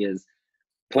 The thing is,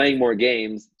 playing more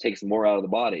games takes more out of the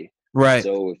body. Right.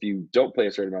 So if you don't play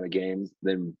a certain amount of games,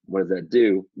 then what does that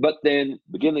do? But then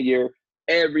beginning of the year,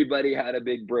 everybody had a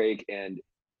big break, and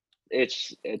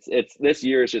it's this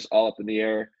year is just all up in the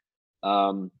air.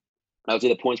 I would say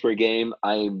the points per game,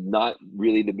 I'm not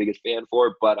really the biggest fan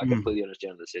for, but I completely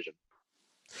understand the decision.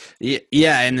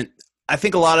 Yeah, and I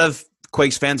think a lot of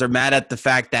Quakes fans are mad at the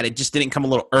fact that it just didn't come a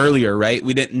little earlier, right?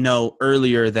 We didn't know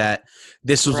earlier that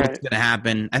this was what's going to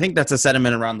happen. I think that's a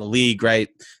sentiment around the league, right?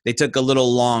 They took a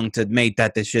little long to make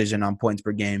that decision on points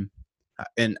per game,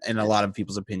 in a lot of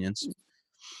people's opinions.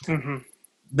 Mm-hmm.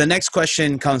 The next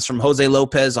question comes from Jose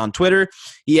Lopez on Twitter.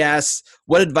 He asks,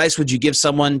 what advice would you give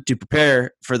someone to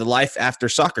prepare for the life after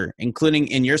soccer, including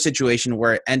in your situation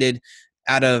where it ended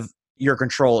out of your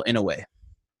control in a way?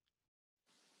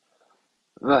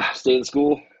 Stay in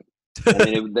school. I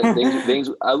mean, things.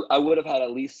 I would have had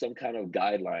at least some kind of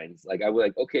guidelines. Like I would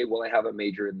like, okay, well, I have a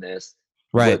major in this.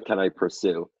 Right. What can I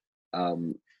pursue?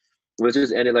 Which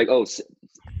just ended like, oh,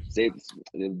 save,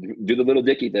 do the little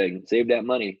Dicky thing. Save that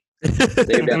money.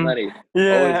 Save that money.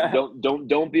 Yeah. Always,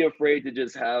 don't be afraid to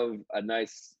just have a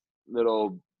nice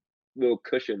little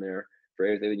cushion there for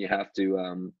everything you have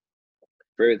to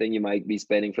for everything you might be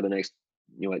spending for the next,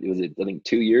 what was it? I think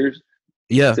 2 years.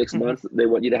 Yeah. 6 months. They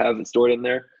want you to have it stored in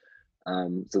there.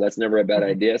 So that's never a bad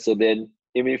idea. So then,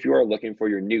 even if you are looking for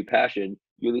your new passion,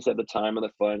 you at least have the time and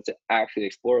the funds to actually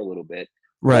explore a little bit.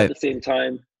 Right. But at the same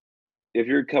time, if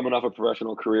you're coming off a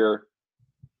professional career,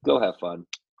 go have fun.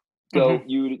 Go.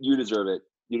 You deserve it.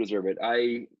 You deserve it.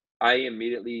 I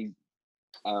immediately,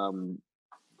 kind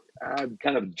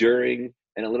of during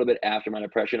and a little bit after my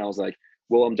depression, I was like,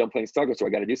 well, I'm done playing soccer, so I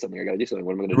got to do something.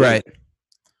 What am I going to do? Right.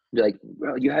 Be like,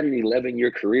 well, you had an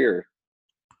 11-year career.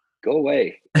 Go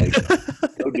away. Like,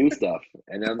 go do stuff.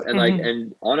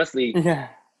 And honestly, yeah.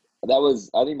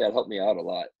 I think that helped me out a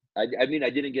lot. I mean, I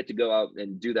didn't get to go out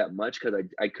and do that much because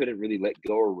I couldn't really let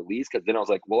go or release, because then I was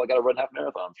like, well, I got to run half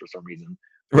marathons for some reason.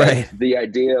 Right. But the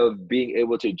idea of being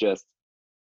able to just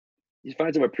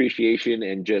find some appreciation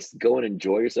and just go and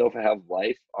enjoy yourself and have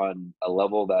life on a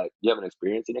level that you haven't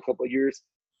experienced in a couple of years.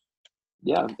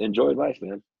 Yeah, enjoy life,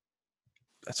 man.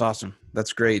 That's awesome.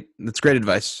 That's great. That's great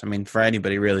advice. I mean, for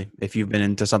anybody really, if you've been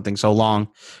into something so long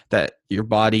that your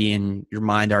body and your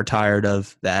mind are tired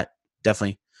of that,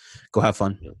 definitely go have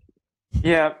fun.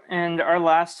 Yeah. And our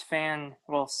last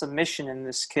submission in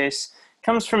this case,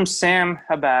 comes from Sam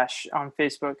Habash on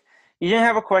Facebook. He didn't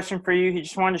have a question for you. He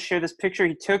just wanted to share this picture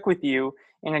he took with you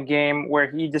in a game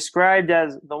where he described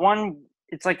as the one,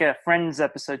 it's like a Friends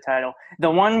episode title,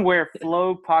 the one where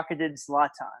Flo pocketed Zlatan.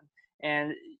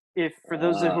 And if for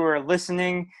those who are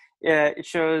listening, it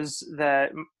shows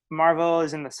that Marvel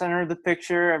is in the center of the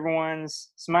picture.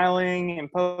 Everyone's smiling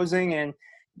and posing, and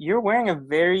you're wearing a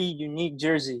very unique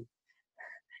jersey.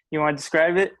 You want to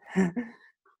describe it?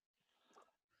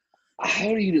 How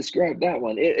do you describe that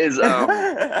one? It is.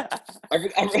 I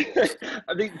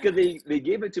think because they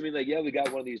gave it to me like, yeah, we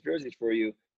got one of these jerseys for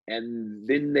you, and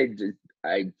then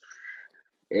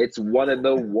it's one of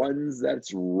the ones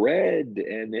that's red,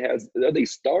 and it has, are they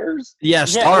stars? Yeah,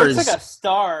 stars. It looks like a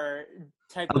star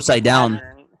type upside of down.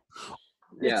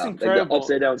 It's like the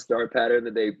upside down star pattern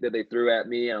that they threw at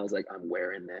me, and I was like, I'm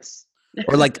wearing this.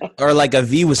 or like a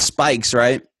V with spikes,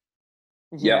 right?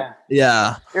 Yeah.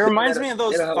 Yeah. It reminds me of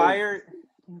those fire.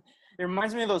 It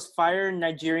reminds me of those fire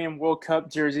Nigerian World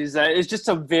Cup jerseys. That it's just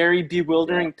a very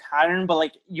bewildering pattern, but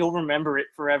like you'll remember it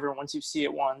forever once you see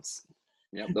it once.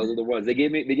 Yeah, those are the ones. They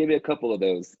gave me a couple of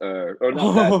those, or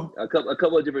not that, a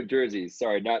couple of different jerseys.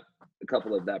 Sorry, not a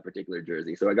couple of that particular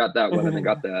jersey. So I got that one, and I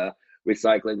got the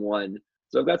recycling one.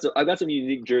 So I've got some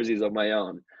unique jerseys of my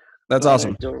own. That's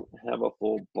awesome. I don't have a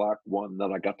full black one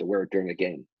that I got to wear during a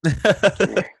game.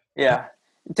 Yeah.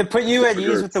 To put you at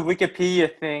ease with the Wikipedia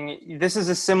thing, this is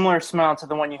a similar smile to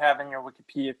the one you have in your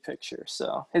Wikipedia picture.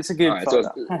 So it's a good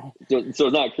photo. So it's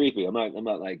not creepy. I'm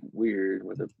not like weird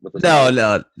with the No,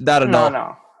 not at all.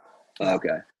 No.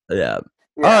 Okay. Yeah.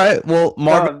 All right. Well,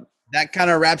 Marvin, that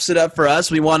kind of wraps it up for us.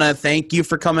 We want to thank you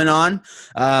for coming on.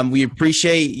 We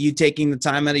appreciate you taking the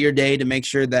time out of your day to make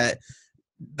sure that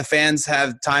the fans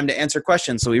have time to answer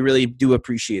questions. So we really do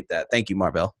appreciate that. Thank you,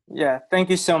 Marvell. Yeah.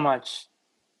 Thank you so much.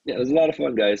 Yeah, it was a lot of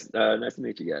fun, guys. Nice to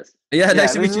meet you guys. Yeah,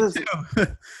 nice to meet you too.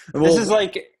 This is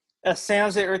like a San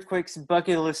Jose Earthquakes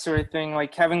bucket list sort of thing.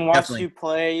 Like having watched you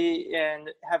play and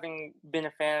having been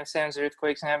a fan of San Jose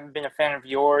Earthquakes and having been a fan of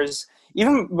yours,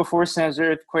 even before San Jose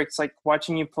Earthquakes, like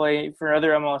watching you play for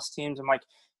other MLS teams, I'm like,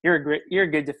 you're a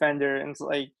good defender, and it's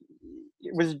like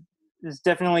it's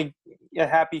definitely a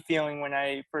happy feeling when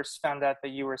I first found out that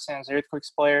you were a San Jose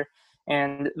Earthquakes player,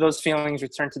 and those feelings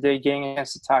return today getting a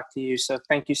chance to talk to you. So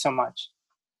thank you so much.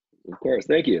 Of course.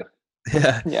 Thank you.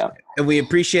 Yeah. And we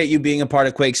appreciate you being a part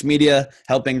of Quakes Media,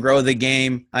 helping grow the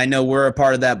game. I know we're a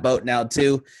part of that boat now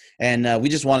too. And we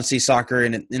just want to see soccer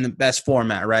in the best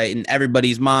format, right? In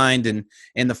everybody's mind and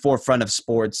in the forefront of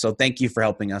sports. So thank you for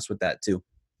helping us with that too.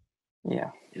 Yeah.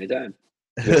 Anytime.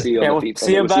 We'll see you on the FIFA.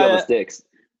 See we'll see on the sticks.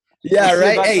 Yeah, we'll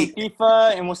right. See about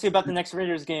FIFA, and we'll see about the next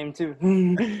Raiders game too.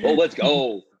 Oh, let's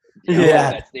go.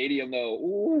 Yeah. That stadium though.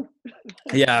 Ooh.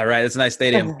 Yeah, right. It's a nice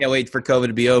stadium. Can't wait for COVID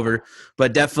to be over.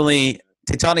 But definitely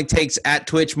Tectonic Takes at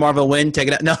Twitch, Marvel Win. Take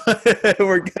it out. No,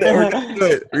 we're gonna do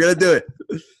it. We're gonna do it.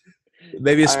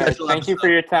 Maybe a special. Thank you for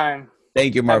your time.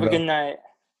 Thank you, Marvel. Have a good night.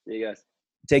 See you guys.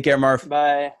 Take care, Marv.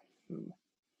 Bye.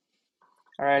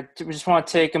 All right, we just want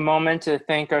to take a moment to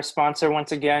thank our sponsor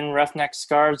once again, Roughneck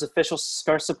Scarves, official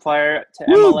scarf supplier to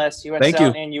MLS,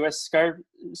 USL, and US Scarf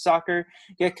Soccer.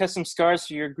 Get custom scarves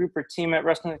for your group or team at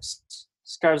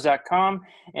roughneckscarves.com.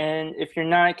 And if you're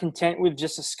not content with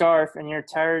just a scarf and you're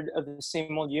tired of the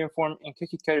same old uniform and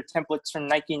cookie cutter templates from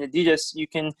Nike and Adidas, you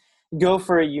can go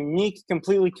for a unique,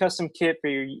 completely custom kit for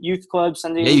your youth club,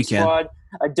 Sunday League squad,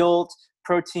 adult,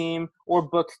 pro team, or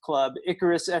book club.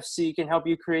 Icarus FC can help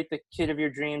you create the kit of your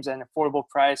dreams at an affordable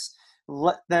price.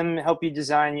 Let them help you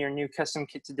design your new custom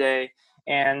kit today.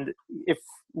 And if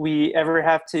we ever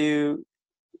have to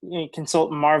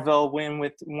consult Marvel Win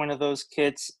with one of those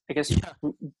kits, I guess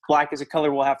black is a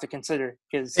color we'll have to consider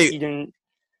because you didn't.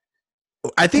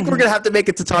 I think we're going to have to make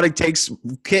a Tectonic Takes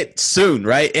kit soon,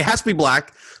 right? It has to be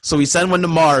black. So we send one to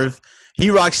Marv. He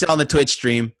rocks it on the Twitch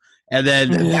stream. And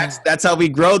then that's how we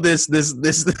grow this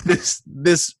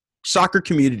soccer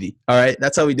community. All right,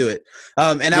 that's how we do it.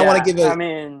 And I want to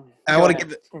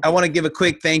give a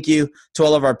quick thank you to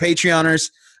all of our Patreoners.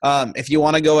 If you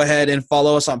want to go ahead and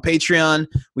follow us on Patreon,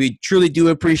 we truly do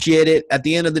appreciate it. At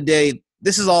the end of the day,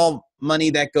 this is all money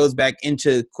that goes back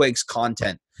into Quakes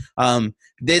content.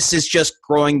 This is just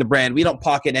growing the brand. We don't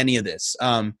pocket any of this.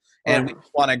 And we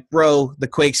want to grow the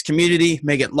Quakes community,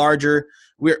 make it larger.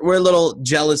 We're a little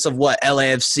jealous of what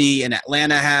LAFC and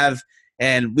Atlanta have,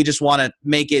 and we just want to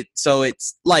make it so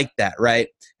it's like that, right?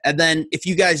 And then if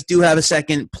you guys do have a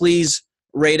second, please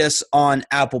rate us on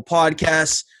Apple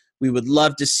Podcasts. We would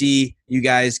love to see you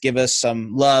guys give us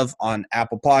some love on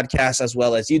Apple Podcasts as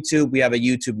well as YouTube. We have a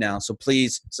YouTube now, so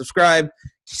please subscribe,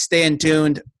 stay in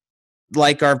tuned,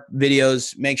 like our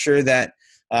videos, make sure that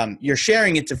you're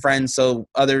sharing it to friends so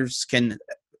others can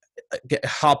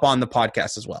hop on the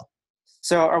podcast as well.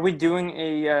 So are we doing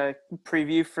a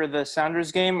preview for the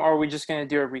Sounders game, or are we just going to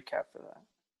do a recap for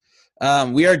that?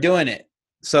 We are doing it.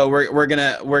 So we're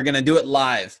gonna do it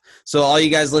live. So all you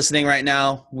guys listening right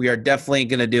now, we are definitely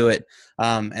gonna do it.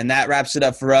 And that wraps it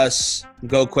up for us.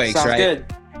 Go Quakes, Sounds right?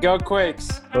 Good. Go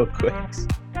Quakes. Go Quakes.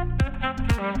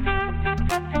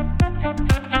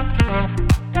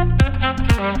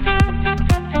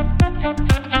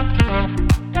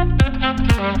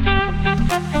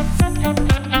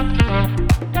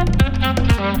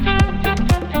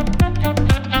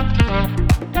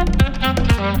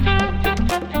 Thank you.